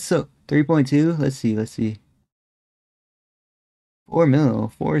 Yo, that's so... 3.2? Let's see, let's see. 4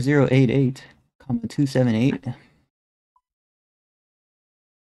 mil. 4088, comma 278.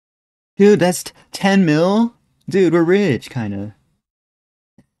 Dude, that's 10 mil? Dude, we're rich, kinda.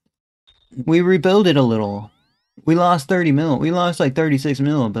 We rebuilt it a little. We lost 30 mil. We lost like 36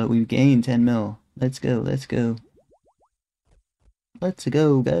 mil, but we gained 10 mil. Let's go, let's go. Let's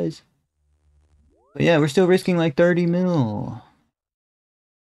go, guys. But yeah, we're still risking like 30 mil.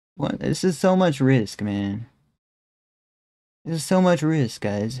 What? This is so much risk, man. This is so much risk,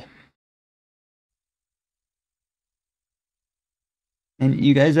 guys. And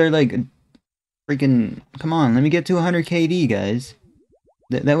you guys are like freaking... Come on, let me get to 100 KD, guys.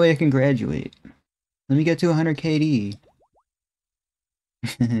 That way I can graduate. Let me get to 100 KD.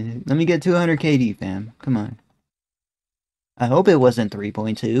 Let me get to 100 KD, fam. Come on. I hope it wasn't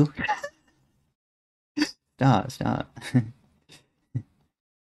 3.2. Stop, stop.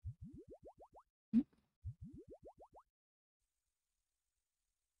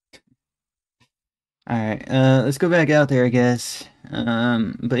 Alright, let's go back out there, I guess.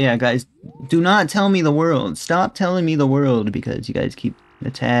 But yeah, guys, do not tell me the world. Stop telling me the world, because you guys keep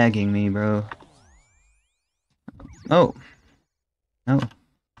tagging me, bro. Oh. Oh.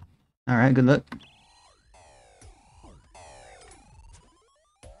 Alright, good luck.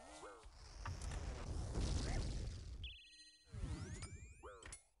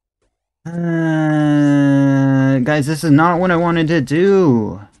 Guys, this is not what I wanted to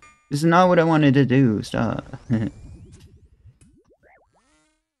do. This is not what I wanted to do. Stop.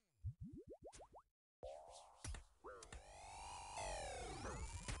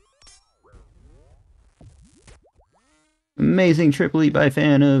 Amazing triple leap by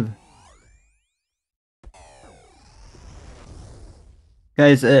Fanof.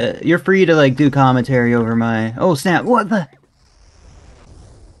 Guys, you're free to like do commentary over my... Oh snap, what the...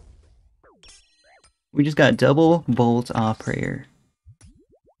 We just got double bolt off prayer.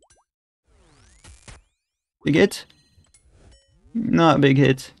 Big hit? Not big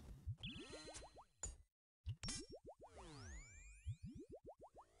hit.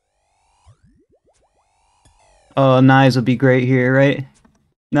 Oh, knives would be great here, right?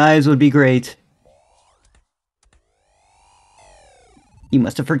 Knives would be great. You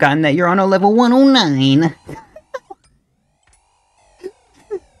must have forgotten that you're on a level 109.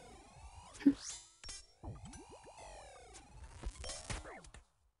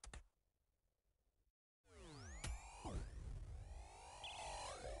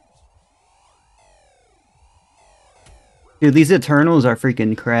 Dude, these Eternals are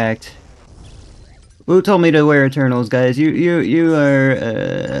freaking cracked. Who told me to wear Eternals, guys? You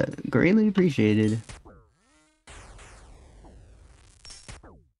are greatly appreciated.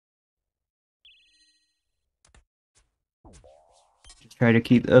 Try to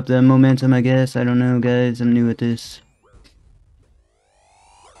keep up the momentum, I guess. I don't know, guys. I'm new at this.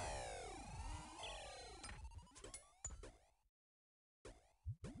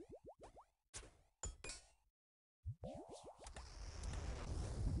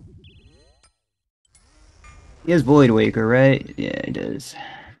 He has Void Waker, right? Yeah, he does.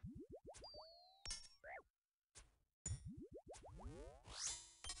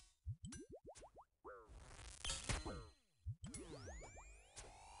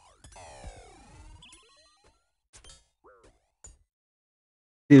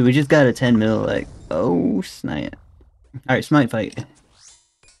 Dude, we just got a 10 mil, like, oh, snap. Alright, Smite fight.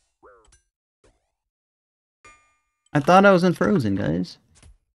 I thought I was unfrozen, guys.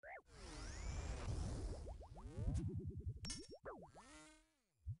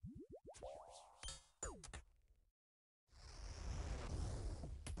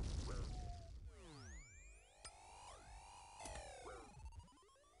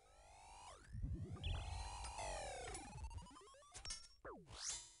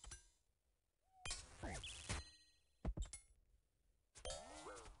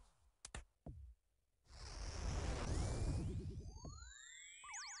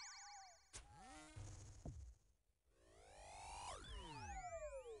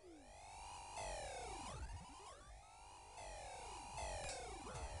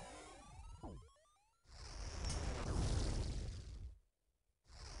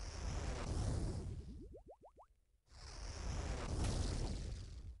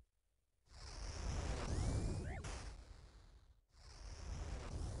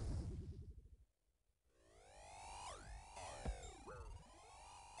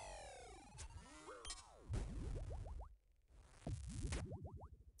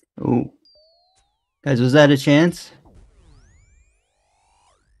 Oh. Guys, was that a chance?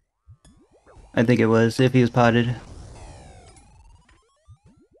 I think it was, if he was potted.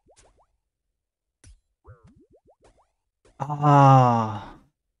 Ah.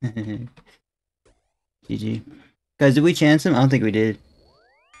 GG. Guys, did we chance him? I don't think we did.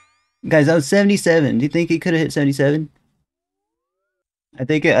 Guys, that was 77. Do you think he could have hit 77? I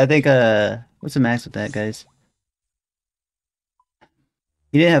think, what's the max with that, guys?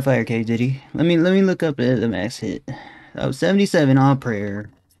 He didn't have Fire Cave, did he? Let me look up the max hit. That was 77 on prayer.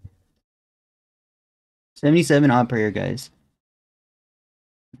 77 on prayer, guys.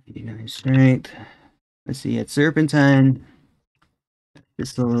 89 strength. Let's see, he had Serpentine,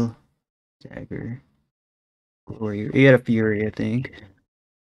 Pistol, Dagger, Warrior. He had a Fury, I think.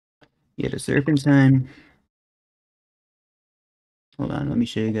 He had a Serpentine. Hold on, let me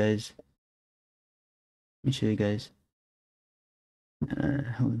show you guys. Let me show you guys.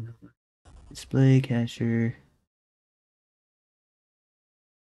 Display, Casher.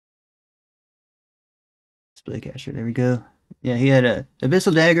 Display Casher, there we go. Yeah, he had a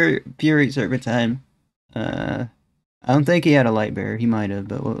Abyssal Dagger, Fury, Serpentine. I don't think he had a Light Bearer. He might have,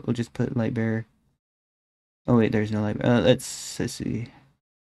 but we'll just put Light Bearer. Oh wait, there's no Light Bearer. Let's see.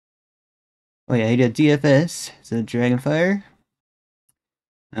 Oh yeah, he did DFS, so Dragonfire.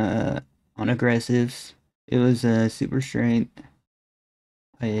 On aggressives, it was super strength.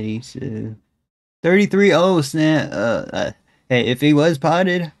 Piety, so 33. Oh snap! Hey, if he was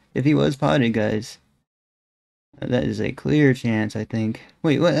potted, guys, that is a clear chance. I think.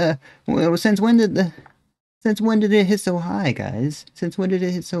 Wait, what? Since when did it hit so high, guys? Since when did it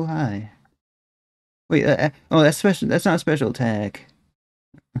hit so high? Wait, oh, that's special. That's not special attack.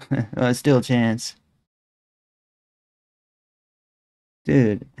 Oh, it's still a chance,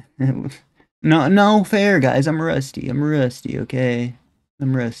 dude. No fair, guys. I'm rusty. Okay,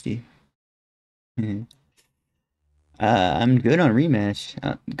 I'm rusty. I'm good on rematch.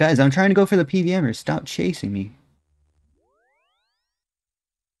 Guys, I'm trying to go for the PVMers. Stop chasing me.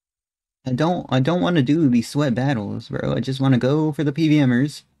 I don't want to do these sweat battles, bro. I just want to go for the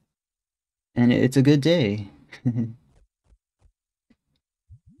PVMers. And it's a good day.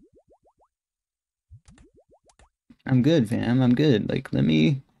 I'm good, fam. I'm good. Like, let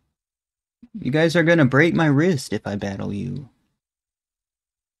me... You guys are gonna break my wrist if I battle you.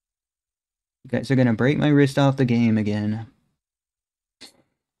 You guys are gonna break my wrist off the game again.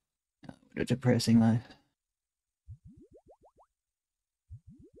 What a depressing life.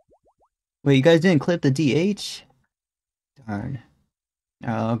 Wait, you guys didn't clip the DH? Darn.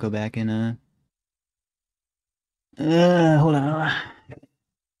 I'll go back and, hold on.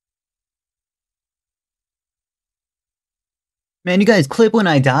 Man, you guys clip when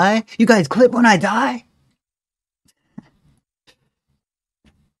I die? You guys clip when I die?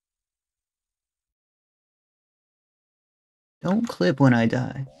 Don't clip when I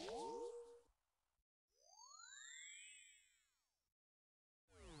die.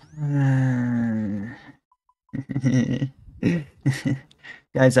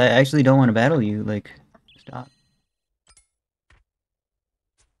 Guys, I actually don't want to battle you. Like, stop.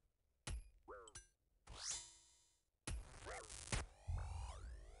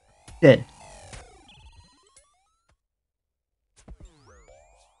 Dead.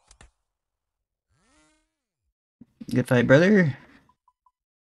 Good fight, brother.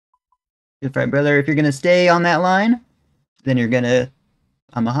 Good fight, brother. If you're gonna stay on that line, then you're gonna...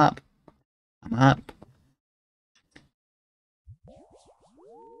 I'm a hop. I'm a hop.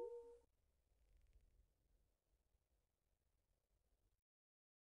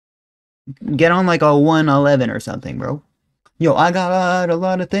 Get on like a 111 or something, bro. Yo, I got a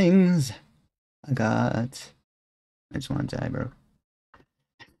lot of things. I just want to die, bro.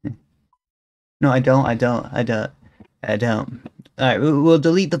 No, I don't. Alright, we'll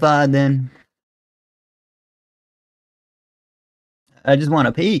delete the VOD then. I just want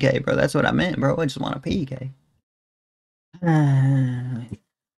a PK, bro. That's what I meant, bro. I just want a PK.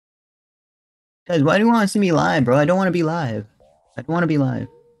 Guys, why do you want to see me live, bro? I don't want to be live. I don't want to be live.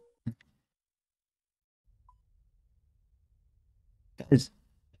 Guys,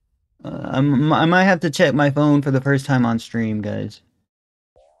 I might have to check my phone for the first time on stream, guys.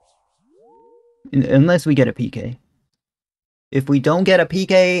 Unless we get a PK. If we don't get a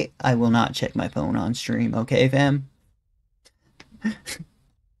PK, I will not check my phone on stream, okay, fam?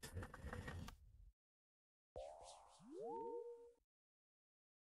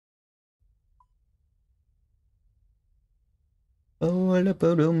 Alright,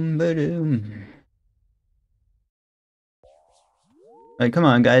 come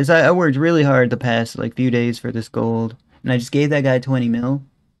on, guys. I worked really hard the past, like, few days for this gold. And I just gave that guy 20 mil.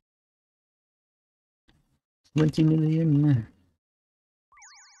 20 million.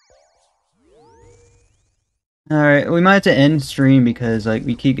 Alright, we might have to end stream because, like,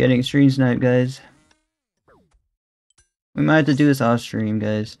 we keep getting stream snipe, guys. We might have to do this off stream,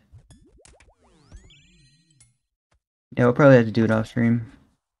 guys. Yeah, we'll probably have to do it off stream.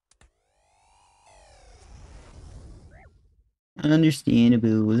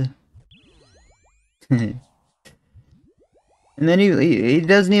 Understandable. And then he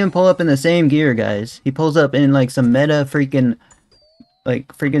doesn't even pull up in the same gear, guys. He pulls up in, like, some meta freaking, like,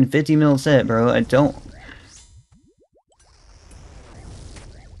 freaking 50 mil set, bro. I don't...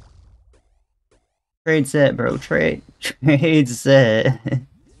 Trade set, bro. Trade set.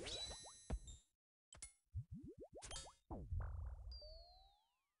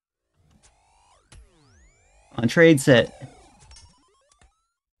 On trade set.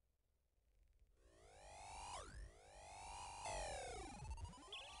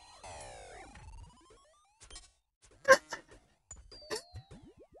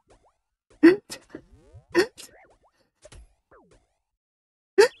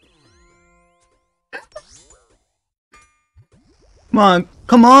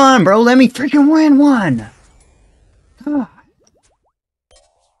 Come on, bro. Let me freaking win one. God.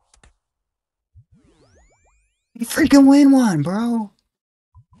 You freaking win one, bro.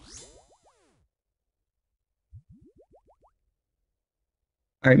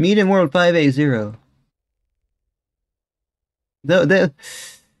 Alright, meet in World 580.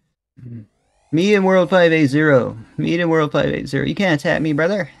 Meet in World 580. Meet in World 580. You can't attack me,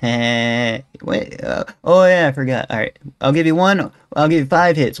 brother. Wait. Oh, yeah, I forgot. Alright. I'll give you one. I'll give you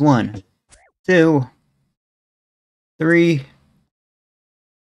 5 hits. 1, 2, 3,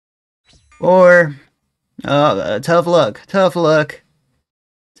 4. Oh, tough luck. Tough luck.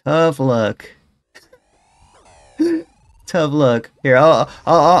 Tough luck. Tough luck. Here,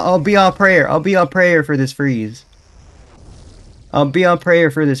 I'll be on prayer. I'll be on prayer for this freeze. I'll be on prayer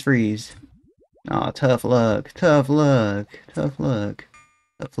for this freeze. Oh, tough luck. Tough luck. Tough luck.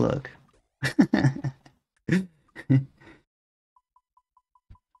 Tough luck.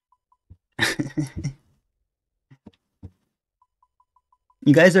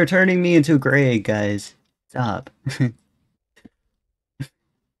 You guys are turning me into Greg, guys. Stop.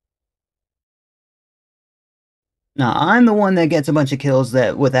 Nah, I'm the one that gets a bunch of kills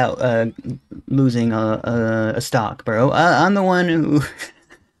that without losing a stock, bro. I'm the one who...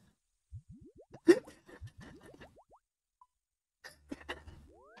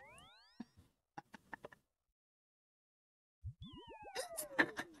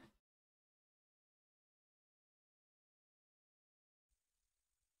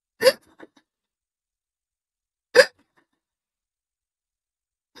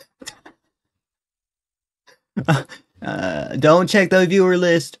 Don't check the viewer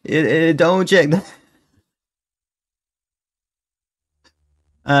list. Don't check the...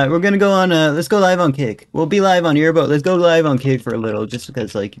 we're gonna go on, let's go live on Kick. We'll be live on here, but let's go live on Kick for a little, just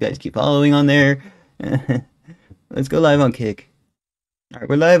because, like, you guys keep following on there. Let's go live on Kick. Alright,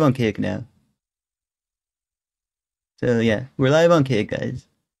 we're live on Kick now. So yeah, we're live on Kick, guys.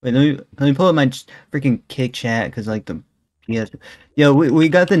 Wait, let me pull up my freaking Kick chat, because like the yo, we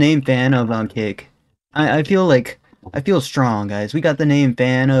got the name Fanof on Kick. I feel like I feel strong, guys. We got the name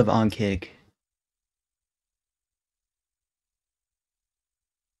Fanof on Kick.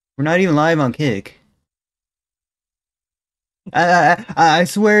 We're not even live on Kick. I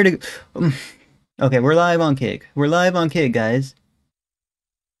swear to. Okay, we're live on Kick. We're live on Kick, guys.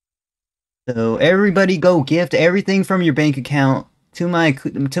 So everybody, go gift everything from your bank account to my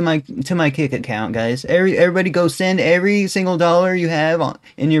Kick account, guys. Everybody, go send every single dollar you have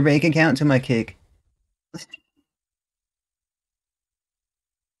in your bank account to my Kick.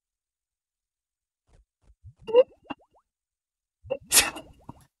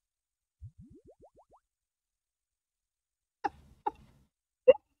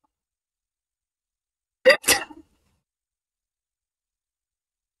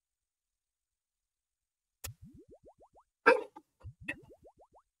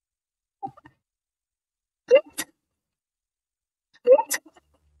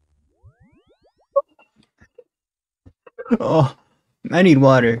 Oh, I need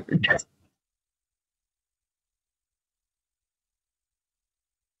water.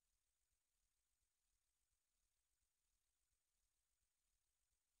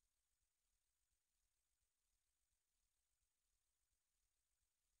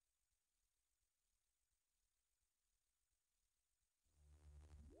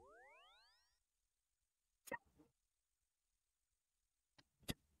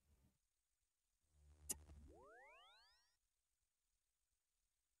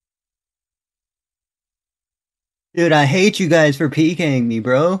 Dude, I hate you guys for PKing me,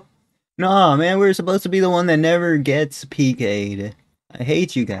 bro. No, man, we're supposed to be the one that never gets PK'd. I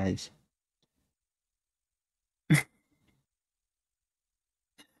hate you guys.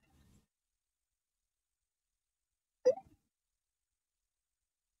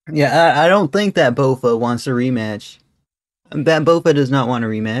 Yeah, I don't think that Bofa wants a rematch. That Bofa does not want a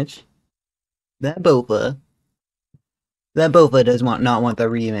rematch. That Bofa. That Bofa does not want the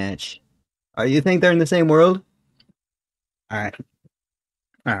rematch. You think they're in the same world? Alright.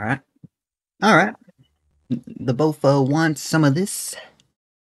 Alright. Alright. The Bofa wants some of this.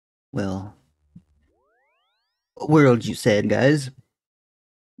 Well, what world you said, guys?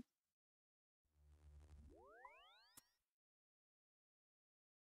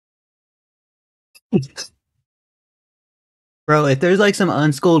 Bro, if there's like some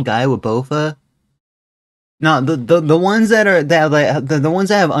unschooled guy with Bofa, no, the ones that are the ones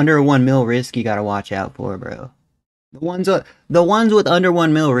that have under 1 mil risk, you gotta watch out for, bro. The ones with under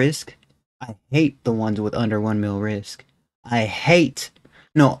 1 mil risk, I hate the ones with under 1 mil risk. I hate.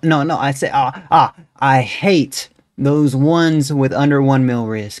 No. I say I hate those ones with under 1 mil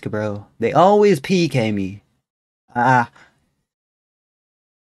risk, bro. They always PK me.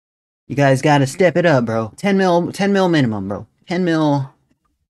 You guys gotta step it up, bro. 10 mil minimum, bro. 10 mil.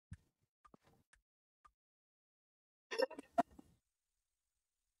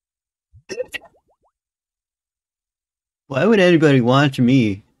 Why would anybody watch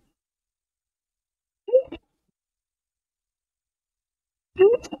me?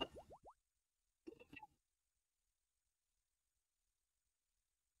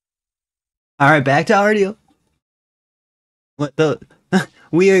 All right, back to audio. What the?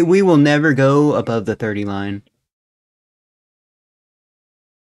 We will never go above the 30 line.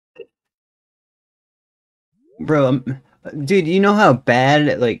 Bro, dude, you know how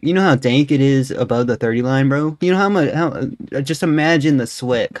bad, like, you know how dank it is above the 30 line, bro? You know how much, just imagine the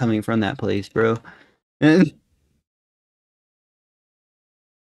sweat coming from that place, bro.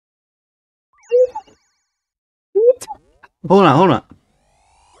 Hold on.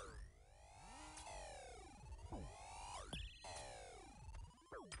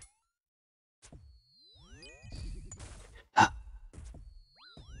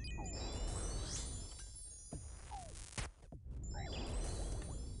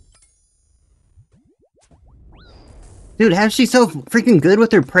 Dude, how's she so freaking good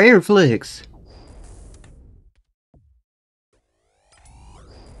with her prayer flicks?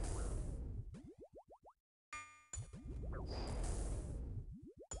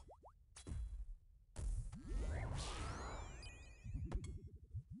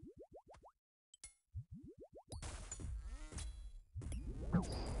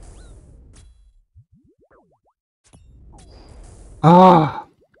 Oh.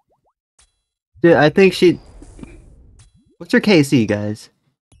 Dude, I think she... What's her KC, guys?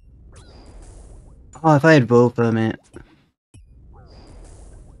 Oh, if I had Bofa, man.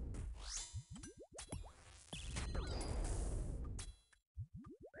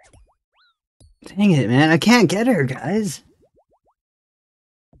 Dang it, man. I can't get her, guys.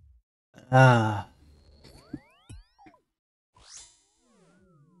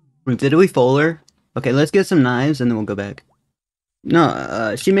 Did we fool her? Okay, let's get some knives and then we'll go back.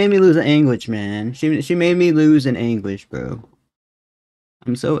 No, she made me lose an English, man. She made me lose an English, bro.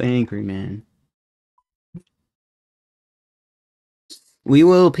 I'm so angry, man. We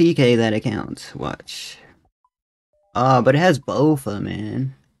will PK that account. Watch. But it has Bofa,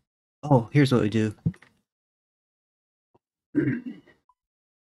 man. Oh, here's what we do.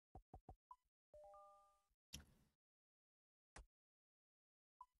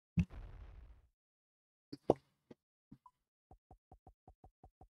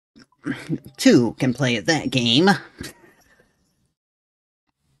 2 can play at that game.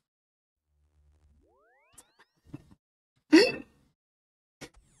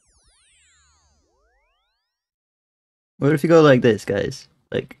 What if you go like this, guys?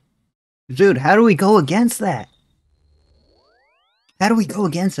 Like, dude, how do we go against that? How do we go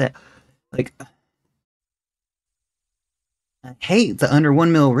against that? Like, I hate the under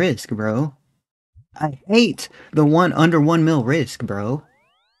 1 mil risk, bro. I hate the under 1 mil risk, bro.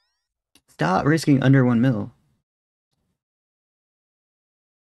 Stop risking under 1 mil.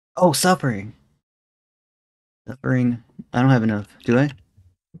 Oh, suffering. Suffering. I don't have enough. Do I?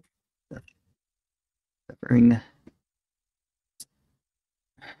 Suffering.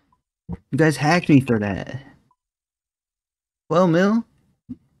 You guys hacked me for that. 12 mil?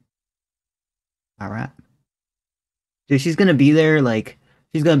 Alright. Dude, she's gonna be there like,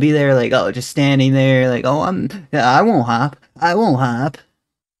 oh, just standing there like, oh, I won't hop. I won't hop.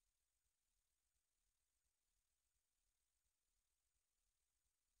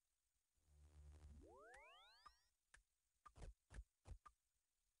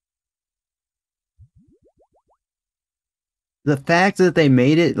 The fact that they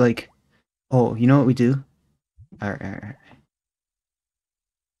made it like, oh, you know what we do? Alright.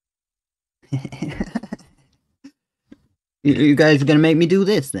 You guys are gonna make me do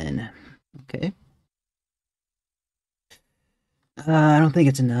this then. Okay. I don't think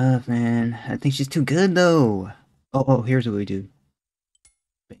it's enough, man. I think she's too good though. Oh, here's what we do.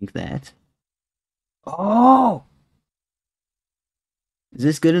 Bank that. Oh! Is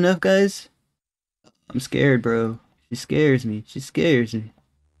this good enough, guys? I'm scared, bro. She scares me. She scares me.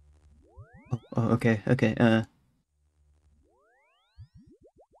 Oh, okay. Like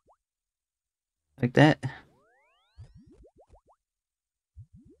that.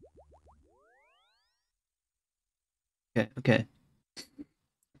 Okay.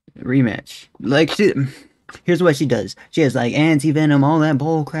 Rematch. Like, here's what she does. She has, like, anti-venom, all that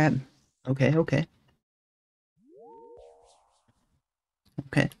bull crap. Okay.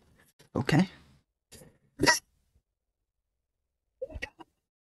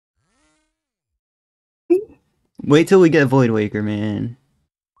 Wait till we get Void Waker, man.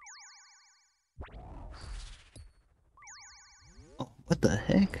 Oh, what the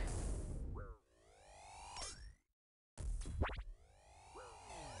heck?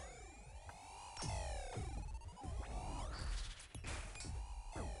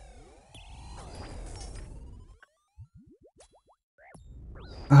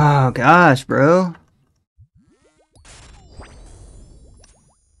 Oh, gosh, bro.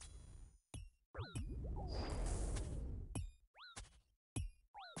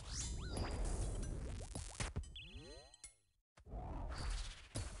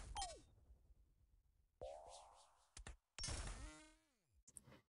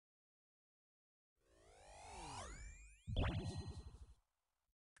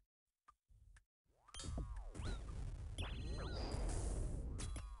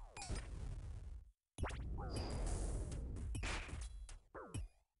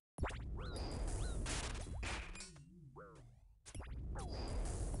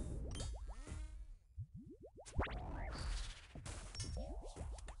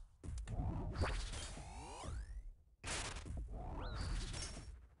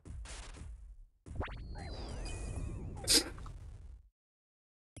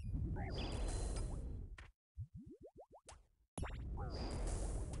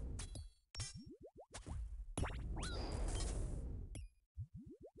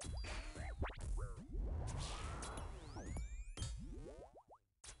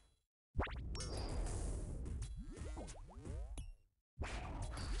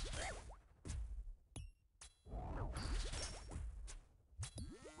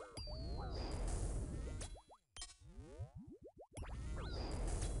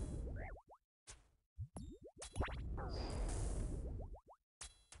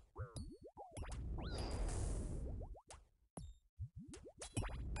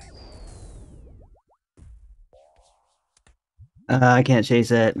 I can't chase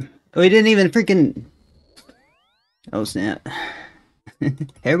that. We didn't even freaking... Oh, snap.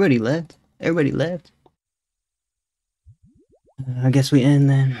 Everybody left. Everybody left. I guess we end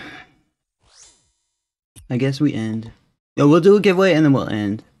then. I guess we end. Yo, we'll do a giveaway and then we'll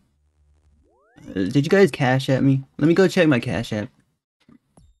end. Did you guys cash at me? Let me go check my cash app.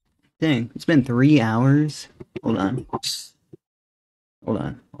 Dang, it's been 3 hours. Hold on. Hold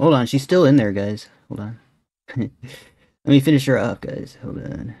on. Hold on, she's still in there, guys. Hold on. Let me finish her up, guys. Hold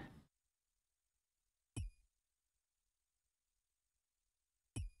on.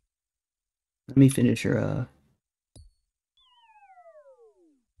 Let me finish her up.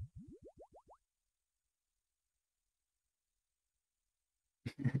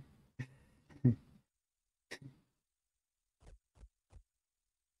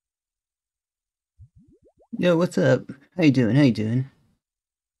 Yo, what's up? How you doing? How you doing?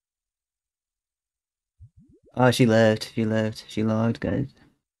 Oh, she left. She left. She logged, guys.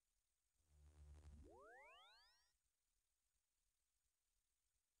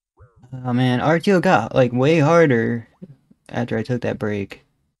 Oh man, RTO got like way harder after I took that break.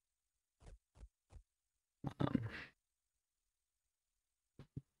 Um,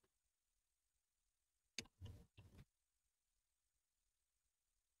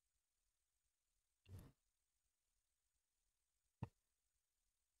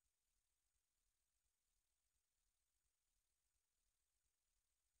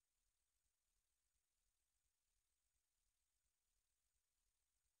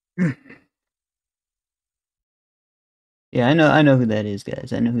 yeah, I know who that is,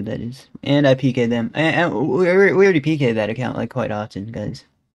 guys. I know who that is, and I PK'd them. And we already PK'd that account like quite often, guys.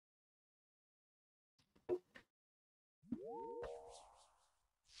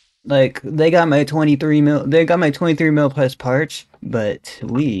 Like they got my 23 mil. They got my 23 mil plus parch, but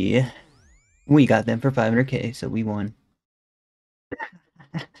we got them for 500k, so we won.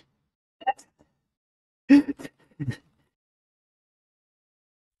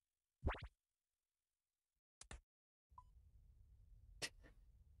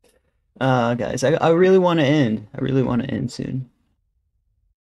 Guys, I really want to end. I really want to end soon.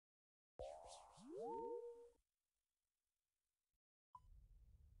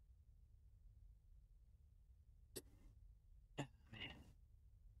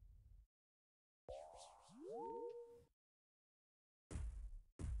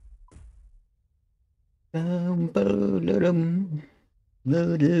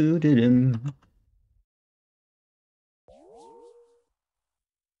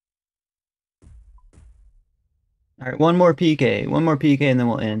 Alright, one more PK. One more PK and then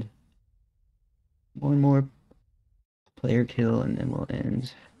we'll end. One more player kill and then we'll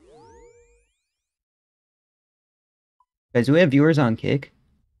end. Guys, do we have viewers on Kick?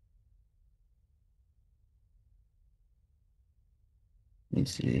 Let me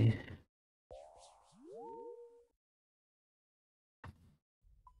see.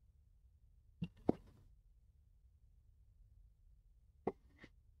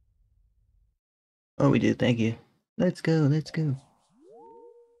 Oh, we do. Thank you. Let's go. Let's go.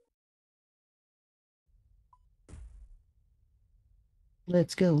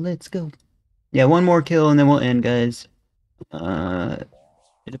 Let's go. Let's go. Yeah, one more kill and then we'll end, guys. It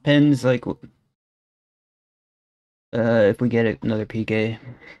depends, like, if we get another PK.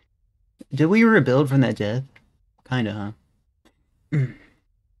 Did we rebuild from that death? Kinda, huh?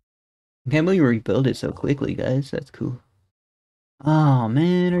 Can't believe we rebuild it so quickly, guys. That's cool. Oh,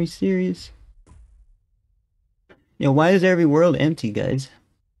 man, are you serious? Yo, why is every world empty, guys?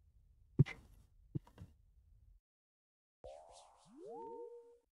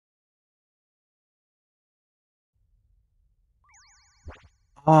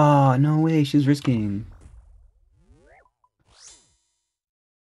 Oh, no way, she's risking.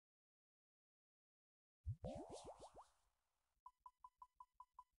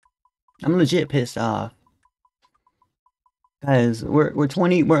 I'm legit pissed off. Guys, we're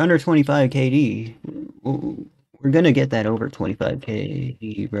under 25 KD. We're gonna get that over 25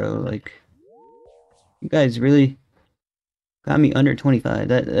 KD, bro. Like, you guys really got me under 25.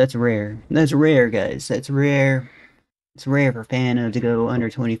 That's rare. That's rare, guys. That's rare. It's rare for Fanof to go under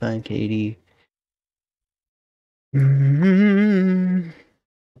 25 KD.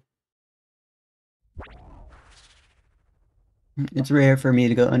 It's rare for me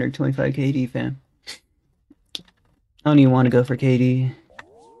to go under 25 KD, fam. I don't even want to go for KD.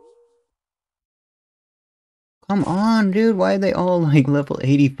 Come on, dude. Why are they all like level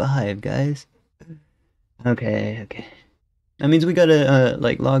 85, guys? Okay, okay. That means we gotta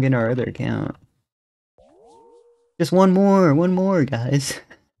like log in our other account. Just one more, guys.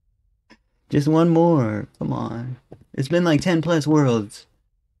 Just one more. Come on. It's been like 10 plus worlds.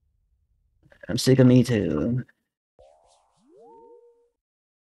 I'm sick of me too.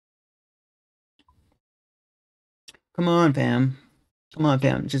 Come on, fam. Come on,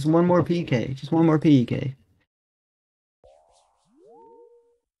 fam. Just one more PK. Just one more PK.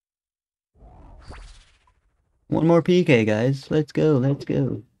 One more PK, guys. Let's go. Let's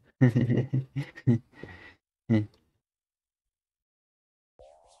go.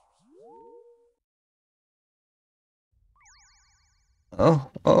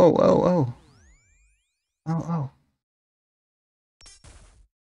 Oh, oh, oh, oh. Oh, oh.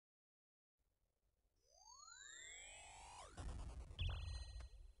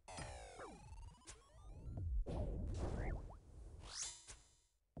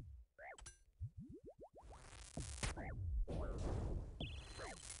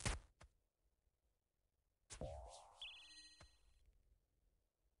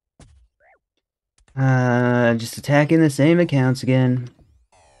 Just attacking the same accounts again.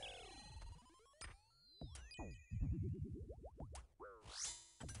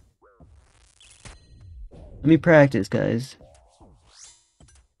 Let me practice, guys.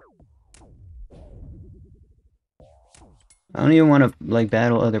 I don't even want to, like,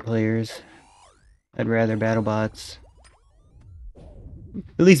 battle other players. I'd rather battle bots.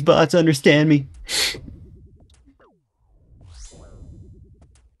 At least bots understand me.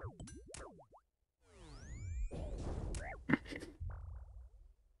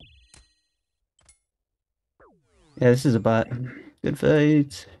 Yeah, this is a bot. Good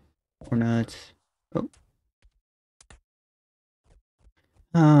fight. Or not. Oh.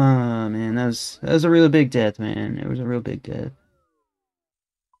 Oh, man, that was a real big death, man. It was a real big death.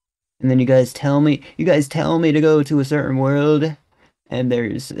 And then you guys tell me to go to a certain world, and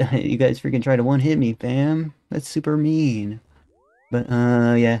there's you guys freaking try to one-hit me, fam. That's super mean. But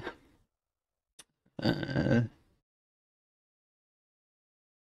yeah.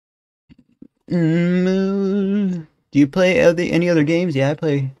 Do you play any other games? Yeah, I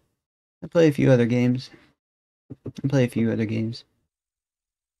play a few other games. I play a few other games.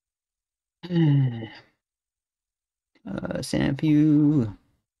 Sampu.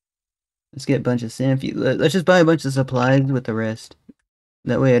 Let's get a bunch of Sampu. Let's just buy a bunch of supplies with the rest.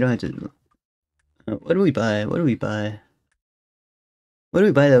 That way I don't have to. What do we buy? What do we buy? What do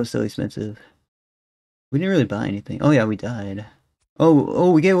we buy that was so expensive? We didn't really buy anything. Oh yeah, we died.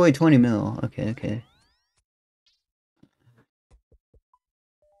 Oh, we gave away 20 mil. Okay, okay.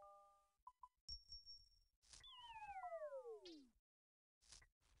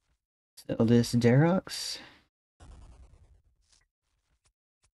 Sell this Derox.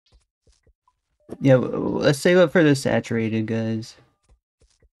 Yeah, let's save up for the saturated, guys.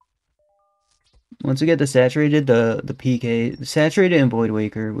 Once we get the saturated, the PK, saturated and Void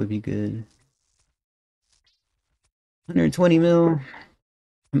Waker would be good. 120 mil.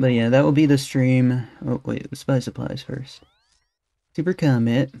 But yeah, that will be the stream. Oh wait, let's buy supplies first. Super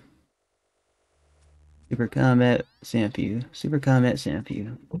Comet. Super Comet Sampu. Super Comet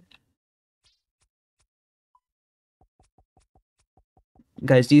Sampu.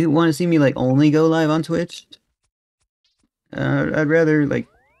 Guys, do you want to see me like only go live on Twitch? I'd rather like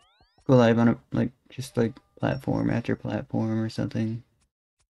go live on a like just like platform after platform or something.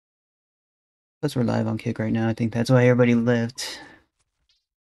 Plus we're live on Kick right now. I think that's why everybody left.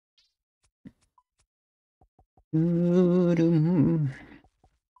 Yeah,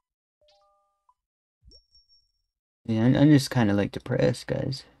 I'm just kind of like depressed,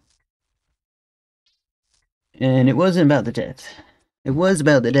 guys. And it wasn't about the death. It was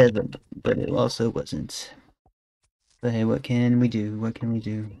about the death, but it also wasn't. But hey, what can we do? What can we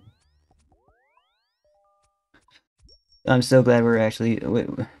do? I'm so glad we're actually... Wait,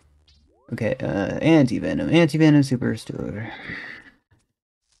 okay, Anti-Venom. Anti-Venom Superstore.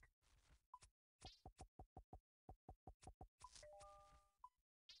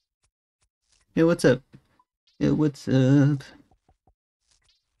 Yo, what's up? Yo, what's up?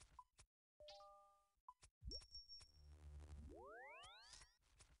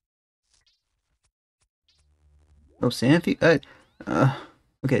 Oh, Sanfu?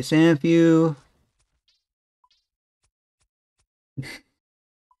 Okay, Sanfu.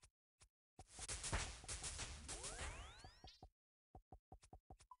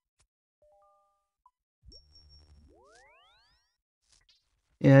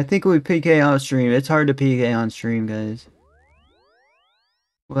 Yeah, I think we PK on stream. It's hard to PK on stream, guys.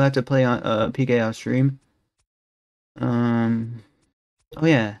 We'll have to play on PK off stream. Oh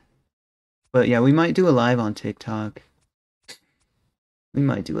yeah. But yeah, we might do a live on TikTok. We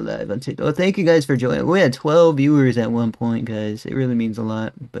might do a live on TikTok. Oh, thank you guys for joining. We had 12 viewers at one point, guys. It really means a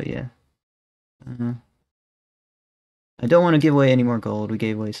lot. But yeah. I don't want to give away any more gold. We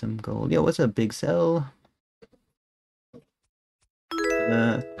gave away some gold. Yo, what's up, Big Cell?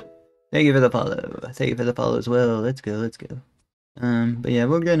 Thank you for the follow. Thank you for the follow as well. Let's go, let's go. But yeah,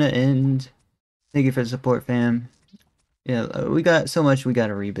 we're gonna end. Thank you for the support, fam. Yeah, we got so much we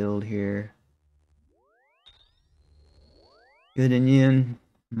gotta rebuild here. Good and you.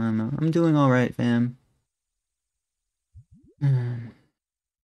 Mama, I'm doing alright, fam.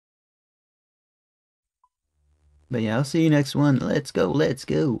 But yeah, I'll see you next one. Let's go, let's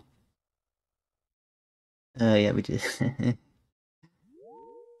go. Yeah, we just...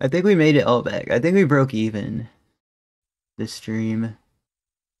 I think we made it all back. I think we broke even this stream.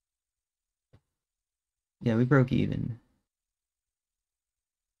 Yeah, we broke even.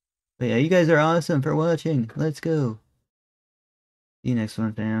 But yeah, you guys are awesome for watching. Let's go. See you next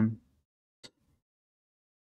one, fam.